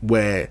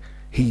 Where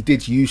he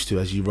did used to,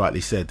 as you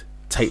rightly said,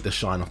 take the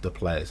shine off the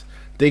players.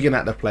 Digging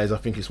at the players, I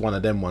think it's one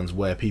of them ones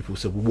where people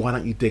said, well, why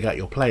don't you dig at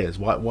your players?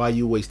 Why are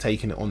you always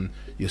taking it on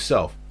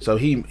yourself? So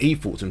he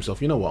thought to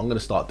himself, you know what, I'm going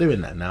to start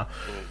doing that now.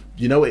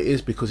 You know it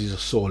is because he's a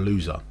sore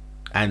loser.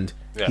 And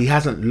he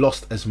hasn't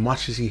lost as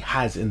much as he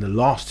has in the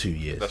last 2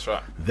 years. That's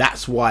right.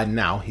 That's why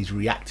now he's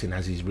reacting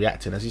as he's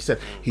reacting. As he said,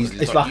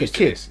 it's like a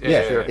kid.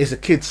 Yeah. It's a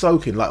kid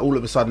soaking. Like all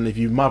of a sudden, if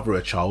you mother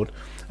a child,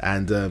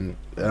 and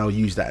I'll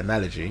use that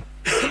analogy,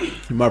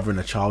 you're mothering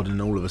a child,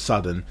 and all of a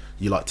sudden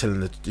you're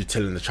telling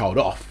the child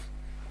off,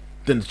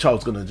 then the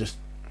child's gonna just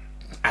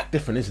act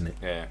different, isn't it?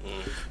 Yeah.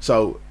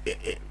 So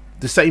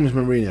the same as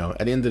Mourinho.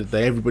 At the end of the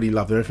day, everybody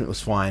loved him. Everything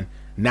was fine.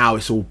 Now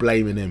it's all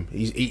blaming him.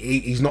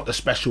 He's not the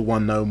special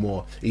one no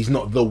more. He's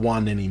not the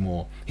one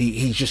anymore.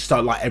 He's just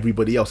so like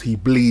everybody else. He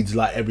bleeds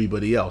like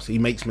everybody else. He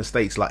makes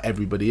mistakes like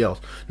everybody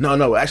else.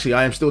 No, actually,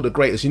 I am still the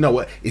greatest. You know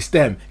what? It's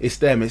them.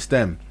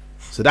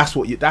 So that's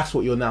what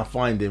you're now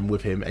finding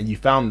with him, and you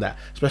found that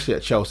especially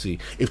at Chelsea.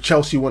 If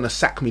Chelsea want to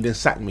sack me, then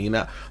sack me.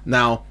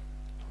 Now,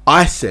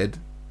 I said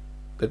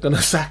they're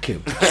gonna sack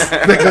him.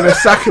 They're gonna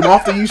sack him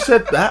after you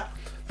said that.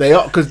 They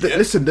are, because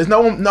listen, there's no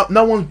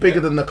one's bigger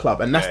than the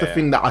club, and that's the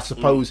thing that I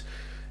suppose,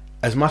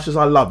 as much as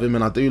I love him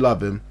and I do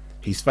love him,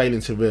 he's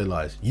failing to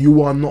realise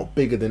you are not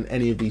bigger than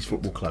any of these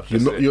football clubs.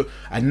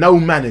 And no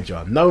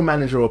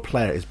manager or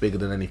player is bigger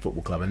than any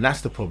football club, and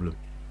that's the problem.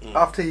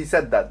 After he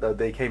said that, though,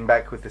 they came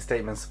back with a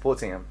statement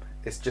supporting him.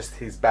 It's just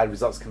his bad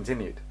results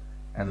continued,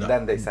 and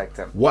then they sacked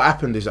him. What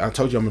happened is, I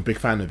told you I'm a big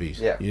fan of his.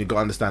 Yeah. You got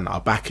to understand that I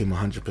back him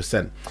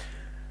 100%.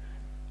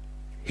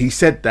 He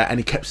said that, and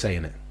he kept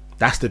saying it.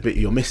 That's the bit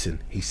you're missing.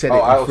 He said it.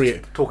 I was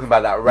talking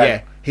about that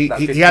rant. Yeah,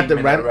 he had the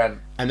rant,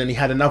 and then he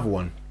had another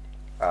one,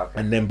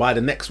 and then by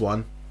the next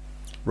one,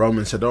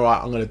 Roman said, "All right,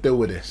 I'm going to deal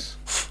with this."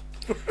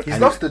 He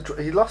lost a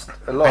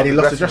lot, and he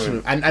lost the dressing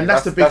room, and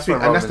that's the big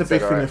thing. And that's the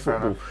big thing in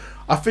football.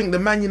 I think the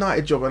Man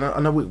United job, and I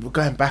know we're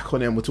going back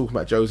on it, and we're talking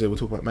about Jose, we're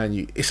talking about Man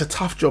U. It's a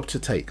tough job to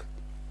take.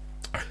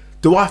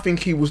 Do I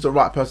think he was the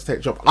right person to take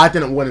the job? I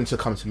didn't want him to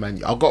come to Man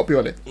U. I've got to be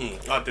honest,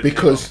 I didn't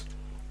because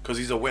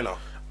he's a winner,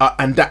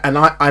 and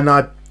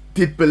I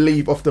did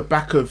believe off the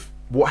back of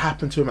what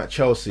happened to him at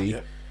Chelsea,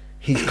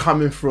 he's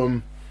coming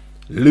from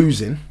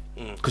losing,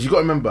 because you got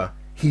to remember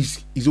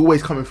he's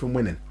always coming from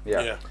winning.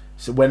 Yeah.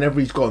 So whenever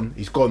he's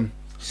gone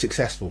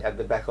successful. At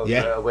the back of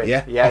the win.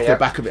 Off the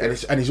back of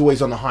it, and he's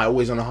always on the high,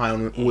 always on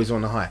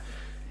the high.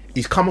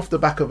 He's come off the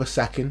back of a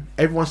sacking.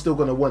 Everyone's still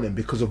going to want him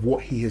because of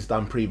what he has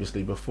done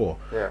previously before.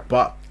 Yeah.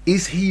 But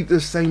is he the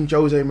same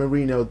Jose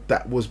Mourinho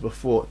that was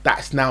before?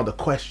 That's now the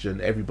question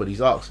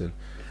everybody's asking.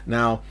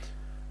 Now,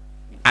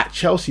 at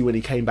Chelsea, when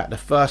he came back the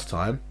first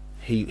time,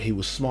 he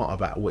was smart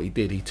about what he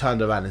did. He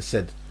turned around and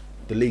said,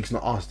 the league's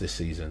not ours this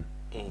season.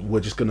 We're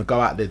just going to go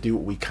out there, do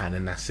what we can,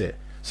 and that's it.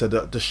 So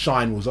the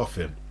shine was off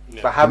him.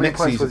 Yeah. But how many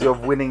points was he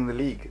of winning the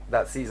league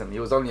that season? He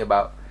was only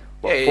about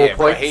 4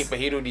 points. But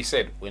he'd already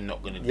said we're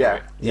not going to do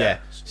it. Yeah.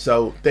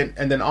 So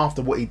then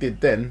after what he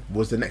did then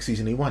was the next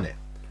season he won it.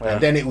 Yeah.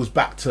 And then it was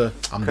back to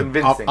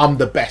I'm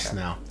the best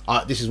now.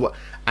 This is what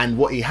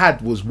he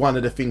had was one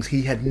of the things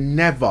he had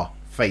never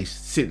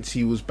faced since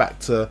he was back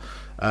to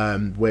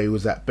where he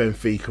was at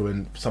Benfica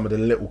and some of the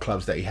little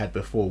clubs that he had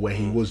before, where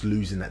he was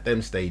losing at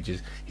them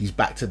stages. He's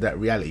back to that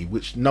reality,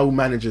 which no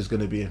manager is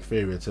going to be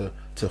inferior to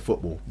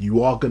football.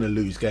 You are going to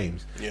lose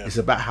games. It's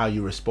about how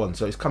you respond.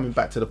 So it's coming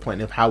back to the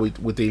point of how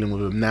we're dealing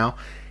with him now.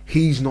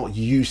 He's not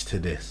used to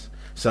this,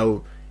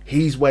 so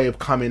his way of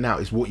coming out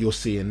is what you're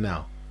seeing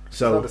now.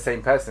 So he's not the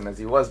same person as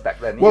he was back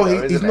then. Well,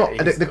 either, he's not.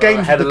 The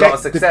game's had a lot of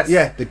success.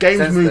 The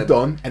game's moved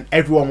on, and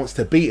everyone wants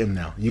to beat him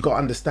now. You got to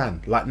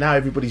understand. Like now,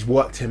 everybody's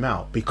worked him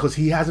out because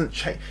he hasn't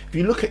changed. If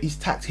you look at his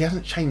tactics, he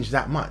hasn't changed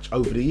that much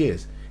over the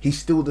years. He's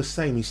still the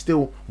same. He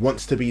still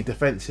wants to be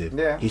defensive.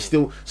 Yeah. He's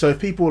still. So if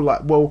people are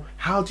like, well,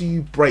 how do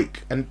you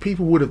break? And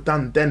people would have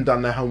done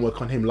their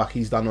homework on him like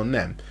he's done on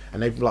them,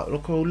 and they'd be like,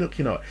 look,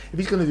 you know, if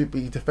he's going to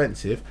be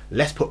defensive,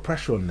 let's put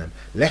pressure on them.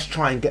 Let's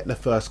try and get the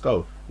first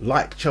goal,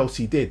 like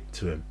Chelsea did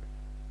to him.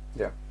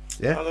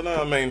 Yeah. I don't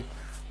know. I mean,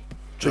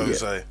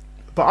 Jose.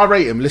 But I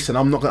rate him. Listen,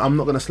 I'm not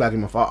going to slag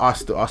him off. I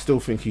still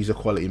think he's a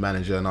quality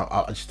manager, and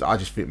I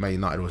just think Man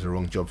United was a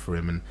wrong job for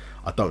him, and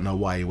I don't know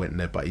why he went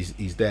there, but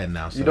he's there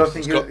now. So you don't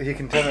think he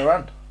can turn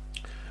around?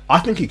 I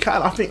think he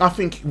can. I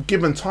think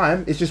given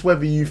time, it's just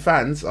whether you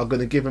fans are going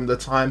to give him the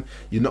time.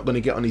 You're not going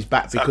to get on his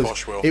back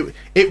because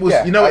it was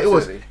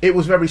it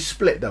was very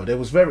split though. There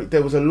was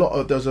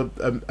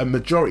a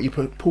majority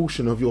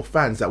proportion of your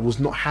fans that was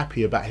not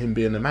happy about him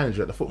being the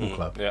manager at the football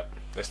club. Yeah.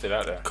 Let's do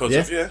that there.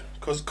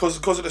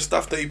 Because of the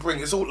stuff that he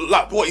brings. It's all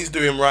like what he's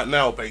doing right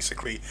now,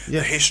 basically.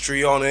 Yeah. The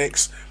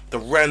histrionics, the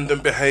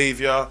random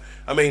behaviour.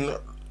 I mean,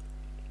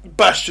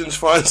 Bastian's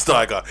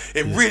Schweinsteiger.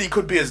 It really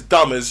could be as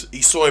dumb as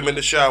he saw him in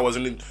the showers,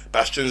 and then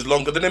Bastian's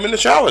longer than him in the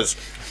showers.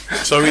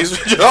 So he's,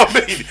 you know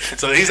what I mean?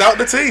 So he's out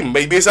the team.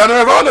 Maybe it's Anna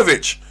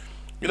Ivanovic.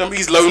 You know,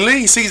 he's lonely.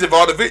 He sees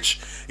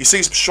Ivanovic. He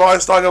sees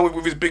Schweinsteiger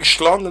with his big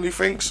schlong, and he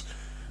thinks,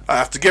 I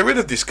have to get rid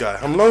of this guy.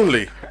 I'm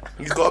lonely.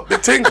 He's got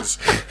big things.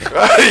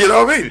 Right? You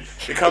know what I mean?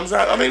 It comes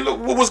out. I mean, look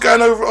what was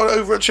going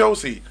over at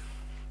Chelsea.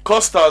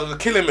 Costa, the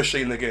killing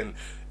machine again.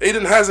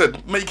 Eden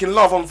Hazard making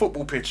love on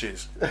football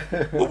pitches.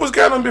 What was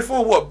going on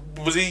before? What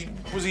was he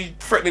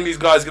threatening these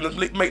guys? Going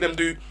to make them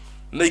do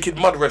naked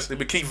mud wrestling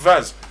with Keith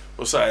Vaz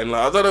or something?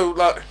 Like, I don't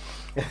know. Like,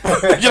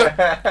 you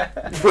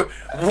know,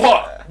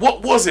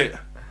 what was it?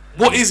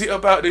 What is it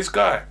about this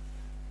guy?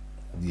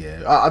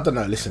 Yeah, I don't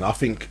know. Listen, I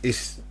think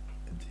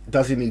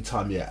does he need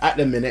time? Yeah. At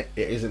the minute,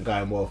 it isn't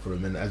going well for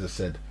him. And as I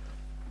said,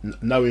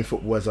 knowing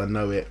football as I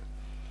know it,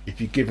 if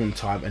you give him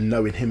time and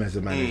knowing him as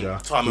a manager,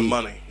 time and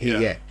money,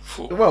 yeah.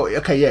 Well,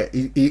 okay, yeah,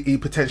 he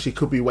potentially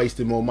could be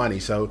wasting more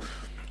money. So,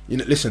 you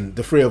know, listen,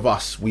 the three of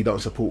us, we don't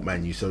support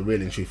Man U. So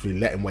really and truthfully,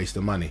 let him waste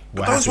the money.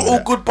 Those were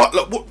all good buys.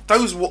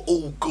 Those were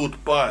all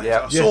good buys.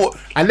 Yeah,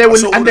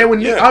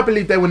 I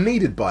believe they were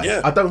needed buys. Yeah.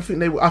 I don't think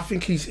they were. I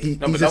think he's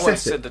but no one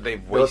said that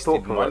they've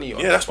wasted money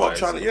on. Yeah, that's what I'm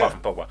trying to. Yeah,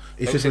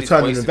 it's just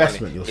return on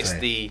investment. You're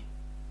saying.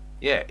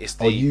 It's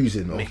the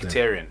using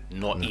Mkhitaryan,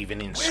 not even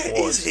in squads.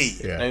 Where is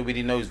he? Yeah.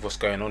 Nobody knows what's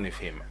going on with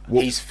him.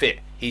 He's fit.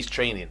 He's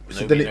training.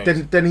 So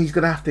then he's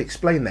going to have to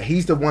explain that.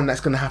 He's the one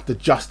that's going to have to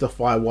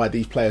justify why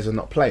these players are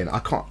not playing. I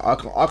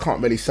can't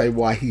really say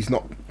why he's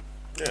not.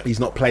 Yeah. He's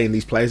not playing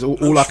these players.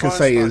 All I can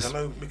say is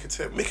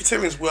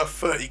Mkhitaryan's worth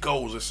 30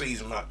 goals a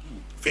season, like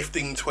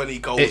 15, 20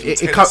 goals.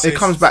 It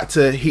comes back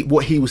to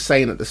what he was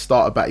saying at the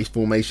start about his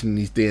formation and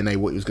his DNA,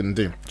 what he was going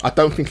to do. I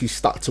don't think he's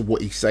stuck to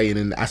what he's saying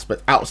in the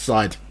aspect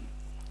outside.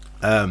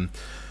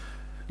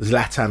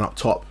 Zlatan up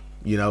top,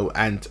 you know,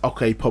 and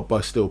okay,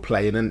 Pogba's still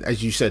playing, and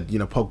as you said, you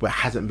know, Pogba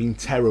hasn't been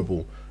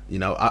terrible. You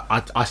know,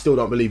 I still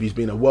don't believe he's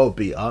been a world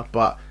beater,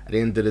 but at the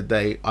end of the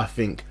day, I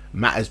think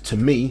Matters to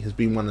me has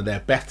been one of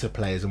their better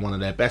players and one of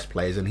their best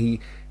players, and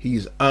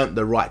he's earned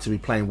the right to be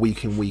playing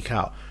week in, week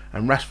out.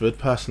 And Rashford,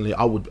 personally,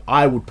 I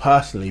would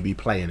personally be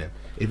playing him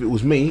if it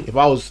was me. If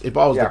I was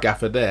the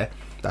gaffer there.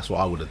 That's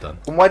what I would have done.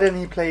 And why didn't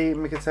he play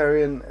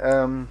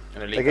Mkhitaryan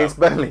against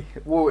Burnley?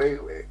 Well,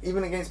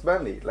 even against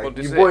Burnley, like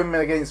you bought him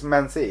against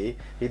Man City,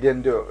 he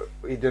didn't do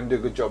a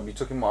good job. You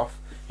took him off.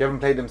 You haven't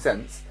played him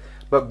since.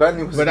 But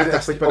Burnley was a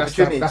good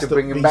opportunity to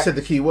bring him back. He said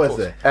the key words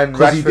there. And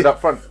Rashford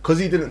up front. Because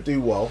he didn't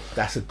do well,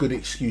 that's a good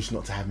excuse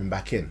not to have him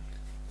back in.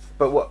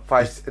 But what,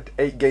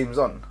 8 games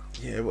on?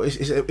 Yeah, well,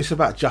 it's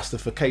about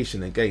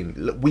justification again.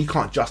 Look, we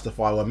can't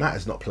justify why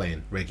Matt's not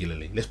playing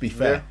regularly. Let's be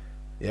fair.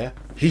 Yeah,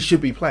 he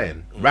should be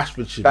playing.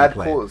 Rashford should be playing. Bad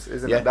calls,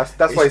 isn't it?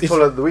 That's why he's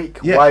taller of the week.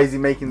 Yeah. Why is he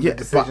making the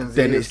decisions? But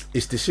then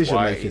it's decision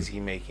making. Why is he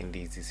making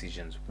these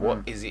decisions? What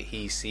is it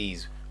he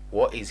sees?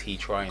 What is he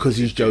trying? Because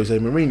he's Jose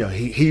Mourinho.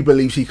 He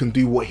believes he can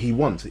do what he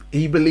wants.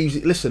 He believes.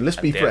 Listen, let's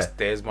be fair.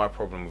 There's my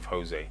problem with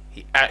Jose.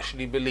 He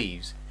actually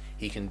believes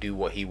he can do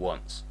what he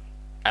wants,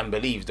 and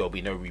believes there'll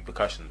be no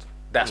repercussions.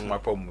 That's my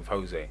problem with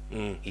Jose.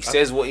 He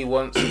says what he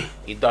wants,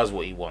 he does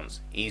what he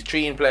wants. He's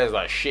treating players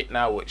like shit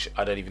now, which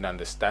I don't even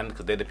understand,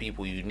 because they're the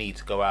people you need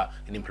to go out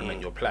and implement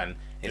your plan.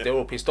 If they're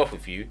all pissed off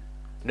with you,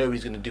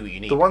 nobody's going to do what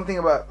you need. The one thing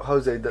about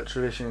Jose that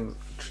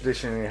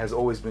traditionally has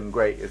always been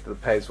great is that the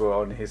players were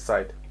on his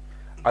side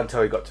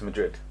until he got to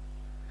Madrid.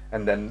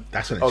 And then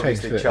that's when it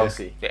obviously changed,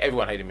 Chelsea. Yeah,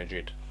 everyone hated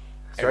Madrid.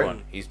 Sorry?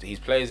 Everyone. He's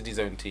players in his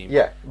own team.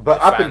 Yeah, but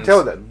up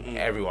until then,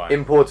 everyone.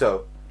 In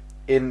Porto,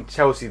 in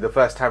Chelsea the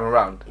first time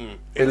around,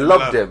 they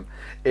loved him.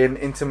 In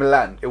Inter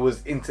Milan, it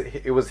was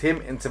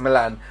him, Inter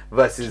Milan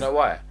versus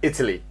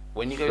Italy.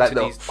 When you go to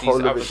these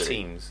other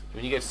teams,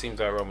 when you go to teams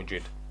like Real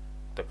Madrid,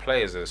 the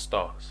players are the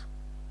stars.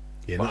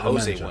 Yeah, but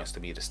Jose wants to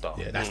be the star.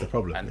 Yeah, that's the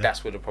problem. And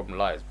that's where the problem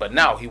lies. But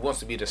now he wants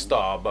to be the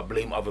star, but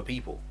blame other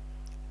people.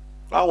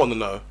 I want to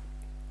know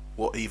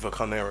what Eva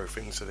Carnero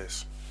thinks of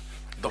this.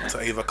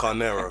 Dr. Eva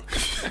Carnero.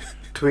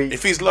 Tweet.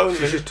 If he's lonely,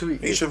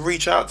 he should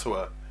reach out to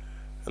her.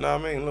 You know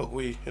what I mean? Look,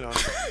 we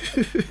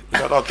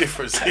got our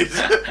differences.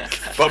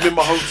 But I'm in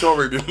my hotel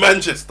room in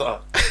Manchester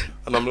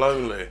and I'm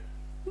lonely.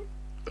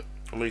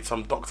 I need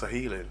some doctor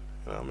healing.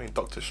 You know what I mean?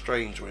 Doctor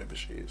Strange, wherever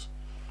she is.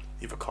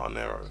 Eva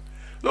Carnero.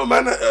 No,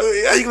 man, how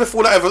are you going to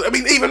fall out of it? I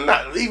mean,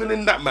 even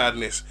in that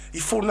madness,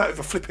 you've fallen out of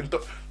a flipping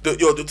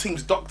the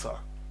team's doctor.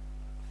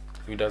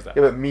 Who does that?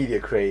 Yeah, but media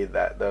created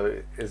that,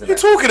 though, isn't it? You're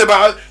talking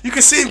about? You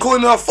can see him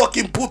calling her a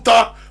fucking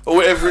puta or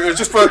whatever it was,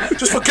 just for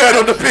going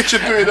on the pitch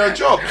and doing her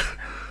job.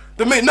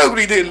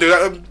 Nobody didn't do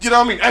that. You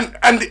know what I mean?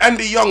 And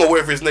Andy Young or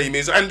whatever his name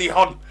is, Andy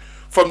Hunt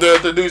from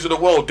the News of the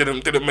World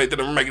didn't make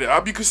it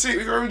up. You could see it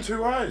with your own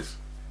two eyes.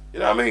 You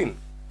know what I mean?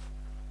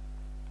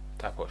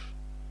 Taposh.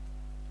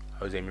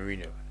 Jose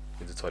Mourinho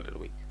in the toilet of the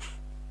week.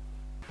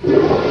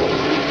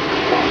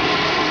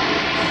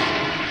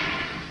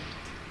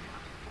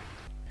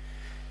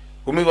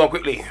 We'll move on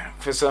quickly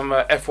for some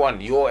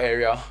F1. Your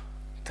area,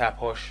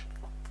 Taposh.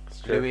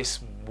 Lewis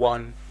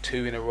won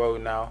 2 in a row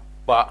now,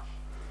 but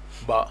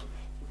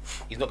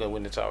he's not going to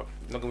win the title.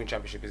 He's not going to win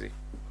championship, is he?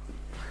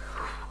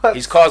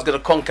 His car's going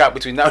to conk out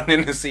between now and the end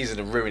of the season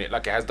and ruin it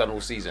like it has done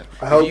all season.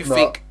 I hope If you not.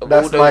 think of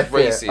That's all my those fear.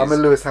 races, I'm a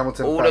Lewis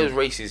Hamilton all fan. those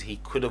races he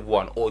could have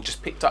won or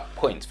just picked up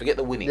points. Forget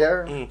the winning.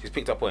 Yeah. Just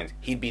picked up points.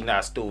 He'd be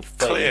now still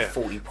 30, Clear.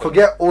 40 points.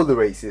 Forget all the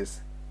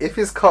races. If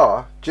his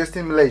car, just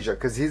in Malaysia,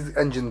 because his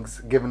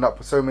engine's given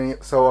up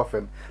so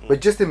often,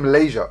 but just in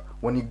Malaysia,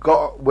 when he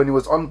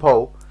was on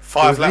pole, he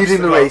 5 was laps leading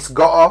to the go. race,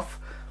 got off,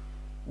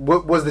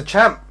 was the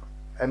champ,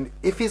 and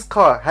if his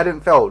car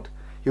hadn't failed,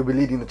 he'll be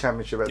leading the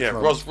championship at Yeah,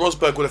 the moment.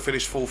 Rosberg would have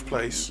finished 4th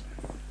place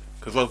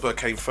because Rosberg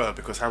came third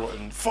because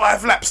Hamilton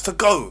 5 laps to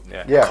go.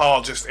 Yeah.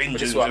 Car just But engine.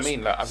 this is what I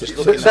mean. Like, I'm just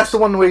So looking that's at the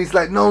one where he's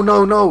like, no, Yeah. on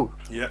the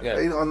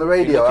You're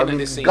radio. looking I at mean,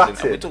 this season, and we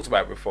gutted. talked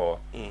about it before.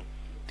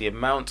 The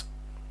amount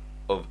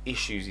of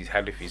issues he's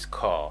had with his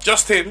car.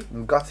 Just him.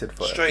 I'm gutted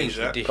for it. Strange, It's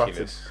that.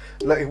 ridiculous.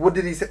 Like, what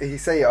did he say? He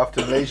say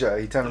after Malaysia,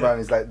 he turned around and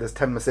he's like, "There's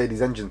 10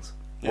 Mercedes engines.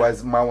 Why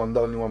is my one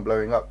the only one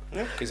blowing up?"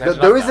 Yeah.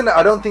 There isn't.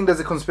 I don't think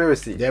there's a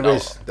conspiracy. There No.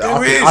 is. There I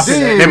think- is. I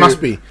think there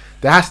must be.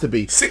 There has to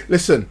be.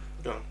 Listen,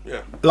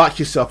 Yeah. like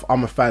yourself,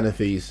 I'm a fan of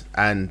these,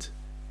 and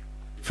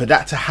for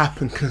that to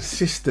happen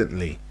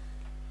consistently,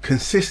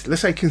 let's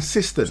say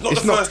consistent.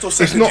 It's not the first or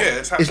second year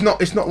it's happened.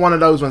 It's not one of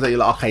those ones that you're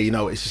like, okay, you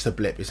know, it's just a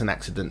blip, it's an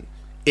accident.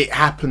 It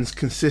happens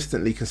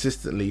consistently,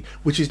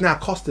 which is now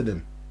costing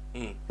him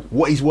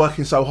what he's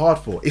working so hard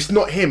for. It's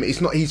not him.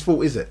 It's not his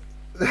fault, is it?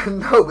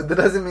 No, but that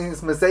doesn't mean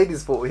it's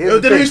Mercedes' fault. Here's No,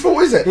 the then thing. whose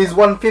fault is it? He's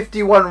won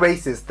 51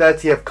 races,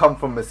 30 have come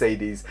from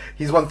Mercedes.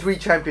 He's won 3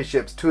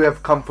 championships, 2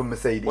 have come from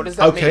Mercedes. What does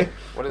that Okay. mean?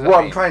 What does that What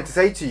mean? I'm trying to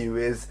say to you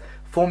is,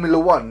 Formula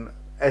One,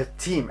 a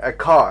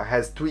car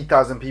has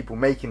 3,000 people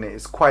making it.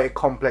 It's quite a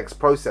complex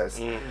process.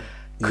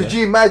 Could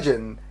you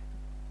imagine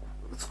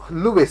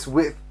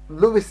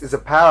Lewis is a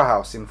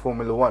powerhouse in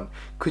Formula One.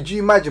 Could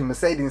you imagine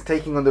Mercedes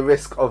taking on the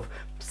risk of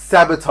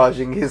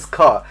sabotaging his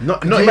car?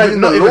 Not Could you even-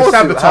 imagine not the even lawsuit?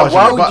 sabotaging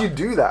Why it, would but- you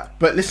do that?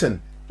 But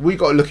listen, we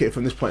got to look at it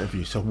from this point of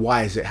view. So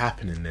why is it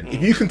happening then?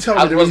 If you can tell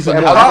me How's the reason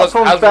Rosberg- why, how's Apart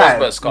from Rosberg's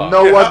fans, car?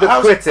 no Yeah, other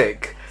how's-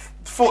 critic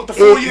The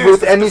 4 years.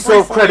 with the any sort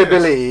of 3-4 years.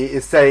 credibility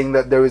is saying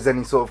that there is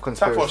any sort of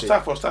conspiracy.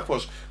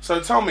 Taposh. So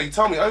tell me,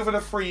 over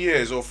the 3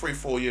 years or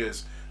 3-4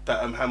 years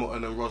that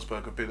Hamilton and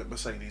Rosberg have been at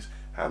Mercedes,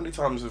 how many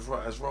times has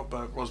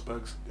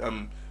Rosberg's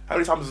how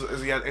many times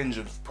has he had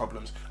engine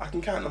problems? I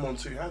can count them on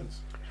 2 hands.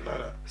 You know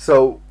that.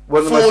 So one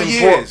of the 4 most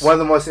years. important. One of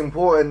the most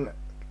important.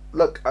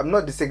 Look, I'm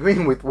not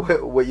disagreeing with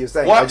what you're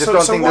saying. What? I just So-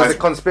 don't so think why- there's a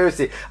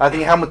conspiracy. I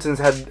think Hamilton's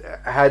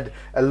had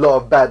a lot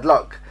of bad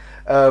luck.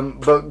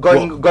 But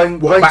going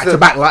back to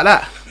back like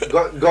that?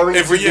 going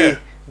Every to year.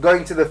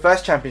 going to the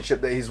first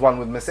championship that he's won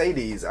with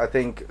Mercedes, I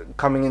think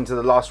coming into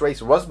the last race,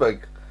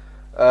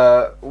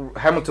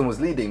 Hamilton was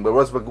leading, but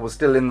Rosberg was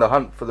still in the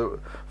hunt for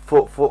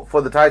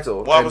the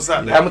title. Why And was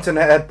that then? Hamilton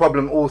had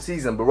problem all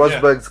season, but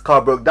Rosberg's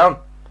car broke down.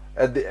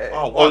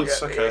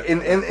 Once, okay.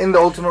 In the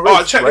ultimate race.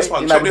 Alright, check this right?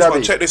 one. In Check Abu this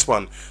one. Dhabi. Check this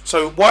one.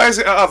 So why is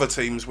it at other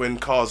teams when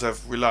cars have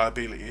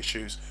reliability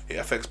issues, it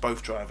affects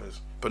both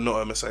drivers, but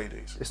not a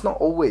Mercedes? It's not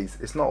always.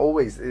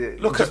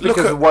 Look just at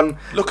because one.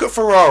 Look at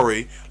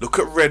Ferrari. Look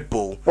at Red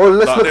Bull. Well,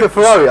 let's Like look they- at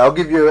Ferrari. I'll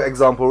give you an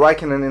example.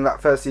 Raikkonen in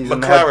that first season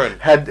McLaren.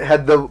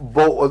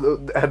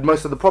 had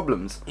most of the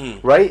problems,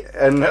 right?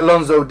 And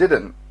Alonso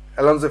didn't.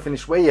 Alonso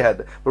finished way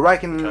ahead, but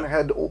Raikkonen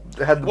had the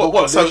bulk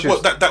What? of the So issues.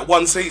 what? That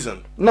one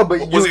season? No, but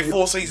Was you- it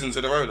 4 seasons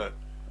in a row though?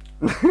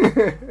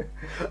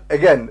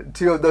 Again,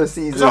 2 of those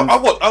seasons, I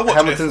watch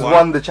Hamilton's F1,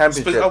 won the but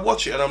championship. I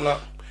watch it and I'm like,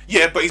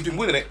 yeah, but he's been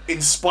winning it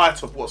in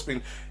spite of what's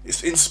been.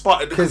 It's in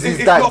spite Because if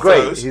he's that not for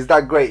great. those- He's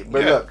that great.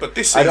 But Yeah, look, but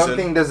this I don't season,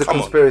 think there's a come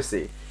on.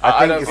 conspiracy.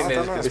 I don't it's, think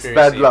there's a it's conspiracy.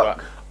 bad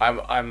luck.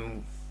 But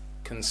I'm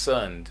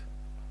concerned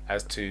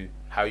as to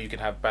how you can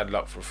have bad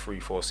luck for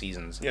 3-4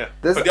 seasons. Yeah,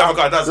 There's- but the other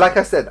guy doesn't. Like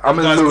I said, I'm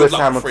The a guy's good Lewis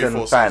luck for 3-4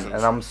 Hamilton fan, seasons.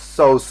 and I'm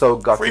so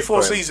gutted. 3-4 for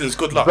him. seasons,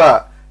 good luck.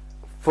 But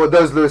for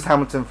those Lewis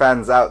Hamilton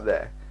fans out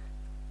there,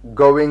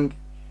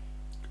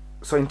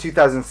 so in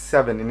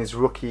 2007, in his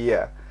rookie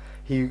year,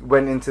 he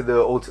went into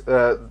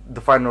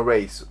the final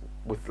race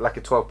with like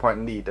a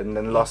 12-point lead, and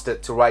then lost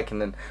it to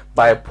Raikkonen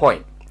by a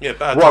point. Yeah,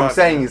 bad What I'm driving.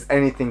 saying is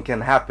anything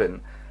can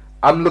happen.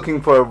 I'm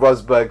looking for a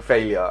Rosberg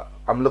failure.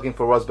 I'm looking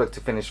for Rosberg to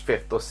finish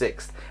 5th or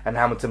 6th, and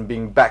Hamilton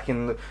being back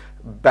in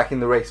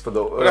the race for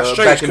the that's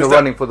strange, back in the 'cause that-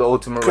 running for the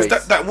ultimate race.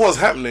 Because that was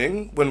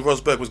happening when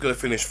Rosberg was going to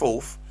finish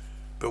 4th,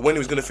 but when he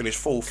was going to finish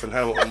 4th and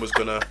Hamilton was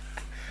going to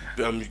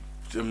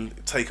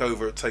take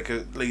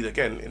a lead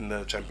again in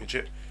the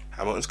championship,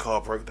 Hamilton's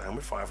car broke down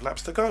with 5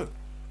 laps to go.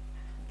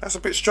 That's a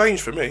bit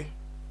strange for me.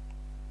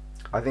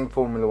 I think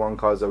Formula One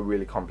cars are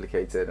really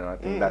complicated, and I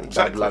think that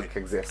exactly. bad luck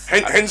exists.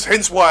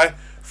 Hence why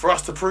for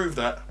us to prove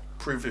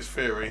this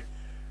theory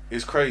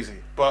is crazy.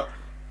 But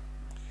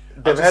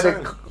They've I'm had just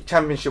a saying.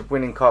 championship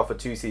winning car for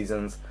 2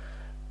 seasons.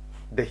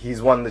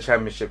 He's won the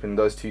championship in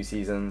those 2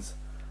 seasons.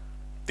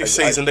 this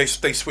season they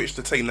switched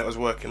the team that was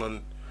working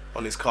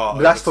on his car.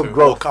 But that's over for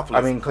to- or a growth. couple I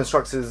of- mean,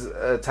 constructors'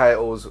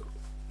 titles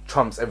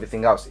trumps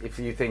everything else. If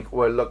you think,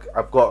 well, look,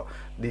 I've got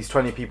these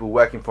 20 people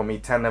working for me,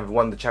 10 have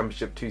won the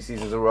championship 2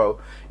 seasons in a row.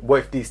 What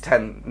if these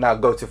 10 now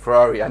go to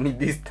Ferrari? I need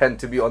these 10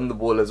 to be on the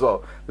ball as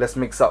well. Let's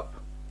mix up.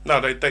 No,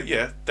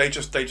 they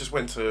just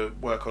went to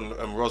work on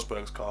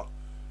Rosberg's car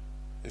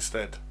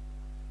instead.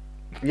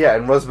 Yeah,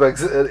 and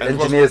Rosberg's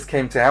engineers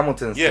came to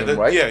Hamilton's team,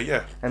 right?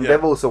 Yeah. And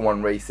they've also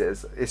won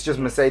races. It's just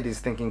Mercedes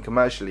thinking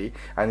commercially,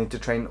 I need to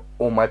train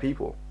all my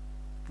people.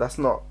 That's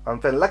not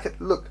unfair.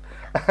 Look,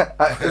 as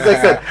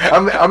I said,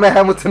 I'm a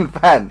Hamilton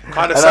fan.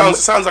 Kind of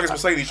sounds like it's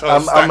Mercedes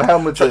trying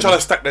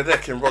to stack their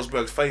deck in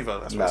Rosberg's favour.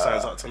 That's what it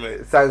sounds like to me.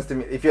 It sounds to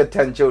me, if you had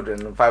 10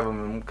 children and 5 of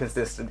them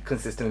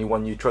consistently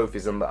won you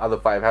trophies and the other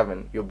 5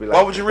 haven't, you'll be like,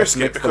 why would you risk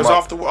it? Because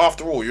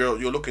after all,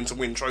 you're looking to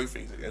win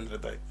trophies at the end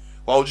of the day.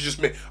 Why would you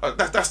just make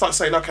that's like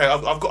saying, okay,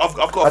 I've got a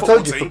football team. I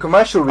told you, for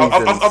commercial reasons.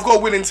 I've got a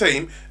winning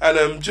team,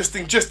 and just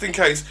in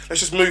case, let's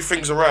just move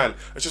things around.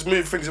 Let's just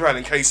move things around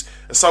in case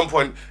at some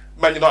point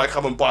Man United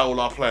come and buy all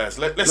our players.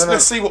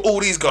 Let's see what all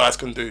these guys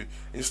can do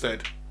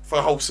instead for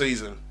a whole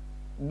season.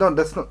 No,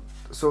 that's not.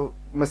 So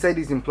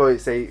Mercedes employ,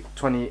 say,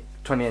 20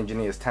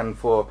 engineers, 10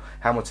 for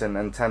Hamilton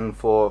and 10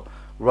 for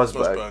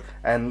Rosberg,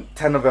 and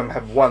 10 of them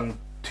have won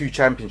 2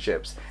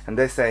 championships, and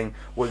they're saying,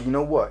 well, you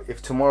know what,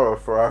 if tomorrow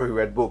Ferrari,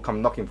 Red Bull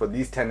come knocking for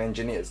these 10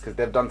 engineers because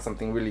they've done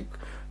something really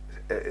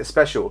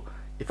special,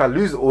 if I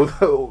lose a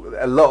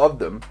lot of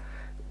them,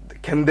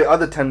 can the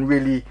other 10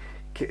 really,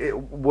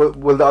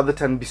 will the other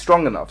 10 be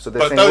strong enough? So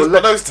they're saying,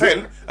 those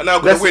 10 are now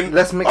going to win.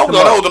 Let's mix hold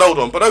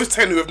on, but those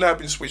 10 who have now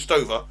been switched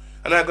over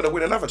are now going to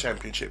win another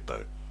championship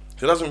though.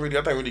 So I don't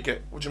really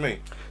get, what do you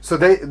mean? So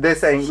they're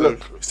saying, look,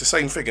 it's the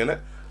same thing, isn't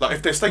it? Like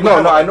if they're staying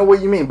I know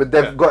what you mean, but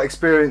they've got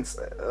experience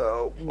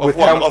with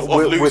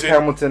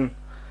Hamilton,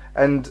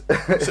 and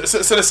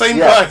so the same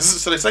guys.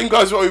 So the same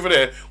guys were over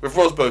there with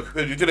Rosberg,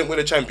 who didn't win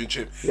a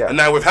championship, and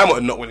now with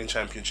Hamilton not winning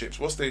championships.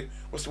 What's the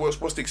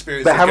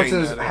experience? But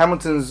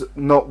Hamilton's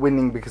not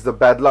winning because of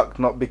bad luck,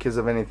 not because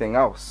of anything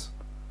else.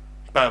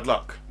 Bad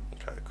luck.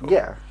 Okay, cool.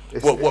 Yeah,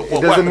 it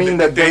doesn't mean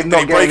that they're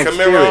not getting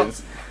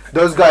experience.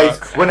 Those guys,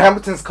 when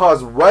Hamilton's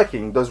car's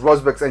working, those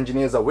Rosberg's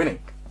engineers are winning.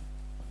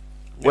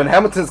 When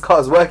Hamilton's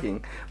car is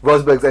working,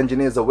 Rosberg's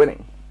engineers are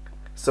winning.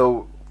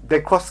 So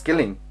they're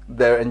cross-skilling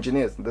their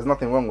engineers. There's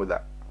nothing wrong with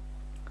that.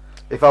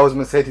 If I was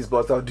Mercedes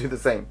boss, I would do the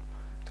same.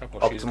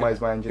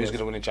 Optimize my engineers. Who's going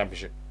to win the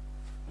championship?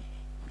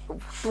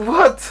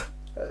 What?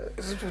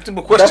 It's a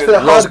simple question.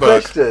 That's a hard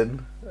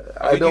question.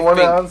 I don't want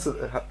to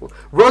answer.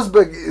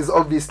 Rosberg is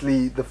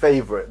obviously the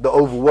favourite, the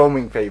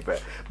overwhelming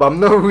favourite. But I'm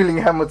not ruling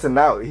Hamilton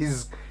out.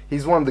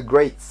 He's one of the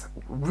greats.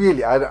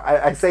 Really,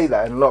 I say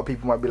that, and a lot of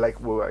people might be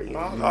like, "Well,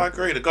 I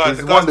agree. The guy's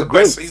the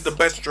best. He's the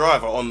best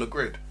driver on the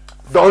grid."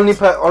 The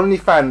only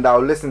fan that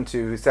I'll listen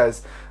to who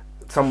says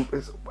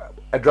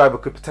a driver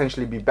could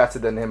potentially be better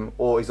than him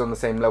or is on the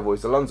same level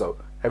is Alonso.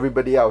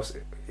 Everybody else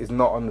is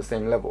not on the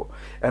same level.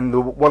 And the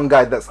one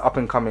guy that's up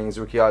and coming is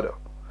Ricciardo.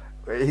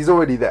 He's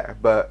already there,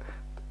 but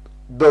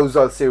those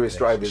are serious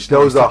drivers.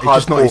 Those are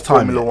hardcore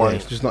Formula One.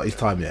 It's just not his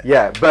time yet.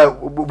 Yeah,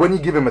 but when you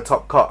give him a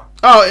top car.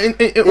 Oh,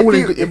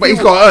 but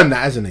he's got to earn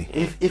that, hasn't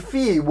he? If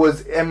he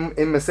was in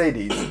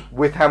Mercedes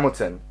with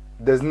Hamilton,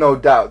 there's no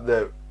doubt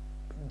that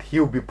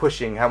he'll be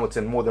pushing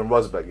Hamilton more than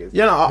Rosberg is.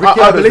 Yeah, no,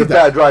 I believe that.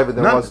 Better driver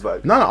than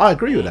Rosberg. No, I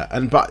agree with that.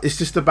 But it's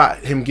just about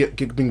him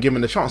being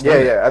given the chance.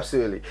 Yeah,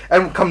 absolutely.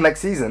 And come next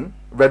season,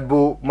 Red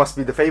Bull must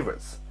be the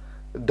favourites.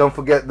 Don't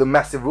forget the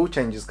massive rule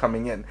changes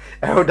coming in.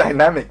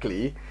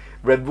 Aerodynamically,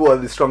 Red Bull are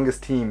the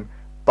strongest team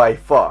by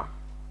far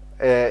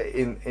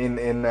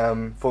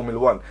in Formula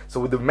One. So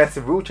with the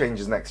massive rule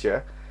changes next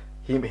year,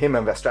 him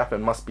and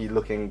Verstappen must be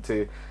looking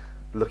to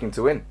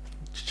win.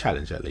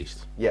 Challenge at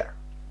least. Yeah.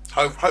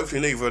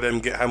 Hopefully neither of them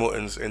get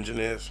Hamilton's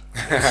engineers.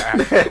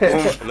 And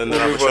then they'll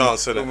have a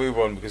chance. We'll move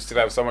on because today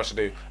I have so much to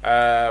do.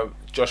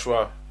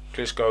 Joshua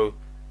Klitschko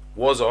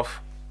was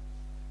off.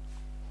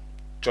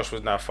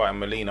 Joshua's now fighting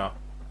Molina,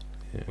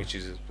 which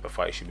is a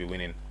fight he should be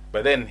winning.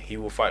 But then he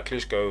will fight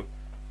Klitschko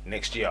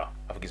next year.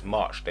 I think it's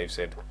March, they've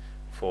said,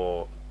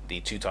 for the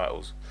 2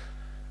 titles.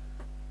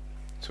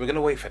 So we're going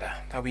to wait for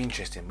that. That'll be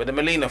interesting. But the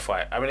Molina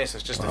fight, I mean, it's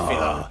just a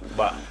filler.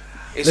 But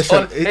it's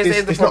not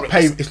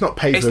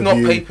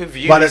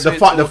pay-per-view. But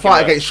the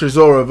fight against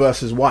Trezora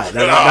versus White,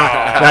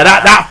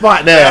 that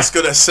fight there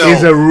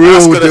is a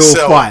real deal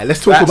fight.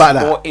 Let's talk about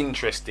that. That's more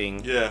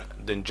interesting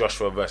than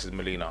Joshua versus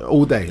Molina.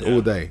 All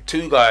day.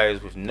 2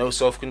 guys with no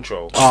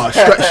self-control.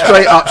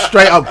 Straight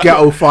up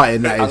ghetto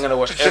fighting. That is. I'm going to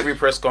watch every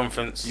press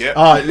conference.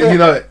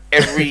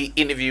 Every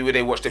interview where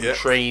they watch them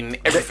train.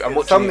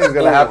 Everything. Something's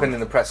going to happen in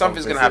the press.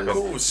 Something's going to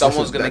happen.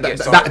 Someone's going to get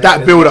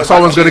that build-up.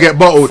 Someone's going to get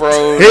bottled.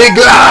 He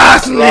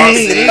glassed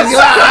me.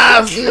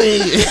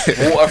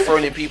 Water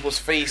thrown in people's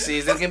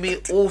faces. There's going to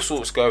be all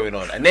sorts going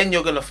on, and then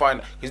you're going to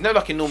find, because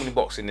like in normally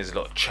boxing, there's a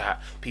lot of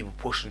chat, people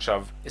push and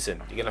shove.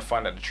 Listen, you're going to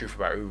find out the truth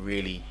about who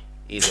really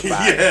is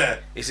about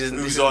it. This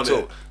isn't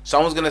talk.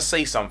 Someone's going to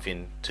say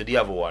something to the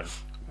other one,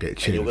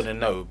 and you're going to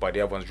know by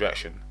the other one's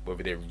reaction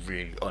whether they're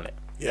really on it.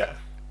 Yeah,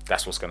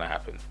 that's what's going to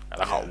happen,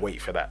 and I can't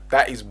wait for that.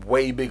 That is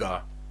way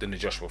bigger than the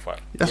Joshua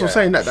fight. That's what I'm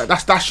saying.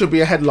 That should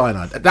be a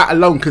headliner. That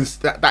alone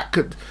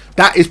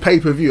that is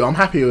pay-per-view. I'm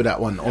happy with that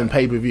one on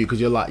pay-per-view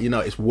because you're like,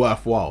 it's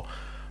worthwhile.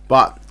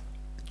 But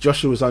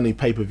Joshua's only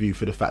pay-per-view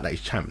for the fact that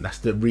he's champ. That's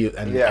the real,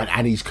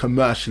 and he's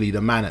commercially the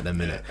man at the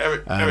minute.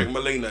 Eric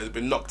Molina has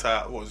been knocked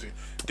out. What was he?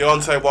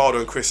 Deontay Wilder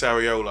and Chris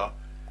Arreola.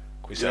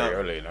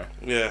 Arreola, you know.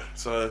 Yeah,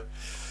 so.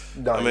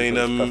 No, I mean,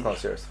 that's not a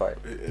serious fight.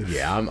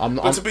 Yeah, I'm.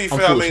 But to be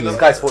fair, I mean, this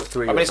guy's fought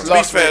 3 I mean, years. it's to be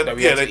last fair,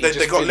 week,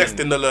 they got left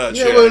in the lurch.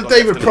 Yeah, well,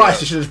 David Price,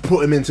 they should have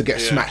put him in to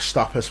get smashed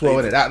up as well,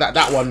 innit?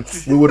 That one,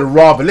 we would have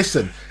rather,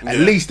 listen, at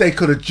least they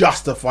could have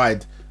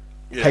justified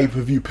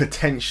pay-per-view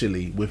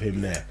potentially with him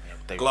there.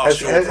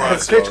 Has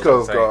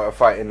Klitschko got a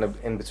fight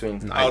in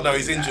between? Oh no,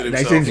 he's injured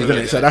himself. He's injured,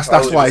 isn't it? So that's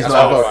why he's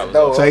not.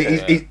 So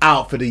he's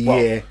out for the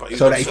year,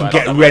 so that he can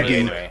get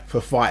ready for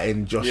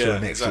fighting Joshua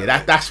next year.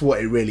 That's what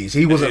it really is.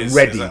 He wasn't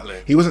ready.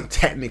 He wasn't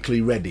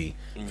technically ready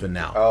for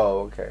now. Oh,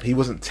 okay. He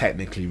wasn't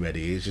technically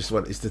ready. It's just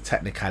it's the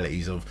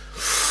technicalities of.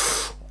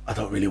 I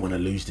don't really want to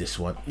lose this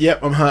one.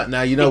 Yep, I'm hurt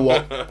now. You know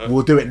what?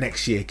 We'll do it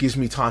next year. It gives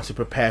me time to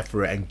prepare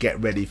for it and get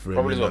ready for it.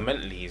 Probably as well,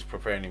 mentally he's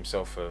preparing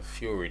himself for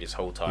Fury this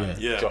whole time.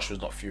 Yeah. Josh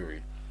was not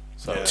Fury.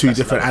 So two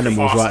different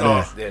animals right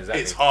there. Yeah,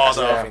 exactly. It's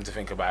harder. That's thing to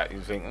think about. You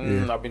think,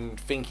 I've been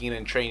thinking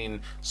and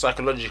training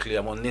psychologically.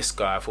 I'm on this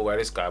guy. I thought about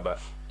this guy, but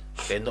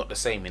they're not the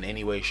same in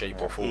any way,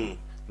 shape, or form.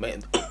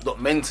 Not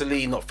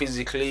mentally, not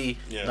physically.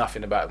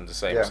 Nothing about them the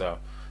same. Yeah. So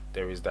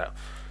there is that.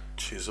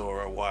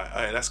 Chisora White.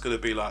 Hey, that's gonna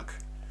be like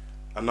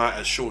a night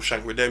at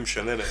Shawshank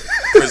Redemption, isn't it?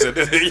 Prison,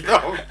 you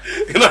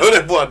know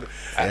them one.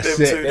 That's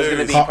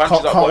it.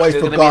 Can't wait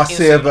for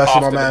Garcia versus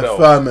my man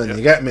Furman.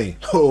 You get me?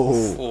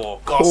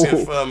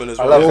 Garcia Furman as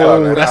I well. love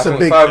Furman. That's a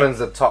big.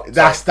 Furman's a top.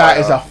 That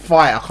is a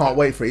fight. I can't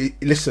wait for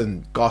it.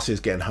 Listen,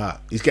 Garcia's getting hurt.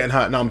 He's getting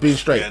hurt. No, I'm being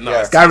straight.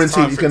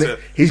 Guaranteed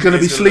he's gonna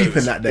be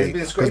sleeping that day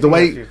because the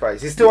way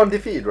he's still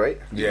undefeated,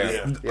 right?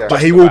 Yeah.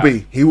 But he will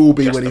be. He will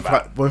be when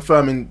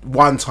Furman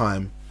one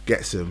time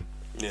gets him.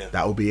 Yeah.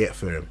 That will be it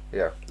for him.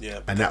 Yeah.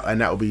 And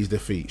that will be his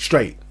defeat.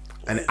 Straight.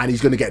 And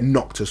he's going to get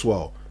knocked as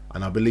well.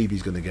 And I believe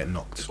he's going to get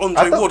knocked.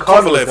 I thought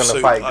Khan was going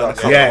to fight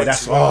Garcia. Yeah,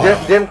 that's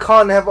Didn't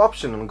Khan have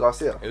option on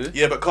Garcia?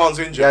 Yeah, but Khan's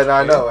injured.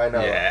 Yeah, no, I know.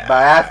 Yeah. But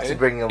I have to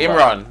bring him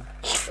Imran.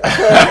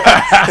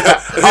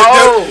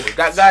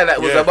 That guy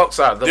that was a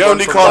boxer. The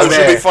only Khan who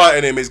should be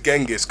fighting him is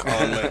Genghis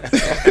Khan, man.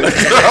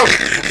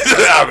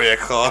 I mean,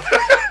 Khan.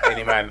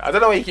 Any man. I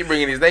don't know why you keep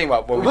bringing his name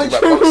up. What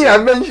do you mean? I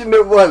mentioned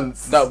it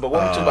once. No, but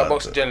when we talk about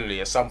boxing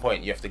generally, at some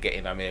point you have to get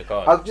in Amir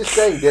Khan. I'm just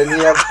saying, didn't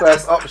he have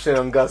first option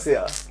on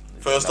Garcia?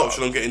 First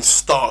option on getting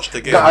starched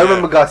again. No, I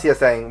remember Garcia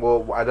saying,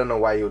 well, I don't know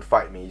why he would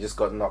fight me. He just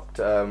got knocked.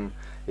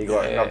 He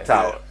got knocked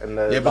out. And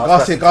but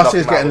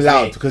Garcia's getting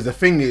loud because the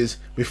thing is,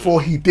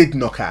 before he did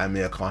knock out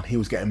Amir Khan, he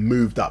was getting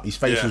moved up. His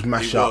face was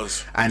mashed up,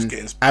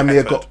 and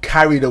Amir got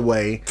carried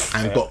away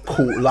and got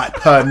caught like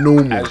per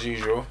normal, as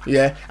usual.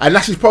 Yeah, and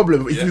that's his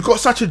problem. If you've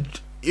got such a,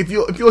 if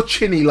you're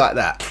chinny like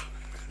that,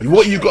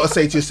 what you got to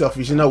say to yourself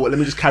is, you know what? Let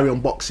me just carry on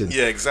boxing.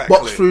 Yeah, exactly.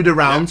 Box through the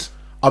rounds.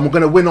 I'm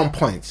going to win on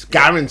points,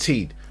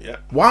 guaranteed. Yeah.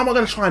 Why am I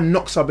going to try and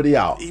knock somebody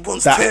out? He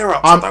wants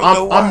tear-ups. I'm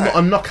not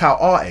a knockout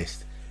artist.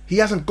 He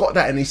hasn't got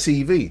that in his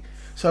CV.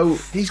 So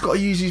he's got to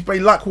use his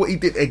brain, like what he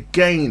did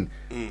again.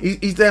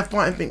 He's there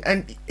fighting thing,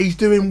 and he's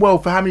doing well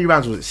for how many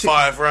rounds was it?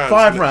 5 rounds.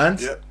 5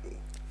 rounds. Yep.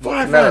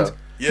 5 rounds.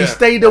 Yeah. He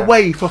stayed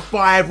away for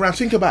 5 rounds.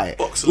 Think about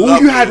it. All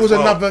you had was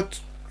another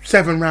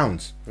 7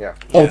 rounds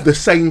of the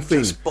same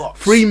thing.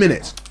 3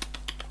 minutes.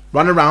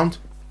 Run around.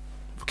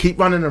 Keep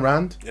running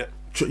around.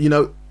 You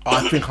know,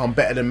 I think I'm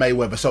better than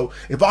Mayweather. So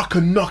if I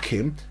can knock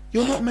him,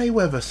 you're not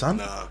Mayweather, son.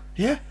 No.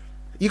 Yeah?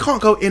 You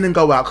can't go in and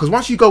go out, because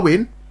once you go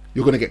in,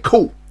 you're going to get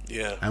caught.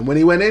 Yeah. And when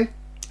he went in,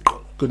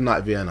 good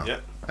night, Vienna. Yeah.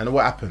 And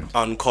what happened?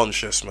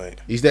 Unconscious,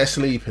 mate. He's there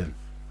sleeping.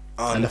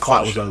 And the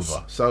fight was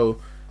over. So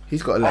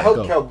he's got to let I it hope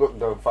go. Kell Brook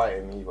don't fight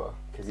him either.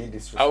 Because he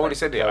disrespects. I already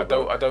said it. I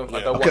don't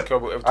want Kell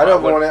Brook. I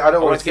don't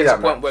want to get to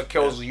the point where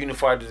Kell's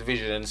unified the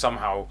division and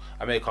somehow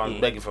Amir Khan's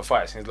begging for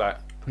fights. And he's like,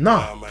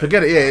 no,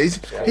 forget it.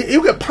 Yeah,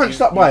 he'll get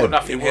punched up by him.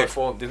 There's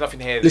nothing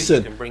here.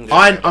 Listen, that you can bring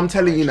I'm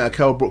telling you now,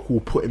 Kell Brook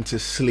will put him to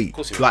sleep.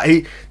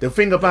 Like the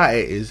thing about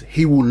it is,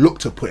 he will look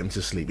to put him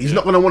to sleep. He's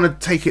not going to want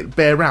to take it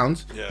bare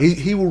rounds. Yeah.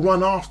 He will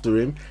run after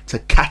him to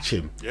catch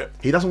him. Yeah.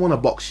 He doesn't want to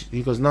box.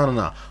 He goes, no.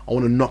 I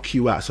want to knock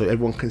you out so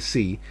everyone can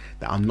see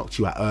that I knocked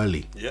you out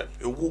early. Yeah.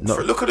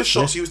 Look at the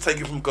shots he was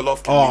taking from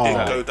Golovkin. He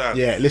didn't go down.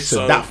 Yeah.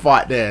 Listen, that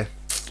fight there.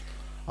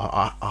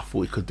 I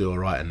thought he could do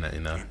alright in that, you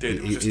know. He did.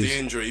 It was just the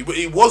injury.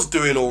 He was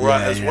doing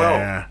alright as well.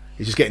 Yeah.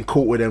 He's just getting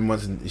caught with them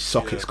once his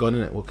socket's gone,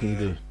 isn't it? What can you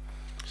do?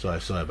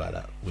 Sorry about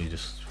that. We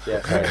just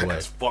carried away.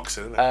 It's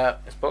boxing, isn't it?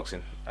 It's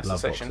boxing. That's the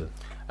section.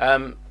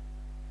 So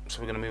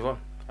we're going to move on,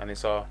 and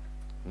it's our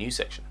news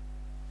section.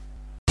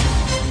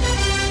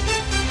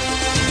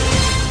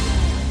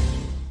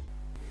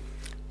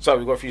 So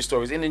we've got a few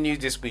stories in the news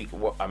this week.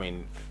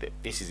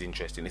 This is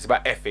interesting. It's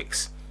about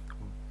ethics.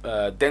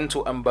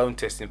 Dental and bone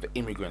testing for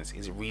immigrants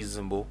is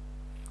reasonable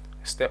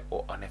step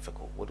or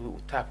unethical?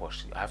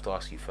 Taposh, I have to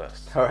ask you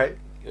first. All right.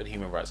 You're the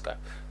human rights guy.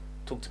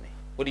 Talk to me.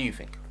 What do you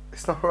think?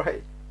 It's not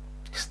right.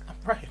 It's not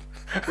right.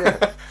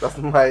 Yeah, that's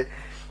my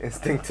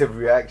instinctive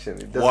reaction.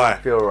 It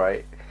doesn't feel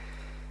right.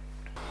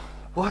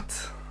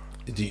 What?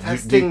 Do you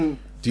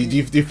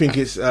think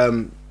it's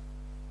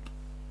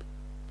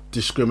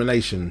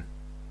discrimination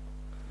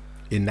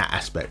in that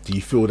aspect? Do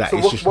you feel that So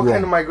it's just what wrong?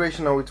 kind of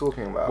migration are we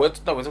talking about? We're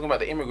talking about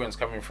the immigrants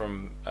coming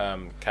from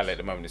Calais at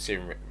the moment, the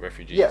Syrian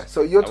refugees. Yeah,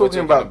 so you're And we're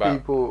talking about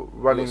people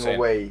running saying,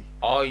 away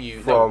Are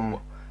you from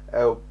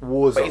a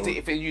war But zone.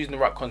 if you're using the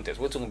right context,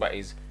 what we're talking about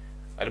is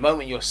at the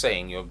moment you're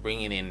saying you're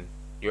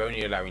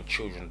only allowing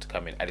children to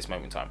come in at this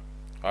moment in time,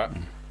 right?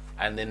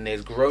 And then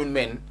there's grown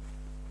men.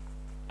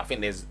 I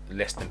think there's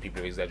less than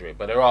people who exaggerate,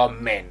 but there are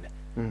men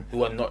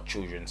who are not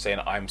children saying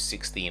I'm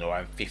 16 or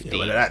I'm 15.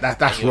 Yeah, but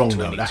that's and you're wrong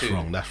though.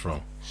 22. That's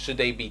wrong. Should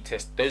they be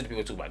tested? Those are the people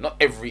we're talking about. Not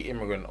every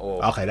immigrant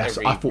or Okay,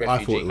 every I thought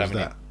refugee it was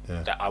coming that. in.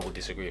 Yeah. That I would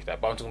disagree with that.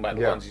 But I'm talking about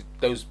the ones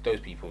those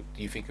people.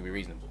 Do you think could be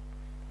reasonable?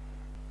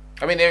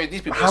 I mean,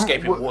 these people are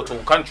escaping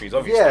war-torn countries,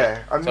 obviously.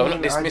 Yeah, I mean, so I'm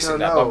not dismissing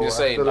that, but I'm just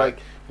saying, like,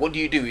 what do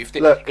you do if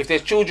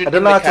there's children? I don't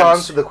in know the how to camps,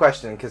 answer the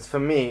question, because for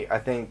me, I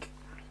think,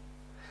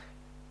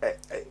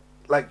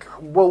 like,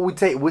 what we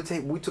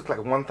took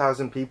like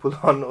 1,000 people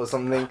on or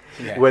something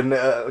when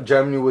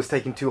Germany was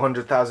taking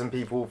 200,000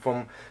 people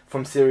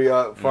from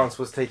Syria. France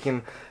was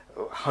taking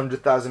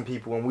 100,000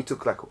 people, and we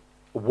took like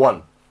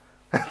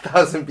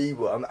 1,000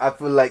 people. I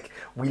feel like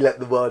we let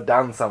the world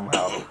down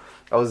somehow.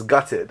 I was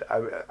gutted.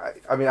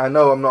 I mean, I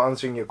know I'm not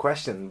answering your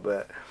question,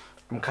 but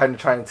I'm kind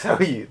of trying to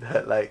tell you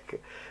that,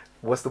 like,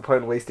 what's the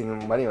point of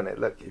wasting money on it?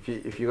 Look,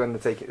 if you're going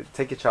to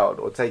take a child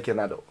or take an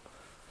adult,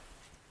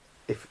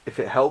 if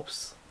it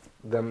helps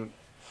them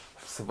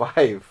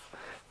survive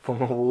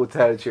from a war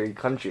territory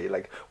country,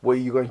 like, what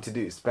are you going to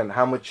do? Spend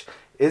how much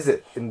is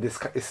it in this?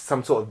 It's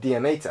some sort of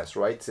DNA test,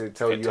 right, to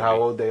tell you how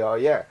old they are.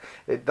 Yeah,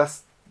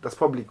 that's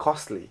probably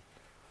costly.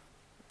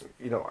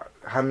 You know,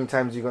 how many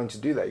times are you going to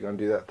do that? You're going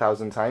to do that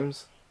 1,000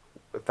 times?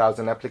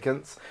 1,000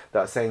 applicants that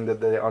are saying that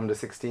they're under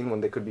 16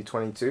 when they could be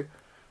 22?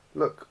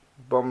 Look,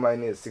 bottom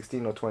line is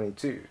 16 or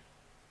 22.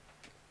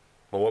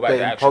 Well, what about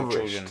the actual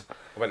children?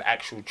 What about the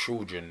actual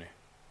children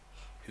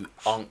who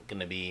aren't going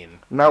to be in...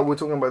 Now we're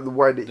talking about the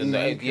wider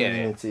EU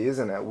community,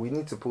 isn't it? We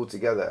need to pull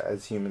together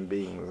as human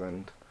beings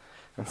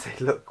and say,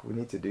 look, we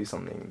need to do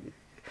something.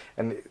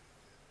 And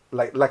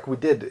like we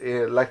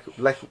did, like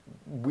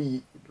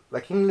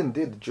England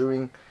did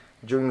during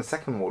the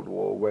Second World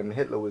War, when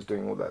Hitler was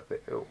doing all that,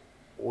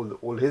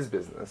 all his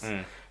business.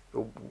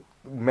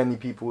 Many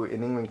people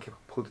in England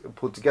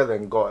pulled together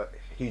and got a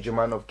huge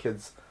amount of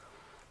kids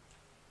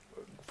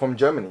from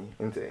Germany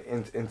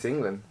into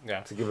England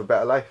to give a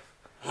better life.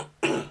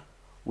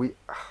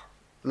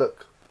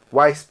 Look,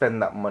 why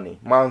spend that money?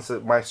 My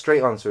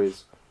straight answer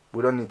is,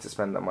 we don't need to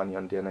spend that money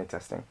on DNA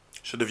testing.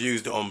 Should have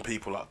used it on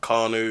people like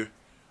Kanu,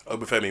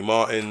 Obafemi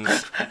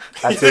Martins.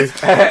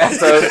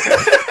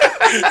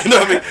 You know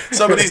what I mean?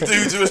 Some of these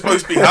dudes who are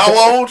supposed to be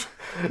how old?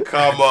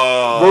 Come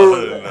on.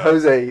 Well,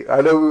 Jose,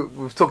 I know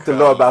we've talked a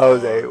lot about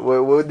Jose.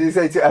 What did he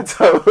say to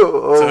Eto'o?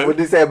 Or what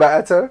did he say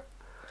about Eto'o?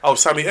 Oh,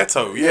 Sammy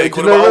Eto'o. Yeah, he do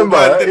called you him a whole remember?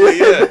 band, didn't he?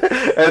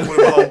 Yeah. And Called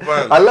him a whole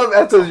band. I love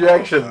Eto'o's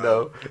reaction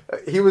though.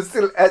 He was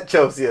still at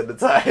Chelsea at the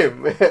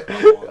time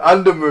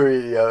under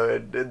Mourinho,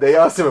 and they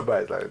asked him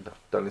about it. Like,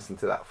 don't listen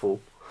to that fool.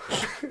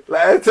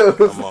 Like, Eto'o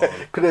was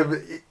could have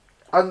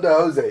under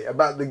Jose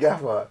about the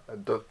Gaffer.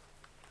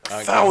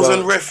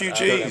 1,000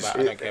 refugees.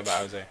 I don't care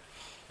about Jose.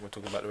 We're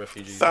talking about the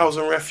refugees.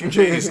 1,000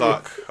 refugees.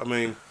 Like, I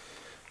mean,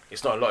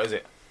 it's not a lot, is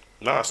it?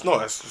 No, it's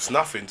not. It's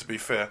nothing, to be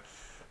fair.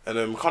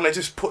 And can't they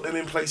just put them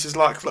in places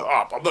like, look,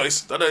 I know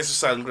it's going to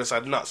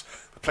sound nuts,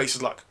 but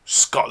places like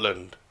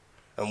Scotland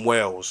and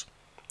Wales,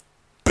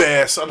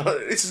 I'm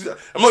not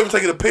even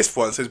taking a piss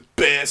for it. It says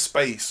bare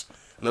space,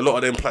 and a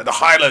lot of them the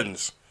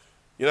Highlands.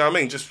 You know what I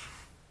mean? Just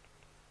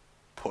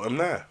put them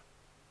there.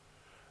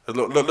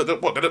 Look,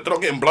 what? They're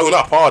not getting blown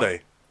up, are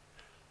they?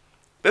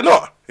 They're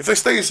not. If they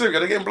stay in Syria,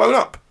 they're getting blown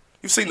up.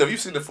 You've seen them. You've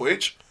seen the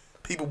footage.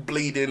 People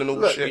bleeding and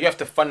all shit. You have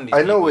to fund these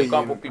people. You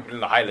can't put people in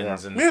the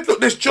Highlands. And look,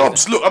 there's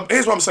jobs. Look,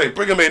 here's what I'm saying.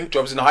 Bring them in.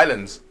 Jobs in the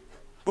Highlands.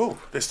 Well,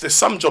 there's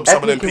some jobs.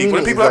 Some of them people.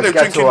 And people out there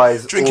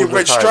drinking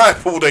red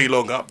stripe all day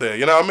long up there.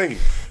 You know what I mean?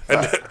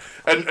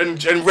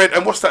 And red.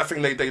 And what's that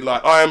thing they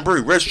like? Iron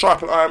brew. Red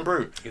stripe and iron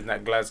brew. Isn't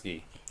that Glasgow?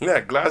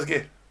 Yeah,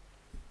 Glasgow.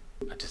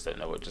 I just don't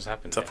know what just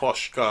happened.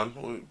 Taposh, go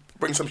on.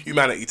 Bring some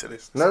humanity to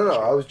this. No.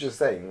 I was just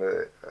saying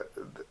that.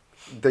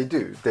 They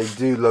do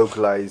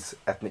localize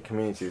ethnic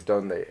communities,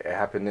 don't they? It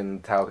happened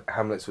in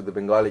Hamlets with the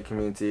Bengali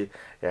community.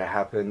 It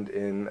happened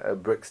in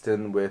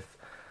Brixton with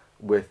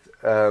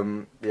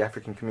the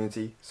African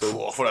community. So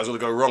I thought that was going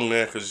to go wrong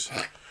there because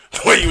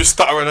the way you were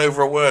stuttering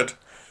over a word.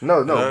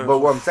 No. But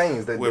what I'm saying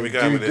is that they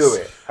do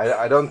it.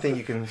 I don't think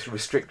you can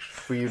restrict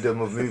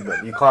freedom of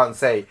movement. You can't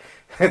say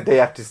they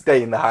have to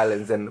stay in the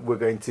Highlands and we're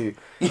going to...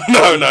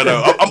 No.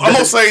 I'm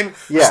not saying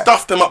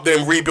stuff them up there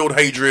and rebuild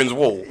Hadrian's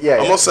Wall.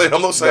 I'm not saying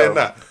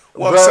that.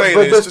 What I'm saying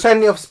but is there's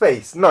plenty of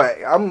space. No,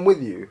 I'm with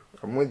you,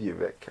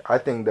 Vic. I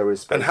think there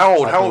is space. And how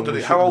old are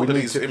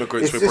these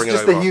immigrants we're bringing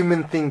over? It's just a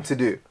human thing to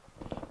do.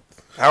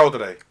 How old are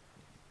they?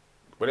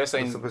 Well, they're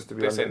saying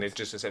they're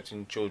just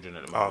accepting children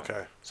at the moment. Oh,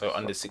 okay. So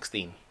under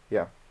 16.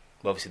 Yeah.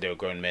 Well, obviously, there are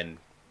grown men.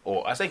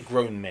 Or I say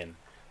grown men.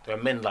 There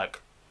are men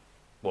like,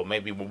 well,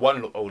 maybe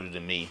one looked older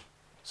than me.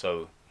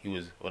 So he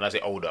was, when I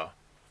say older,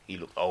 he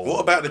looked old. What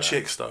about the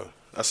chicks though?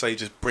 I say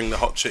just bring the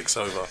hot chicks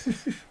over.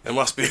 There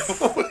must be.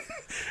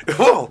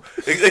 Well,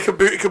 it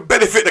could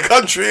benefit the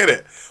country,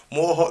 innit?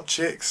 More hot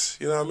chicks,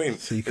 you know what I mean?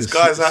 So you There's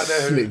guys out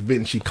there slick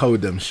Vinci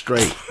code them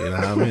straight, you know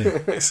what I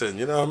mean? Listen,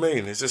 you know what I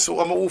mean? It's just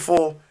I'm all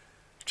for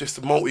just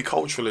the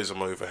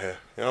multiculturalism over here.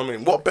 You know what I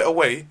mean? What better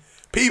way?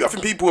 I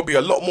think people would be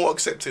a lot more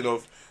accepting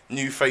of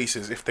new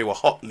faces if they were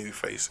hot new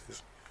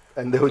faces.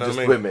 And they were just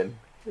women.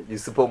 You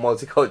support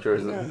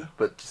multiculturalism,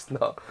 but just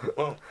not.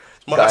 Well,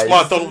 that's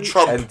my Donald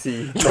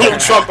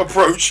Trump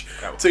approach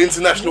to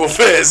international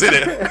affairs, isn't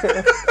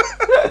it?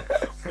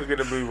 We're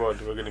gonna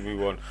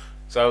move on.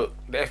 So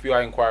the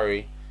FBI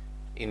inquiry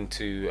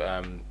into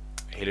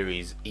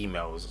Hillary's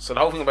emails. So the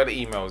whole thing about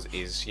the emails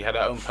is she had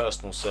her own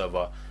personal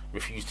server,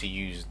 refused to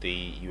use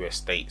the US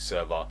state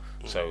server.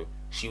 So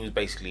she was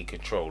basically in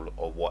control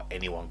of what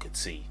anyone could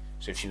see.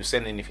 So if she was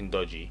sending anything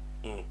dodgy,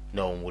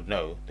 no one would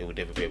know. They would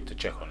never be able to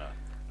check on her.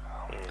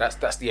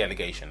 That's the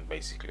allegation,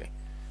 basically.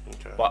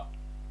 Okay. But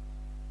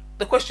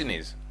the question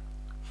is,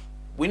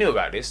 we knew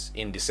about this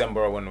in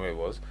December or whenever it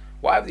was.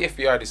 Why have the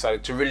FBI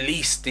decided to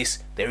release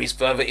this? There is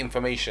further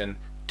information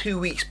 2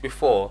 weeks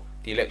before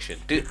the election.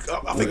 I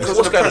think because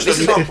of the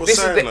pressure Trump was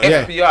saying. This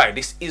is the FBI.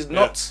 This is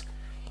not.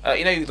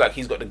 You know, like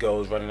he's got the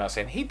girls running out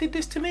saying he did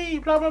this to me,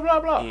 blah blah blah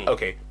blah.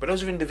 Okay, but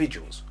those are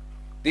individuals.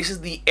 This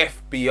is the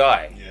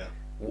FBI. Yeah.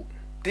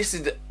 This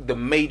is the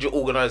major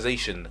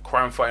organization, the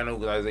crime-fighting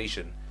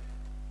organization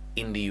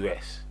in the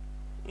US.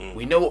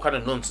 We know what kind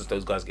of nonsense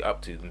those guys get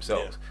up to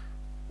themselves. Yeah.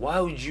 Why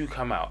would you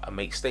come out and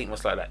make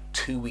statements like that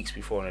 2 weeks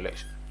before an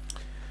election?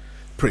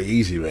 Pretty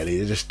easy,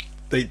 really.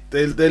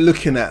 They're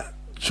looking at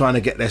trying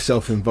to get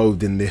themselves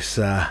involved in this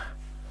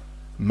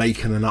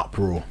making an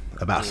uproar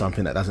about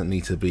something that doesn't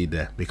need to be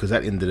there. Because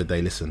at the end of the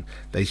day, listen,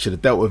 they should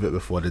have dealt with it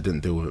before. They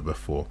didn't deal with it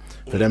before.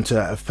 For them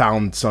to have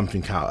found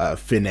something out of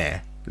thin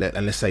air,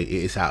 and let's say it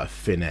is out of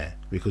thin air,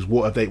 because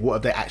what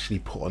have they actually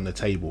put on the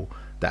table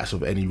that's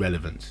of any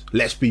relevance?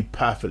 Let's be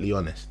perfectly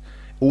honest.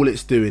 All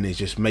it's doing is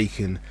just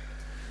making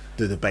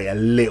the debate a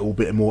little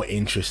bit more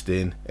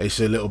interesting. It's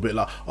a little bit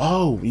like,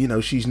 oh, you know,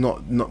 she's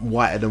not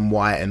whiter than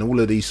white and all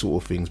of these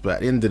sort of things. But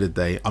at the end of the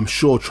day, I'm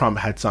sure Trump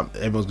had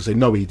something. Everyone's gonna say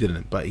no, he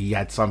didn't, but he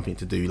had something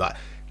to do, like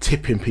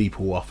tipping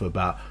people off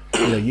about,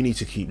 you know, you need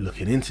to keep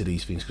looking into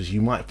these things because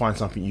you might find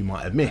something you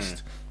might have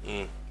missed.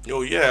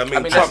 Oh yeah, I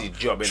mean that's his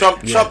job,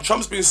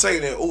 Trump's been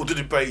saying it all the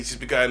debates. He's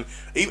been going,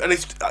 and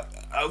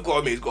I've got to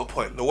admit, he's got a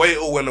point. The way it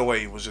all went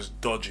away was just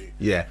dodgy.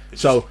 Yeah.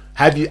 So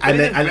have you? And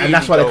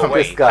that's why they come.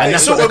 This guy. And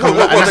that's what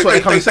they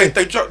come and say.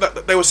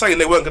 They were saying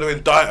they weren't going to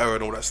indict her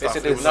and all that stuff.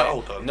 They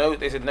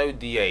said no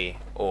DA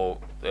or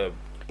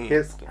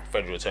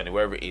federal attorney,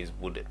 wherever it is,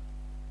 would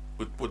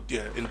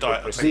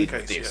indict her. Take the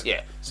case.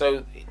 Yeah.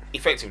 So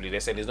effectively,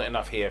 they said there's not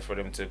enough here for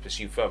them to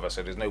pursue further.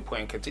 So there's no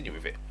point in continuing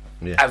with it.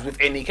 Yeah. As with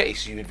any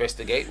case, you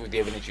investigate with the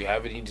evidence you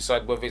have, and you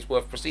decide whether it's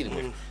worth proceeding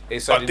with.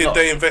 But did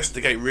they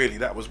investigate really?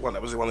 That was one.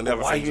 That was one of the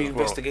other things. Why are you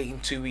investigating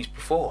 2 weeks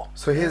before?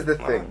 So here's the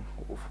thing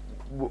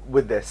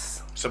with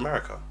this. It's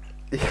America.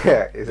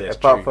 Yeah.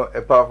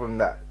 Apart from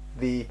that,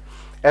 the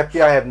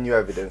FBI have new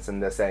evidence,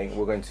 and they're saying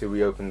we're going to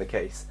reopen the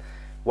case.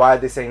 Why are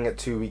they saying it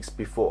 2 weeks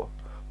before?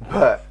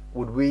 But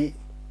would we,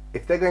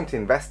 if they're going to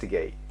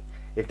investigate,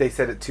 if they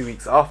said it 2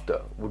 weeks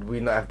after, would we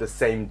not have the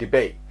same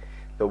debate?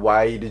 That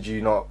why did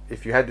you not,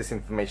 if you had this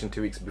information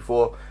 2 weeks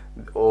before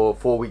or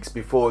 4 weeks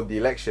before the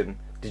election,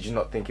 did you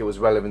not think it was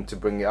relevant to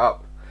bring it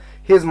up?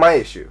 Here's my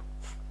issue.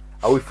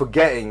 Are we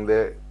forgetting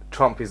that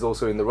Trump is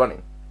also in the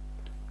running?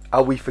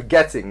 Are we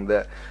forgetting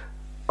that,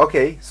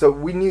 okay, so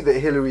we knew that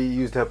Hillary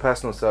used her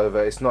personal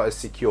server, it's not as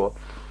secure.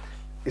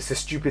 It's a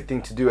stupid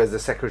thing to do as the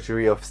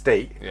Secretary of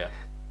State. Yeah.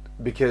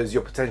 Because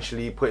you're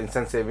potentially putting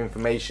sensitive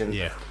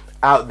information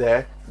out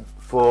there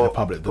for the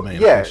public domain.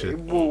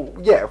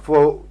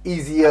 For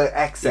easier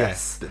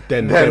access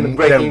than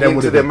breaking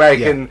into the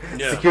American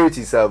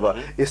security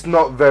server. It's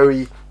not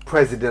very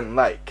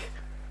president-like.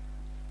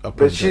 But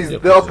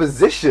the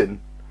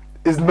opposition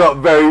is not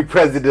very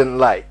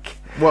president-like.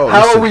 Well,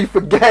 how are we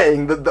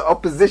forgetting that the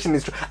opposition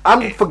is?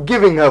 I'm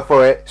forgiving her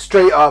for it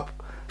straight up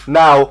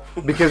now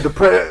because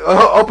the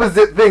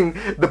opposite thing,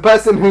 the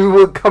person who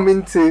will come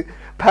into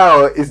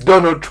power is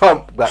Donald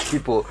Trump. Black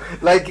people,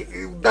 like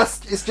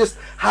it's just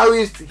how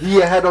is he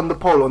ahead on the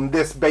poll on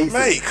this basis?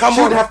 Mate, come she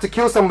on. would have to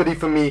kill somebody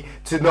for me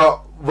to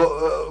not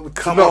vote.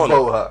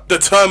 Vote her. The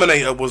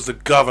Terminator was the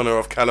governor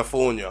of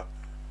California.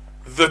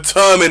 The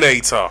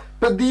Terminator.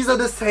 But these are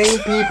the same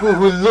people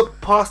who looked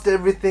past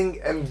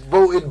everything and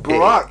voted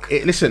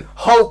Barack. Listen,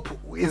 Hope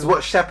is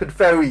what Shepard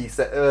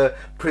Fairey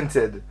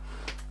printed.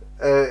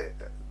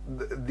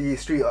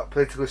 The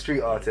political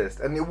street artist,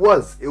 and it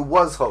was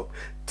Hope.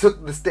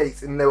 Took the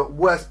states in their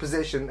worst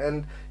position,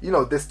 and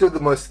they're still the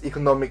most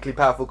economically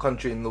powerful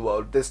country in the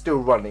world. They're still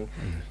running,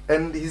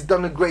 and he's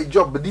done a great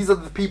job. But these are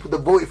the people that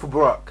voted for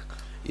Barack.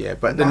 Yeah,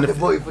 but then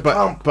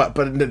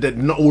but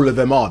not all of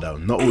them are though.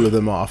 Not all of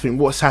them are. I think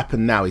what's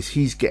happened now is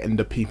he's getting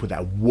the people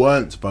that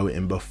weren't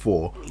voting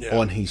before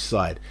on his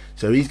side.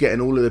 So he's getting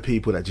all of the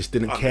people that just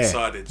didn't care.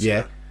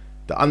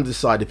 the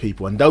undecided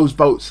people, and those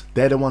votes,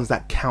 they're the ones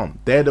that count.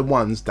 They're the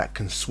ones that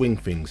can swing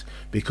things,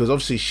 because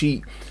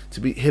obviously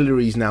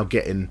Hillary's now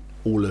getting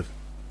all of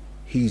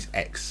his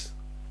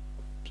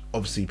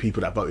obviously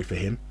people that voted for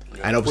him,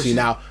 and obviously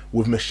now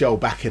with Michelle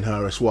backing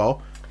her as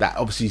well, that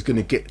obviously is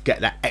going to get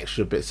that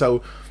extra bit.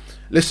 So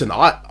listen,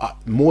 I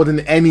more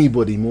than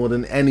anybody,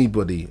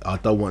 I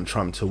don't want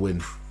Trump to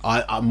win.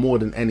 I more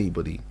than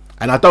anybody.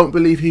 And I don't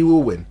believe he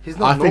will win. He's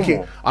not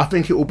normal. I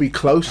think it will be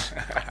close.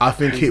 I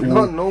think it will.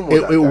 Not normal,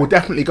 it will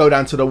definitely go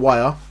down to the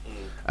wire.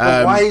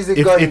 But why is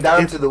it going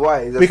down to the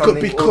wire? Is there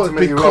something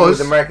ultimately wrong with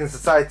American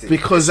society?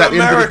 Because it's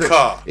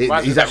America.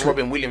 He's like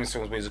Robin Williams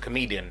films where he's a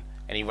comedian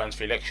and he runs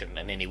for election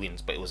and then he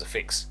wins, but it was a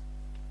fix.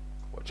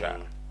 Watch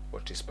out.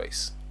 Watch his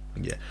space.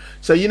 Yeah.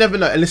 So you never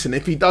know. And listen,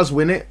 if he does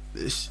win it,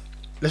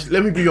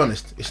 let me be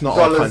honest. It's not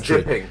our country.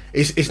 Dipping.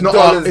 It's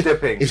not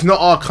dipping. It's not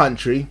our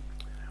country.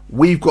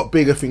 We've got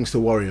bigger things to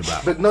worry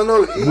about. But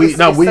no, we've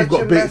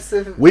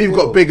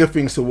got bigger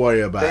things to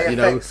worry about. They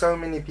affect so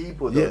many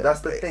people, though. Yeah,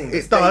 that's the thing.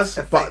 It does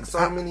affect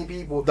so many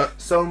people,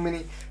 so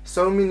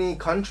many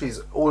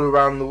countries all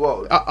around the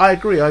world. I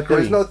agree.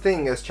 There's no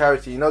thing as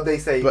charity. You know, they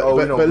say,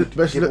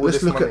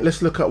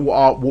 let's look at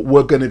what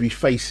we're going to be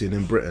facing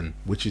in Britain,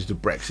 which is the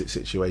Brexit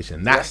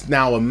situation. That's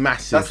now a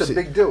massive. That's a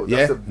big deal.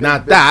 Yeah.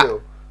 That's big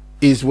deal.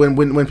 Is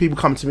when people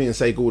come to me and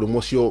say, Gordon,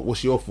 what's your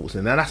thoughts?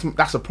 And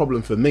that's a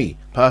problem for me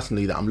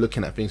personally, that I'm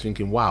looking at things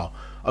thinking, wow,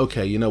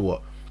 okay, you know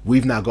what,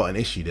 we've now got an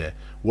issue there.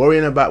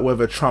 Worrying about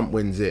whether Trump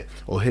wins it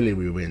or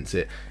Hillary wins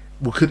it,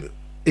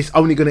 it's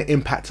only going to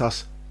impact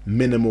us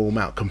minimal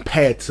amount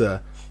compared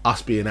to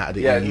us being out of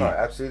the EU. Yeah, no,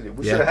 absolutely.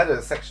 We should have had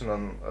a section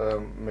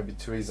on maybe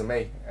Theresa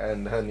May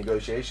and her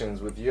negotiations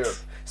with Europe,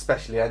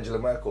 especially Angela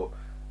Merkel.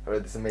 I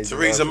read this amazing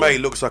Theresa May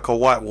looks like a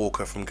White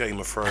Walker from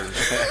Game of Thrones.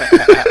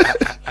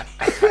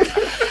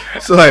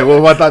 Sorry, what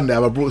have I done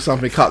there? I brought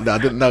something up there I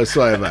didn't know.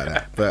 Sorry about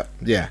that. But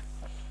yeah,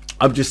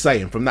 I'm just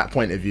saying, from that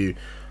point of view,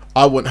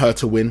 I want her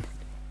to win.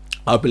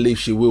 I believe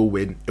she will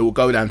win. It will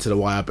go down to the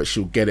wire, but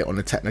she'll get it on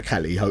a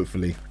technicality,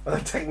 hopefully. On a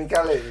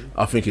technicality?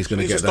 I think it's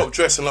going to get there. Stop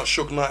dressing like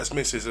Suge Knight's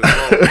missus as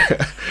well.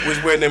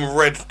 Was wearing them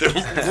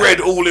red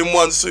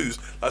all-in-one suits,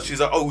 like she's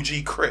an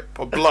OG Crip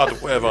or Blood or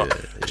whatever.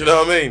 Do you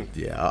know what I mean?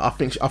 Yeah, I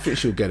think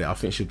she'll get it. I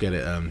think she'll get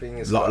it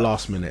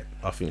last minute.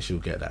 I think she'll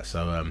get that.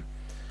 So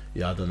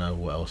yeah, I don't know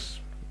what else.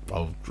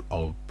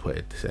 I'll put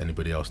it to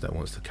anybody else that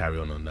wants to carry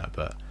on that,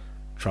 but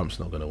Trump's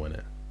not going to win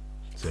it.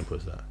 Simple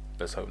as that.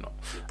 Let's hope not.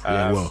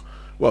 Yeah,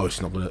 well,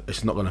 it's not gonna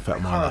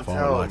affect my life.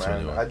 I won't lie to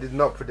anyone. I did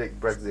not predict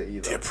Brexit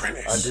either. The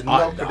Apprentice. I did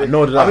not predict.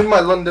 I'm in my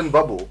London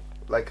bubble.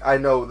 Like, I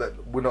know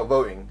that we're not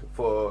voting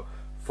for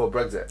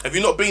Brexit. Have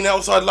you not been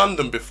outside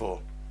London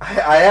before?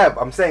 I have.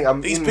 I'm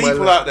saying these in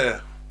people out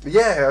there.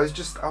 Yeah, I was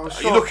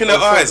shocked. You're looking at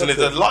eyes and there's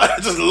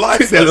just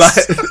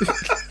lifeless.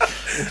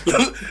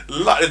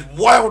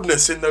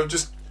 Wildness in them.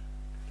 Just.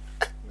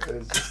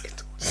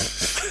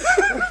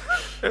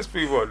 Let's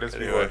move on.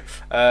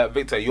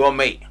 Victor, your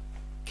mate,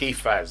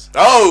 Keith Faz.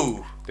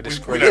 Oh! The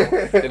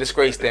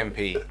disgraced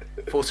MP.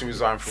 Forced to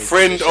resign from his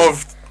friend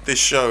of this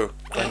show.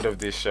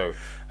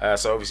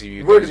 So obviously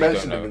you've already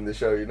mentioned him in the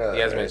show, you know. He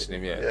has mentioned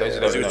him, yeah.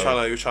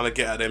 He was trying to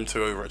get at them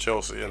two over at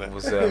Chelsea, you know.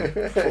 Was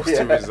forced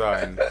to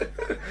resign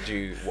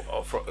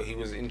he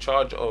was in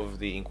charge of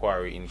the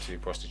inquiry into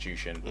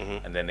prostitution,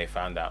 and then they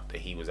found out that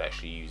he was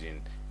actually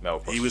using male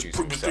prostitutes.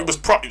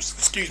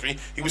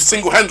 He was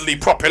single-handedly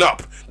propping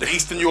up the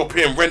Eastern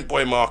European rent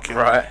boy market,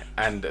 right?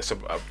 And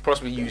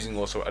possibly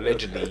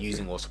allegedly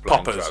using or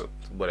supplying drugs,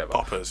 whatever.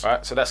 Poppers.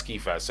 Right. So that's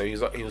Keith Faz. So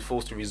he was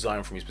forced to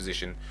resign from his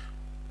position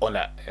on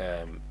that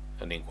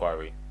an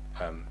inquiry.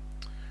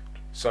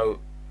 So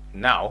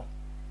now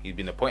he's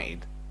been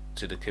appointed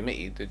to the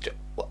committee.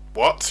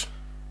 What?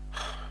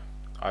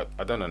 I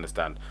don't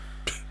understand.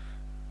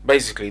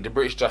 Basically, the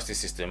British justice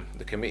system,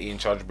 the committee in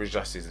charge of British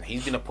justice, and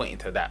he's been appointed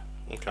to that.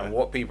 Okay. And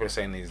what people are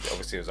saying is,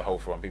 obviously, there's a whole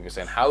forum. People are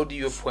saying, how do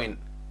you appoint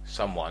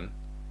someone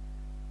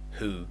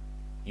who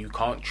you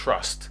can't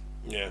trust?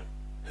 Yeah.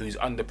 Who's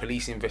under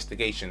police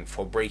investigation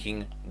for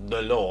breaking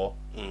the law?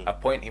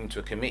 Appoint him to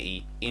a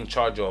committee in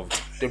charge of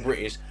the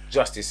British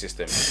justice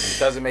system. It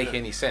doesn't make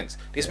any sense.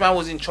 This man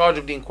was in charge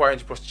of the inquiry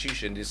into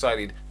prostitution,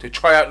 decided to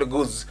try out the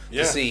goods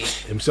to see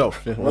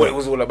himself what it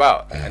was all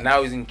about, and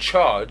now he's in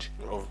charge,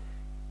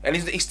 and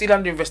he's still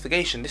under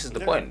investigation. This is the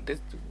point.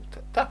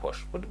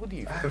 Taposh, what do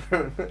you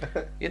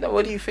think?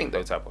 What do you think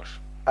though, Taposh?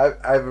 I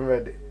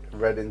haven't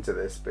read into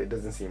this, but it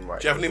doesn't seem right.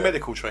 Do you have any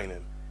medical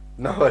training?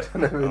 No, I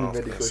don't have any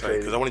medical training.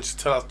 Because I wanted to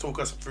talk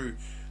us through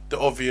the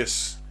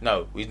obvious.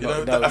 The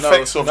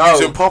effects of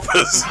using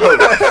poppers. No.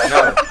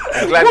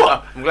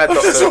 I'm glad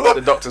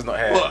the doctor's not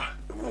here.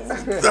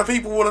 That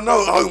people want to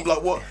know at home,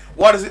 like what?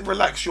 Why does it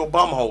relax your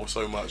bumhole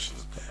so much?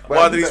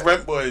 Why do these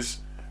rent boys?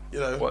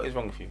 What is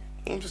wrong with you?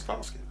 I'm just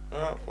asking.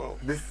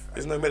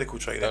 There's no medical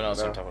training. Don't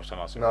answer Taposh. Don't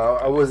answer. No,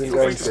 I wasn't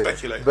going to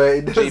speculate.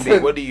 But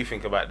GB, what do you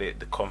think about the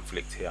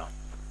conflict here?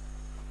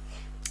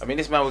 I mean,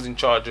 this man was in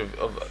charge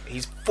of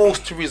he's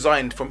forced to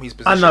resign from his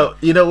position. I know.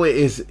 You know what it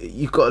is?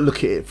 You've got to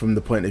look at it from the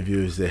point of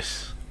view as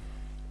this.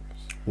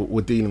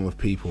 We're dealing with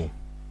people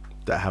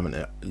that haven't,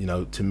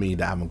 to me,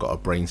 that haven't got a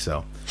brain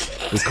cell,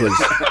 because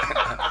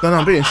no,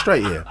 I'm being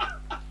straight here,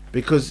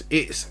 because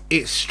it's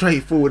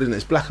straightforward and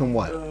it's black and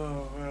white.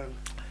 Oh, man.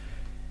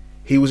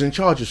 He was in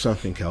charge of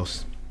something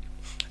else,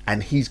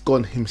 and he's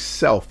gone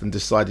himself and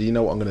decided, you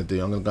know what I'm going to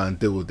do? I'm going to go and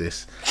deal with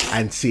this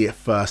and see it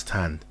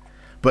firsthand.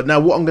 But now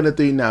what I'm going to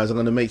do now is I'm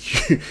going to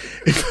make you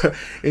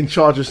in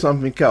charge of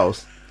something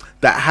else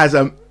that has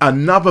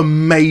another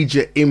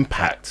major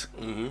impact.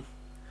 Mm-hmm.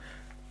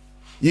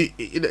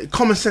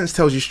 Common sense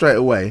tells you straight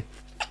away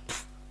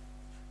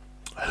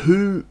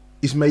who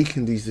is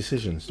making these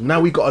decisions.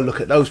 Now we got to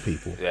look at those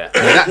people. Yeah.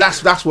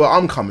 That's where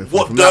I'm coming from.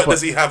 What dirt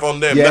does he have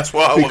on them? Yeah, that's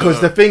what I want to know.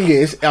 Because the thing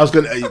is, I was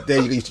going to...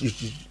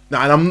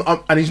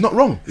 and he's not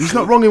wrong. He's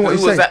not wrong in what he's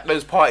saying. Who was at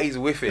those parties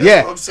with him?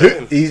 Yeah.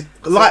 He's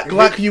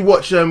like you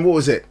watch, what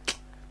was it?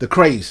 The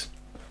Craze.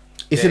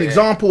 It's an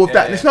example of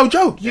that. And it's no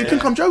joke. You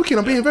think I'm joking.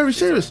 I'm being very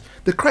serious.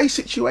 The Craze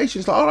situation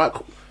is like, all right,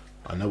 cool.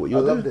 I know what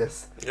you're doing. I love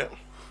this. Yeah.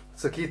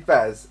 So Keith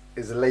Vaz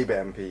is a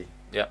Labour MP.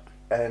 Yeah.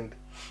 And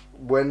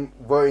when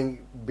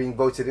being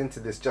voted into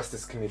this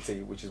Justice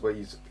Committee, which is what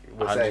you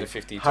were saying,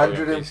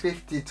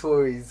 150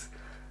 Tories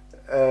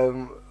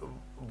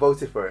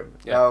voted for him.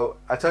 Yeah. Now,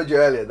 I told you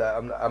earlier that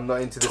I'm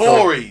not into the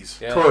Tories.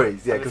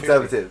 Tories,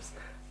 Conservatives.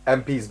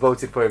 MPs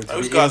voted for him to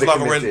Those be guys in the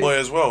love committee. a rent boy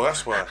as well.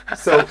 That's why.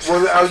 So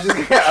I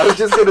was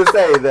just going to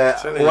say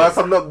that whilst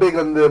I'm not big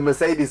on the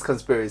Mercedes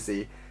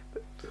conspiracy,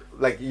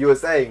 like you were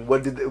saying,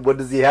 what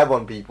does he have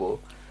on people?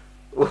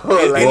 Well,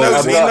 he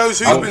knows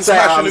who's been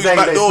smashing who's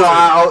back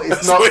doors.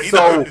 It's not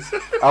so.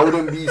 I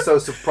wouldn't be so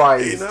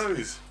surprised. He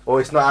knows.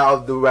 Or it's not out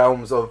of the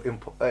realms of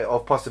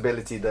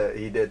possibility that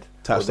he did.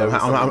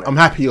 I'm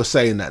happy you're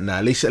saying that now.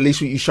 At least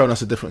you've shown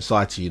us a different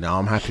side to you now.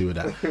 I'm happy with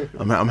that.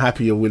 I'm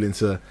happy you're willing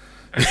to.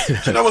 Do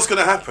you know what's going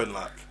to happen?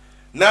 Like,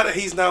 now that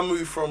he's now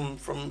moved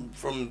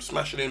from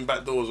smashing in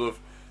back doors of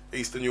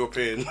Eastern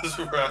Europeans,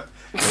 right?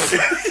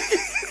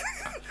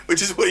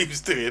 Which is what he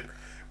was doing,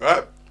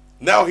 right?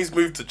 Now he's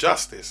moved to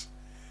justice.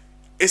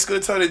 It's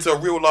going to turn into a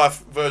real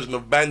life version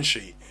of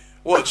Banshee.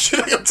 Watch,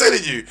 I'm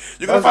telling you,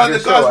 you're going to find the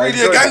guy's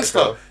really a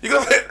gangster.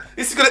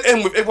 This is going to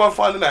end with everyone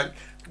finding out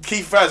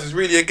Keith Vaz is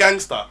really a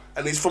gangster,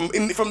 and he's from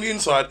the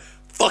inside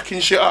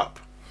fucking shit up.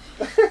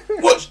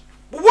 Watch.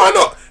 Why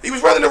not? He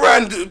was running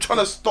around trying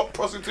to stop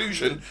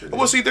prostitution.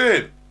 What was he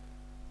doing?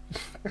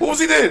 What was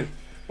he doing?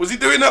 Was he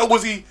doing that, or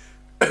was he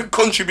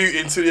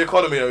contributing to the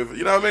economy over?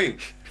 You know what I mean?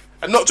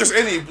 And not just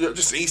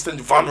just Eastern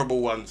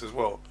vulnerable ones as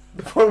well.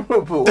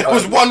 Vulnerable. There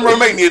was one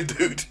Romanian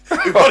dude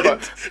who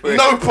wanted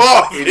no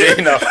part of it.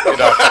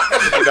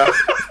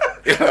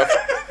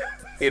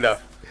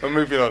 Enough. I'm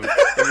moving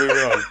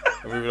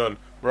on.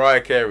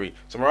 Mariah Carey.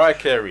 So Mariah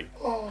Carey.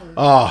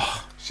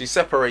 She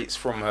separates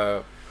from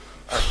her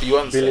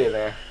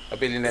fiance. A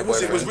billionaire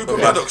boyfriend. Was Rupert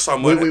Murdoch's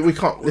son? We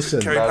can't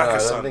listen. Kerry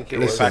Packer's son.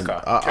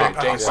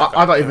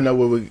 I don't even know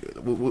where we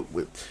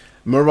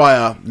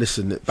Mariah.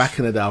 Listen, back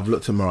in the day, I've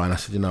looked at Mariah and I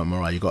said, you know,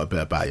 Mariah, you got a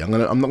bit about you. I'm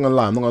not gonna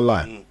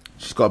lie.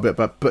 She's got a bit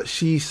about, but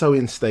she's so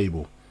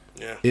unstable.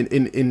 Yeah.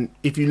 In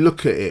if you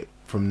look at it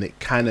from Nick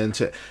Cannon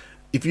to,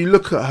 if you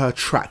look at her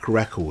track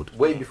record,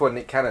 way before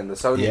Nick Cannon, the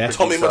Sony producer,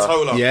 Tommy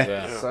Mottola.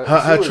 Yeah. So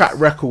her track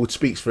record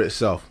speaks for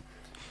itself.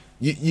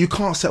 You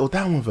can't settle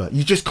down with her.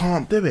 You just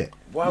can't do it.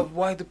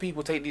 Why do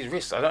people take these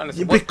risks? I don't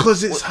understand.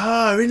 Because it's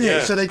her, innit?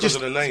 Yeah, so they just.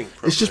 of the name,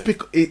 it's just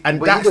because, and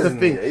that's the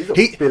thing.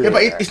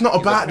 But it's not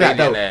about that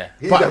though.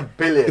 He's a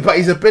billionaire. But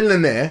he's a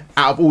billionaire.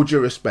 Out of all due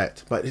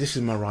respect, but this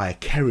is Mariah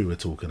Carey we're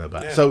talking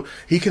about. Yeah. So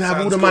he can have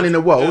all the money in the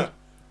world,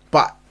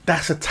 but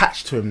that's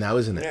attached to him now,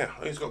 isn't it? Yeah,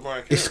 he's got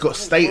Mariah Carey. It's got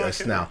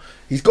status now.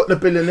 He's got the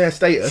billionaire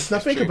status. Now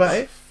think about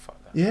it.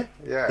 Yeah.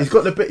 He's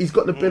got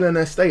the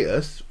billionaire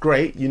status.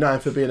 Great, you know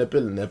him for being a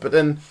billionaire, but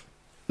then.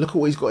 Look at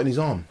what he's got in his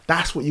arm.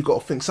 That's what you got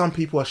to think. Some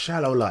people are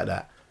shallow like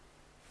that.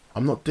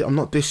 I'm not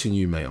dissing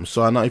you, mate. I'm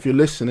sorry. I know if you're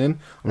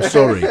listening, I'm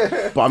sorry,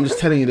 but I'm just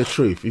telling you the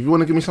truth. If you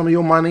want to give me some of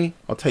your money,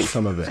 I'll take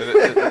some of it. So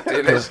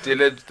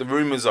the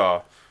rumours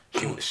are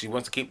she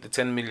wants to keep the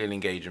 10 million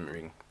engagement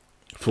ring.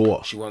 For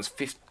what? She wants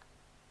to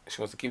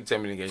keep the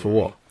 10 million engagement ring.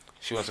 For what?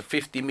 She wants a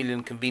 50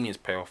 million convenience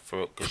payoff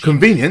for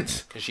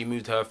convenience. Because she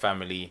moved her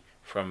family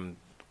from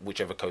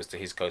whichever coast to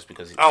his coast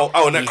because and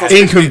that cost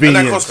inconvenience.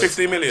 And that cost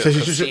 50 million. So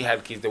she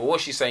had kids.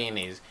 What she's saying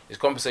is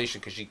compensation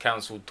because she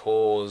cancelled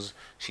tours.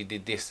 She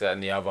did this, that,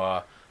 and the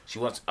other. She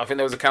wants. I think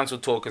there was a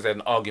cancelled tour because they had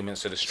an argument.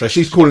 So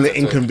she's calling it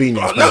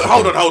inconvenience. No,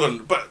 hold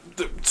on. But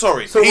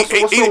sorry, so he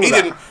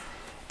didn't.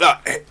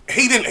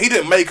 He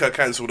didn't make her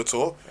cancel the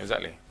tour.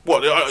 Exactly.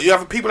 What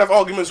people have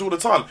arguments all the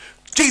time.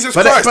 Jesus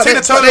but Christ, Tina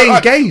Turner. They're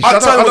engaged.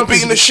 I was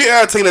beating the shit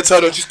out of Tina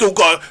Turner, and she still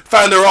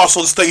found her ass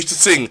on stage to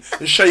sing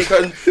and shake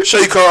her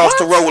ass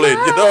to roll in.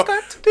 You know?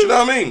 Do you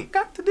know what I mean?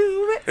 Got to do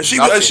it. And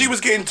she was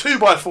getting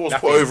 2x4s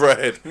put over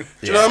her head. Do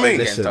you know what I mean?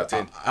 Listen,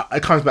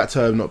 it comes back to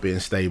her not being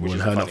stable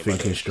and her not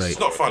thinking straight. It's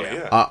not funny.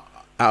 Yeah. Out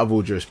of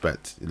all due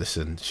respect,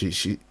 listen,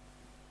 she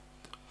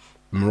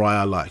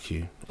Mariah, I like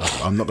you.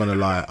 I'm not gonna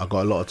lie. I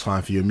got a lot of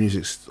time for your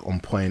music's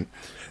on point,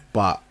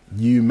 but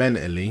you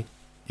mentally.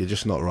 You're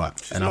just not right.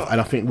 And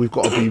I think we've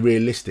got to be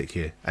realistic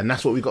here. And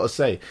that's what we've got to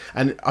say.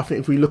 And I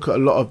think if we look at a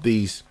lot of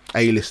these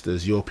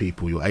A-listers, your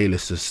people, your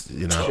A-listers,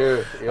 you know,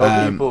 Sure.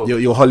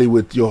 your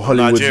Hollywood, your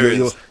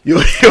Nigerians.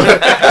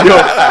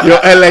 your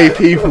LA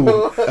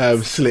people,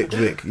 Slick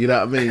Vic, you know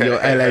what I mean? Your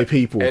LA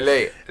people.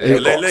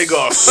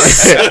 Lagos.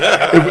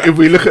 If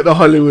we look at the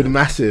Hollywood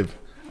massive,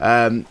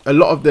 a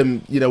lot of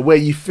them, you know, where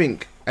you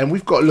think, and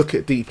we've got to look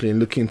at deeply and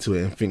look into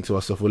it and think to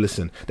ourselves, well,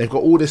 listen, they've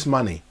got all this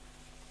money,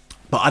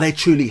 but are they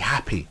truly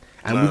happy?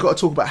 And we've got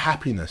to talk about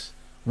happiness.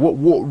 What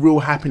real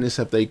happiness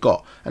have they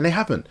got? And they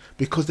haven't,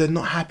 because they're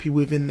not happy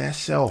within their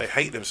self. They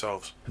hate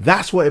themselves.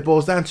 That's what it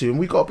boils down to. And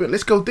we got to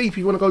let's go deep. If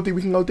you want to go deep,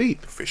 we can go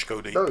deep. Fish go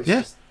deep. No, it's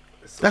Yeah.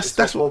 just,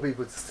 That's what what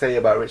people say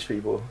about rich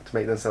people to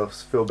make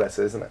themselves feel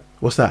better, isn't it?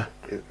 What's that?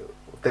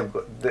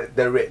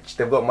 They're rich,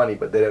 they've got money,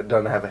 but they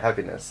don't have a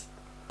happiness.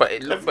 But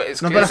it's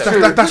No, clear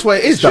but that's what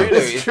it is, though.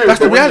 It's true.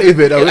 That's the reality of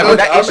it, though. Yeah,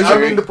 that is I'm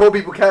true. in the poor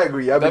people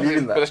category. I believe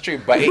in But that. that's true.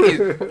 But it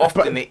is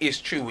often it is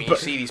true when you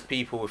see these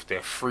people with their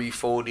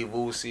 3-4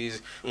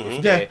 divorces. With Yeah.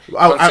 their And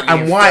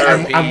constantly why- in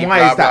therapy, and why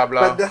blah, is that? blah,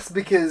 blah. But that's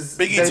because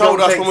Biggie they told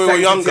don't us take when we were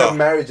sanctity younger. of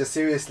marriage as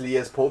seriously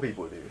as poor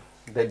people do.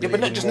 They Yeah, but believe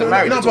not in just more- the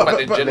marriage. No, It's about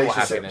the but- general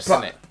relationships. happiness,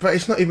 isn't it? But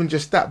it's not even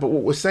just that. But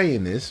what we're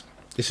saying is,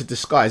 it's a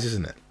disguise,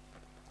 isn't it?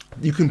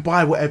 You can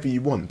buy whatever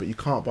you want, but you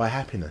can't buy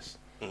happiness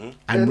and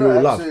Yeah, real no,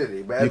 love.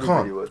 absolutely, but You everybody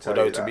can't. will tell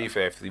Although you to that. be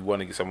fair, if you want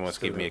to get someone to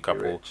give me a Still be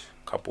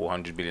couple rich.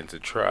 100 billion to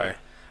try,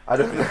 I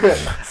don't.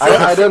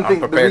 I don't I'm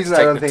think the prepared reason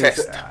to I don't take the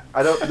think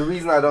test. the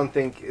reason I don't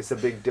think it's a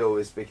big deal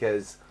is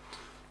because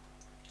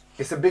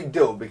it's a big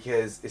deal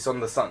because it's on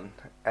the Sun,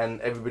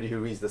 and everybody who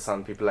reads the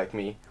Sun, people like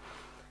me,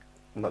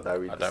 not that I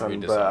read I the don't Sun,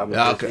 read the but Sun. I'm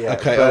Yeah, just-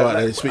 okay, but all right.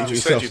 like- Then speak to you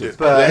said yourself. you did.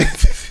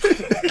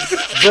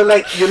 but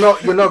like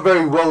you're not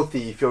very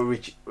wealthy if you're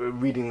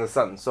reading the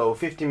Sun. So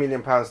 £50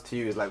 million to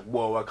you is like,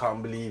 whoa, I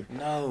can't believe.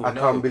 I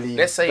can't believe.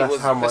 Let's say that's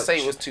how let's say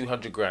much- it was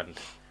 200 grand.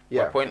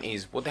 Yeah. My point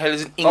is, what the hell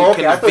is an Oh,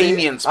 okay.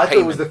 inconvenience I thought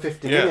it was payment? the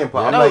 50 Yeah. million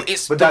part. I'm No, like,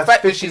 it's but the that's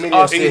fact that 50 she's million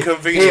asking to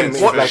inconvenience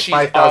him, what like she's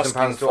 £5,000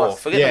 asking to for. us.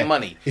 Forget Yeah. the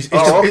money. It's Oh,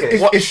 just- okay.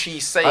 What it's-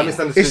 she's I saying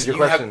misunderstood is your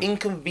you have question.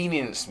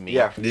 inconvenienced me,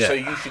 Yeah. so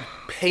you should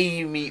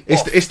pay me It's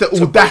off the- it's the to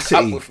break audacity.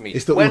 up with me.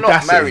 It's the We're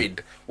audacity. not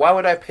married. Why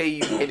would I pay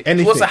you if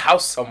Anything. what's a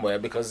house somewhere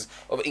because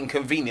of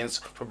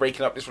inconvenience for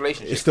breaking up this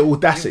relationship? It's the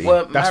audacity. You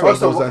weren't That's married. what it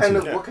So goes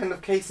down to. what kind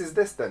of case is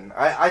this then?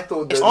 I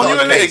thought that Are you a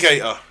not a case.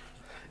 litigator?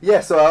 yeah,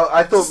 so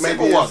I thought Civil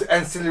maybe it was one.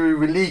 ancillary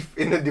relief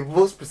in the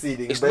divorce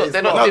proceedings. It's but not, it's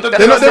they're not. not, No, they're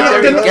They're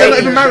not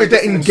engaged. even married.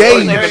 They're You're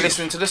engaged. not even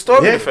listening to the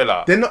story, Yeah.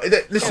 fella. They're not.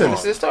 Listen. Listen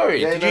to the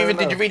story. Yeah, Did you no, even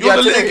no. did you read You're the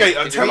itinerary?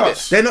 litigator. Did you Tell read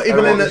us. They're not even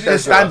Everyone in just the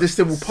says standard that.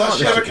 civil Let's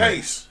share a partnership.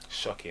 case.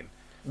 Shocking.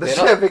 The They're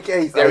Chevy not-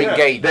 case. they're oh, yeah.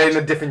 engaged. They're in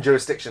a different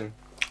jurisdiction.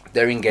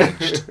 They're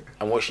engaged,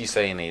 and what she's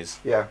saying is,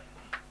 Yeah.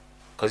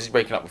 because he's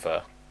breaking up with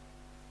her,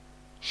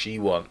 she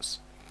wants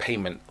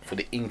payment for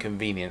the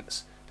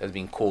inconvenience that's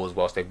been caused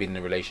whilst they've been in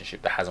a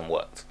relationship that hasn't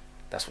worked.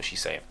 That's what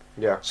she's saying.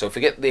 Yeah. So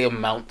forget the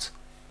amount.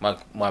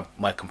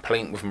 My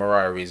complaint with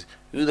Mariah is,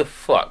 who the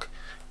fuck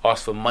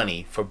asked for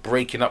money for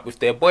breaking up with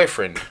their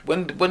boyfriend?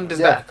 When does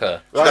Yeah. that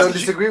occur? Well, I don't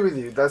disagree with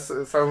you. That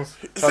sounds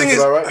thing is-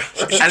 about right.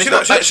 And it's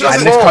not like she And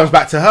doesn't this more. comes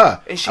back to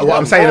her. And she's And what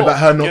I'm not saying more. about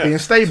her not Yeah. being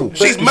stable. She's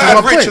This is mad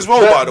my rich point. as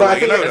well, by the But I way. You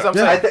think know that's what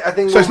that. I'm saying. I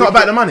think So it's what not we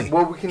about the money.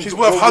 Well, we can, She's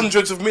worth well,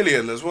 hundreds of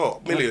millions as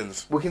well.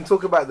 Millions. We can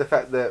talk about the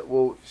fact that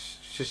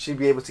should she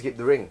be able to keep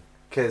the ring?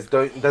 Because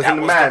doesn't That a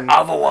was man the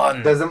other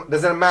one. doesn't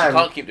a man She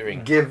can't keep the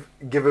ring.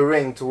 give a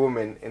ring to a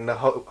woman in the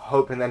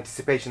hope and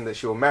anticipation that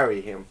she will marry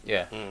him?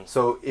 Yeah.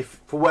 So if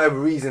for whatever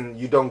reason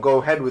you don't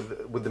go ahead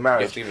with the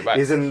marriage, to give it back.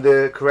 isn't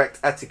the correct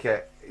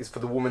etiquette is for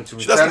the woman to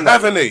She return doesn't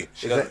have that? any.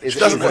 She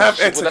doesn't have Well, that's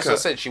what I etiquette.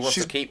 said. She wants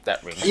She's- to keep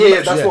that ring.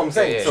 Yeah, that's Yeah. what I'm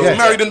saying. Yeah, So yeah. She's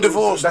married and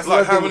divorced that's like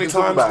another how thing we many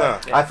can talk times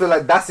about. now? I feel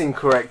like that's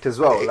incorrect as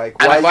well. Like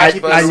And why vice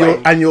keep versa.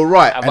 it And you're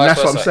right, And and that's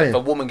vice what I'm versa. saying. If a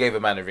woman gave a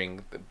man a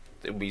ring,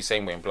 it would be the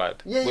same way implied.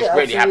 Yeah, Which yeah,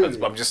 rarely happens, absolutely.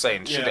 but I'm just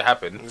saying, should Yeah, it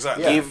happen,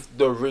 exactly. Yeah. give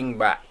the ring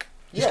back.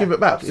 Just give it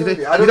back.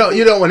 absolutely.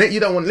 You don't want it. You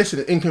don't want, listen,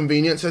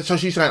 inconvenience. So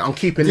she's saying, I'm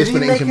keeping Did this he for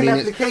the make an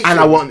inconvenience, application? and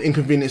I want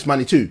inconvenience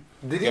money too.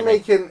 Did he Get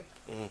make an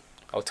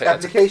I'll take that.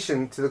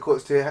 application to the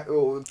courts to?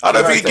 I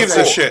don't think he gives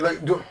a shit.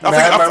 Like, do, I may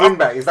I think- have my I- ring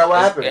back? Is that what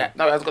happened? Yeah,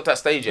 no, it hasn't got to that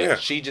stage yet. Yeah.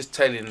 She just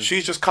telling.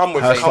 She's just come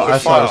with That's come the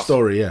with fire.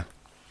 story, yeah.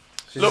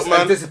 She's Look, just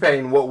man.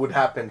 anticipating what would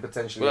happen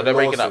potentially. Well, in they're a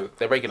breaking lawsuit. up.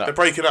 They're breaking up. They're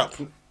breaking up.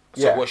 So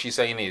Yeah. what she's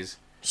saying is,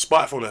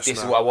 Spitefulness. this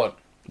is now. what I want.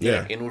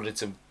 Yeah. In order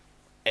to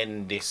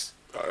end this.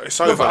 It's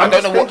No, over. but I I'm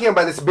don't just know what- thinking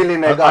about this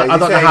billionaire I guy. don't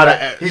know saying how that-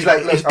 that- He's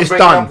like, look, it's I'm breaking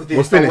done. up with you.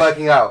 We're It's not finished.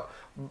 working out.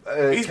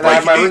 He's Can I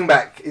have my breaking- ring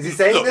back? Is he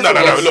saying Look, this? no,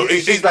 no, or no, is look,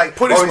 she's like,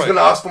 put it oh, this he's way. going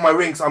to ask for my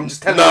ring, so I'm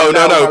just telling No, him no,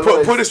 now, no. my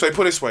lawyers. Put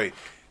it this way.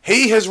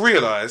 He has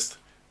realised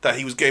that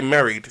he was getting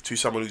married to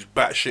someone who's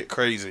batshit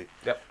crazy.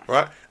 Yep.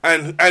 Right?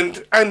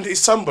 And is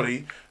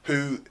somebody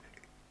who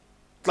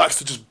likes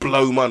to just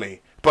blow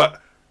money.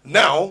 But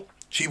now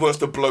she wants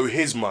to blow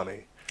his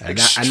money. And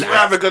that- and-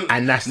 Extravagant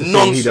and that's the thing, he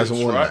nonsense,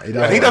 doesn't want right? that. He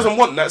doesn't And he want doesn't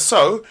want that.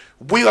 So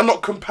we are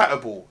not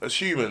compatible as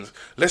humans.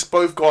 Let's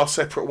both go our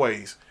separate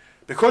ways.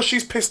 Because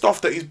she's pissed off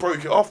that he's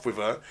broke it off with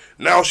her,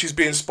 now she's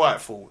being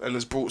spiteful and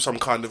has brought some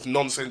kind of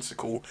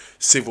nonsensical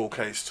civil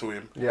case to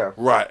him. Yeah.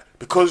 Right.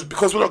 Because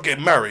we're not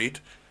getting married,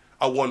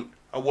 I want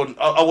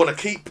to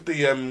keep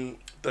the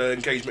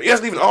engagement. He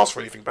hasn't even asked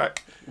for anything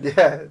back.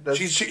 Yeah.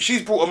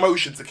 She's brought a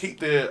motion to keep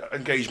the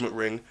engagement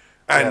ring,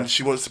 and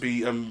she wants to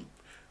be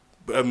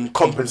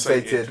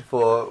compensated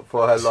for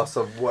her loss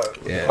of work.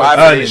 Yeah.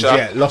 Earnings,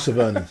 loss of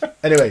earnings.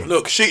 Anyway,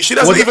 look, she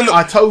doesn't even look.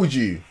 I told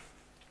you,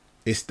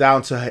 it's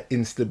down to her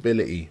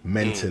instability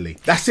mentally.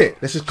 That's it.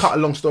 Let's just cut a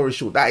long story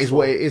short. That is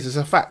what it is. It's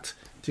a fact.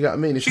 Do you get what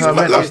I mean? It's her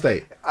mental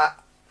state.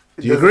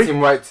 Do you agree? It doesn't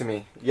seem right to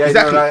me. Yeah,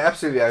 exactly. No,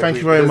 absolutely. Thank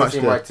you very much.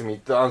 It doesn't seem right to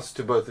me. The answer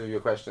to both of your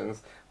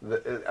questions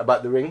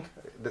about the ring.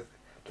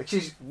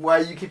 Why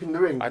are you keeping the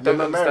ring? I don't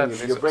understand.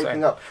 You're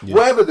breaking up. Yeah.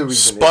 Whatever the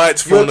reason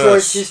is. Your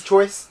choice, his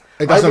choice.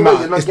 It doesn't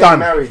matter. It's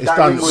done. It's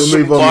done. We'll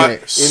move on,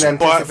 mate. In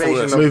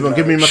anticipation. Move on.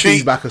 Give me my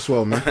keys back as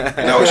well, man.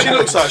 You know what she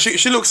looks like?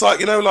 She looks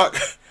like, and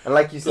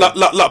like you said,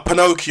 like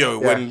Pinocchio.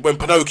 When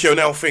Pinocchio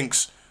now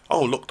thinks,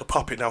 oh look, the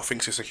puppet now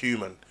thinks it's a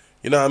human.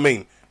 You know what I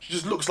mean? She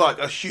just looks like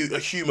a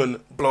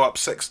human blow up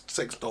sex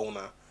doll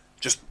now,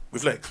 just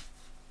with legs.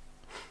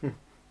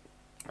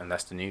 And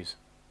that's the news.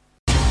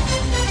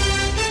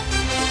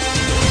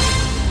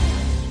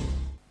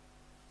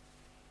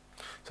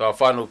 So our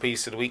final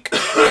piece of the week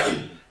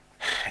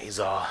is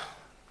our...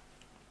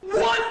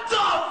 What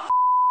the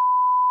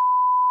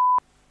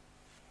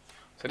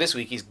So this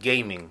week is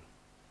gaming.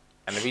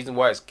 And the reason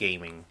why it's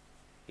gaming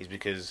is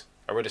because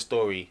I read a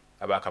story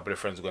about a couple of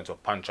friends going to a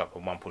punch-up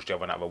and one pushed the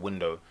other one out of a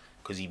window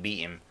because he beat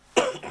him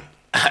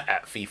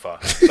at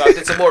FIFA. So I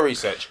did some more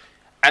research.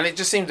 And it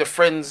just seems that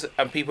friends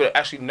and people that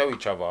actually know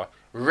each other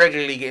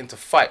regularly get into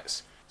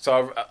fights.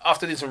 So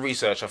after doing some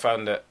research, I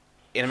found that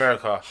in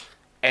America,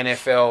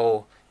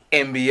 NFL,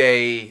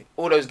 NBA,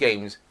 all those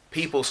games,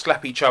 people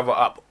slap each other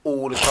up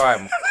all the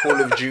time.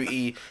 Call of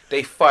Duty,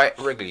 they fight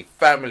regularly.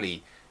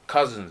 Family,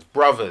 cousins,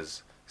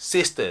 brothers,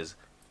 sisters,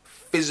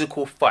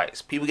 physical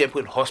fights. People getting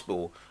put in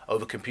hospital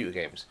over computer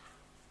games.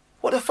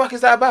 What the fuck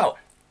is that about?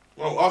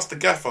 Well, ask the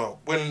Gaffer.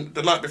 When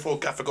the night before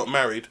Gaffer got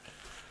married,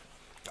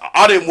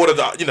 I didn't want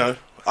to,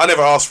 I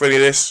never asked for any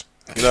of this,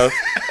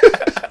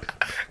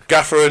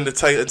 Gaffer and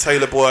the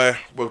Taylor boy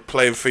were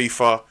playing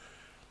FIFA.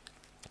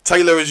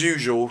 Taylor, as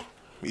usual,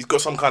 he's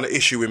got some kind of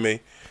issue with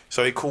me,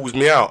 so he calls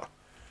me out.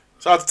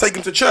 So I had to take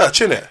him to church,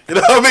 innit? You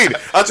know what I mean?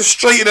 I had to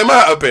straighten him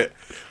out a bit.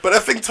 But I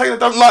think Taylor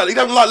don't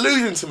like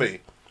losing to me.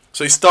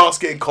 So he starts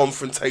getting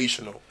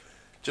confrontational.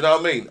 Do you know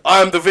what I mean?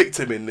 I am the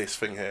victim in this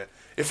thing here.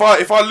 If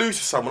I lose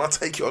to someone, I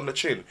take it on the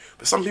chin.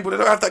 But some people, they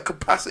don't have that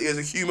capacity as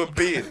a human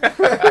being.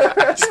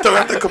 Just don't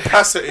have the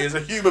capacity as a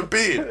human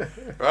being,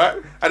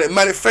 right? And it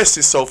manifests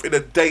itself in a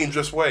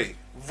dangerous way.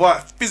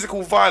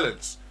 Physical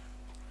violence.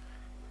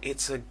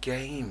 It's a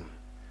game.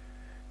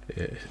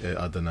 Yeah,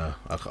 I don't know.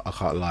 I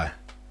can't lie.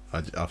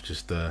 I've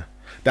just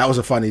that was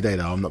a funny day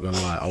though. I'm not gonna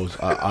lie.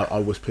 I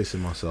was pissing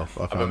myself.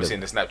 I've never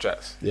seen the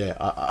Snapchats. Yeah,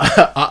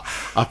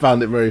 I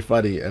found it very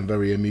funny and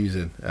very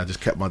amusing. I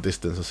just kept my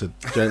distance. I said,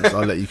 "Gents,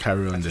 I'll let you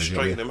carry on." Just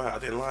straighten them out. I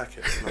didn't like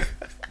it.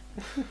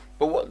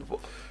 But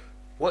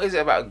what is it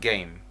about a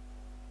game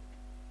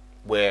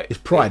where it's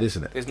pride,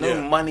 isn't it? There's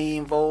no money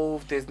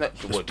involved. There's no.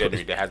 Well,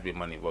 generally there has been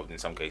money involved in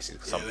some cases.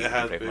 Some people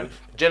play money.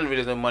 Generally,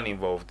 there's no money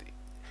involved.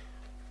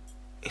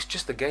 It's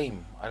just a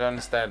game. I don't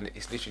understand.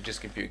 It's literally just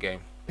a computer game.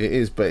 It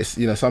is, but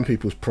it's some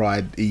people's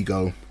pride,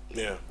 ego.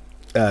 Yeah.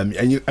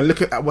 And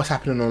look at what's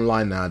happening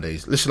online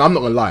nowadays. Listen, I'm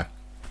not gonna lie.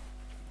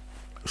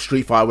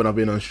 Street Fighter, when I've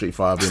been on Street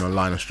Fighter, I've been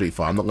online on Street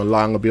Fighter. I'm not gonna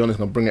lie. I'm gonna be honest.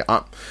 I'm gonna bring it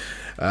up.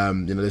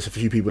 There's a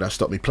few people that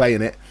stop me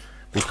playing it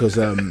because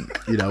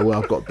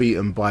I've got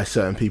beaten by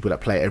certain people that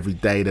play it every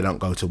day. They don't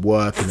go to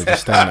work and they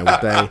just stand there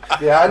all day.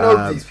 Yeah, I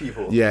know these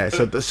people. Yeah,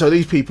 so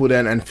these people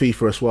then, and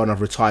FIFA as well, and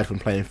I've retired from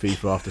playing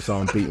FIFA after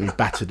someone beat me,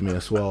 battered me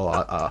as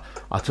well.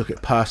 I took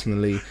it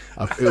personally.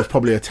 It was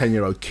probably a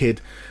 10-year-old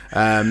kid.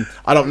 I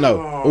don't know.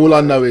 All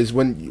I know is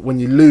when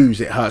you lose,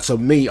 it hurts. So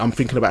I'm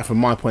thinking about it from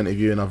my point of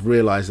view, and I've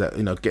realised that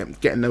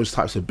getting those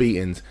types of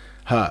beatings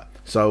hurt.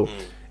 So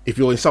if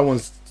you're in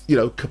someone's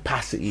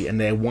capacity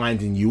and they're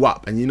winding you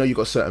up, and you've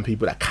got certain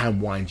people that can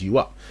wind you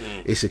up,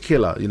 it's a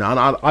killer, and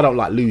I don't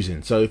like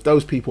losing. So if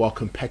those people are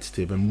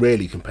competitive and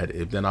really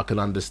competitive, then I can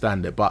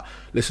understand it. But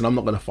listen, I'm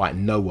not going to fight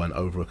no one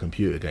over a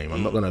computer game.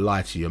 I'm not going to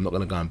lie to you. I'm not going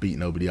to go and beat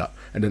nobody up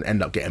and then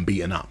end up getting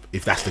beaten up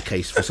if that's the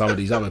case for some of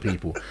these other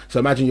people. So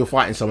imagine you're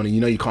fighting someone and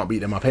you can't beat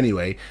them up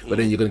anyway, but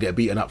then you're going to get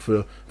beaten up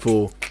for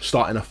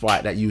starting a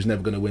fight that you was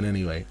never going to win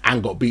anyway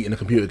and got beat in a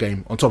computer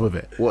game on top of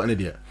it. What an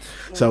idiot.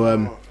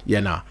 So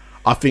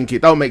I think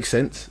it don't make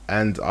sense,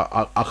 and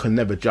I can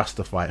never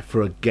justify it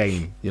for a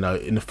game.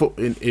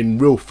 In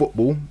real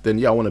football,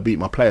 then I want to beat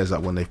my players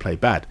up when they play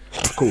bad.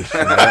 Of course,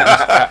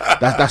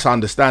 that's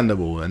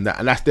understandable, and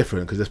that's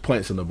different because there's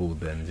points on the board.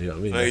 Then, do you know what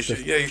I mean? No, you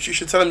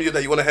should tell them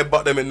that you want to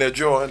headbutt them in their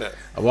jaw, innit?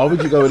 Why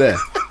would you go there?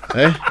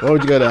 Why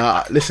would you go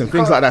there? Listen,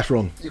 things like that's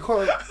wrong. You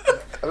can't.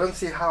 I don't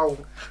see how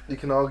you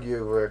can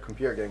argue over a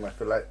computer game. I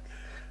feel like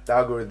the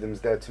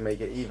algorithm's there to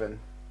make it even.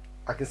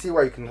 I can see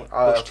why you can have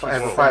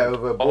a fight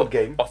over a board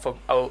game. Off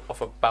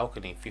a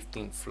balcony,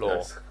 15th floor.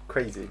 That's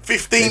crazy.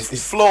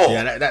 15th floor.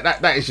 Yeah,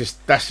 that's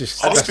just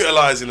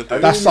Hospitalising the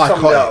dude. That's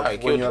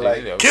psychotic. When you're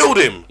like, Killed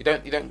him. You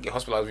don't get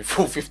hospitalised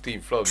before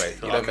 15th floor, mate.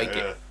 You don't make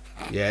it.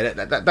 Yeah,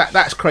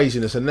 that's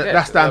craziness, and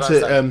that's down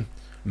to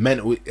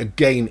mental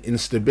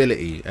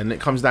instability, and it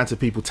comes down to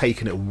people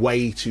taking it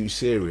way too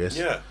serious.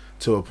 Yeah.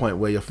 To a point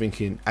where you're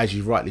thinking, as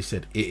you rightly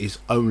said, it is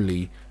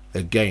only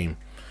a game.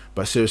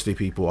 But seriously,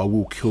 people, I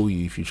will kill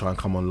you if you try and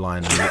come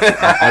online.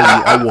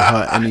 I will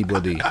hurt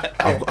anybody.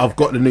 I've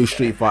got the new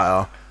Street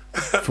Fighter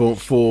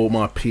for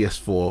my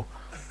PS4.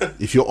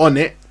 If you're on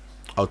it,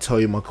 I'll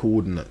tell you my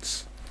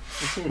coordinates.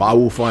 But I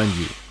will find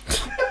you.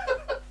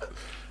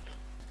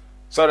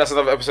 So that's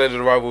another episode of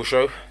the Rival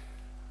Show.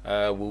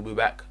 We'll be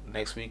back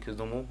next week as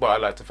normal. But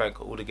I'd like to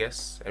thank all the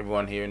guests,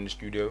 everyone here in the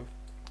studio,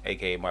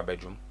 aka my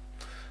bedroom.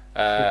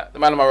 The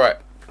man on my right.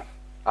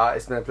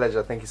 It's been a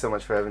pleasure. Thank you so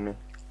much for having me.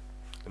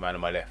 The man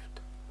on my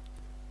left.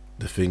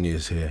 The thing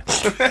is here,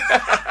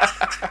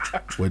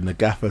 when the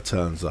gaffer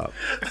turns up,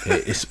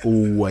 it's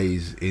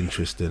always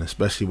interesting,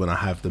 especially when I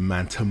have the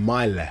man to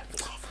my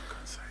left.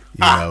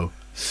 You know,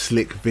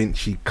 Slick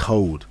Vinci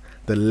Code,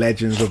 the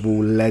legends of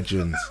all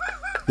legends,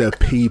 the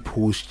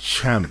people's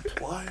champ,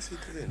 Why is he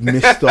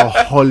doing Mr.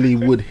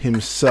 Hollywood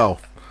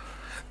himself,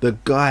 the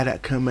guy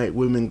that can make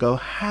women go,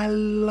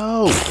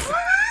 hello.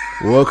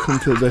 Welcome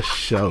to the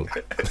show.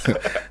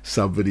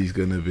 Somebody's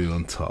going to be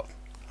on top.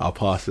 I'll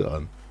pass it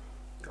on.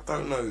 I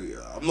don't know.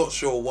 I'm not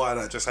sure why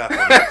that just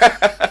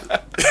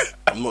happened.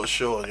 I'm not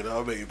sure, you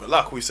know what I mean? But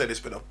like we said, it's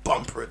been a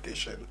bumper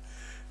edition.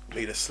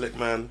 Me, the Slick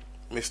Man,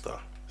 Mister,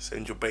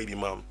 send your baby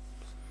mum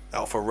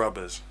out for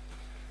rubbers.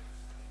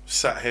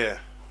 Sat here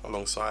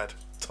alongside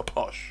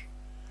Taposh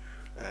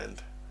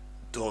and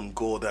Don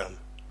Gordon.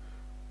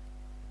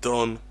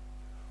 Don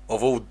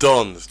of all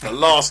Dons, the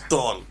last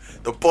Don,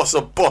 the boss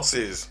of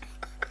bosses.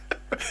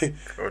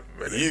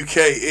 UK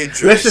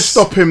Idris. Let's just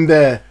stop him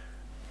there,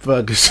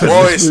 Ferguson.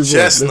 Morris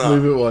Chestnut. Let's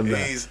move it on now.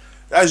 He's,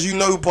 as you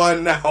know by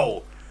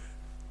now,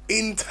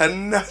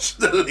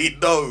 internationally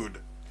known.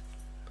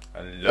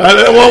 Why?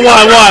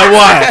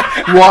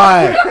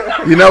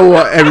 You know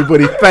what,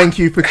 everybody? Thank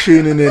you for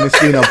tuning in. It's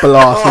been a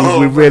blast.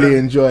 We really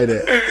enjoyed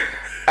it.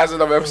 As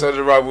another episode of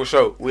the Rival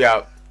Show, we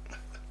out.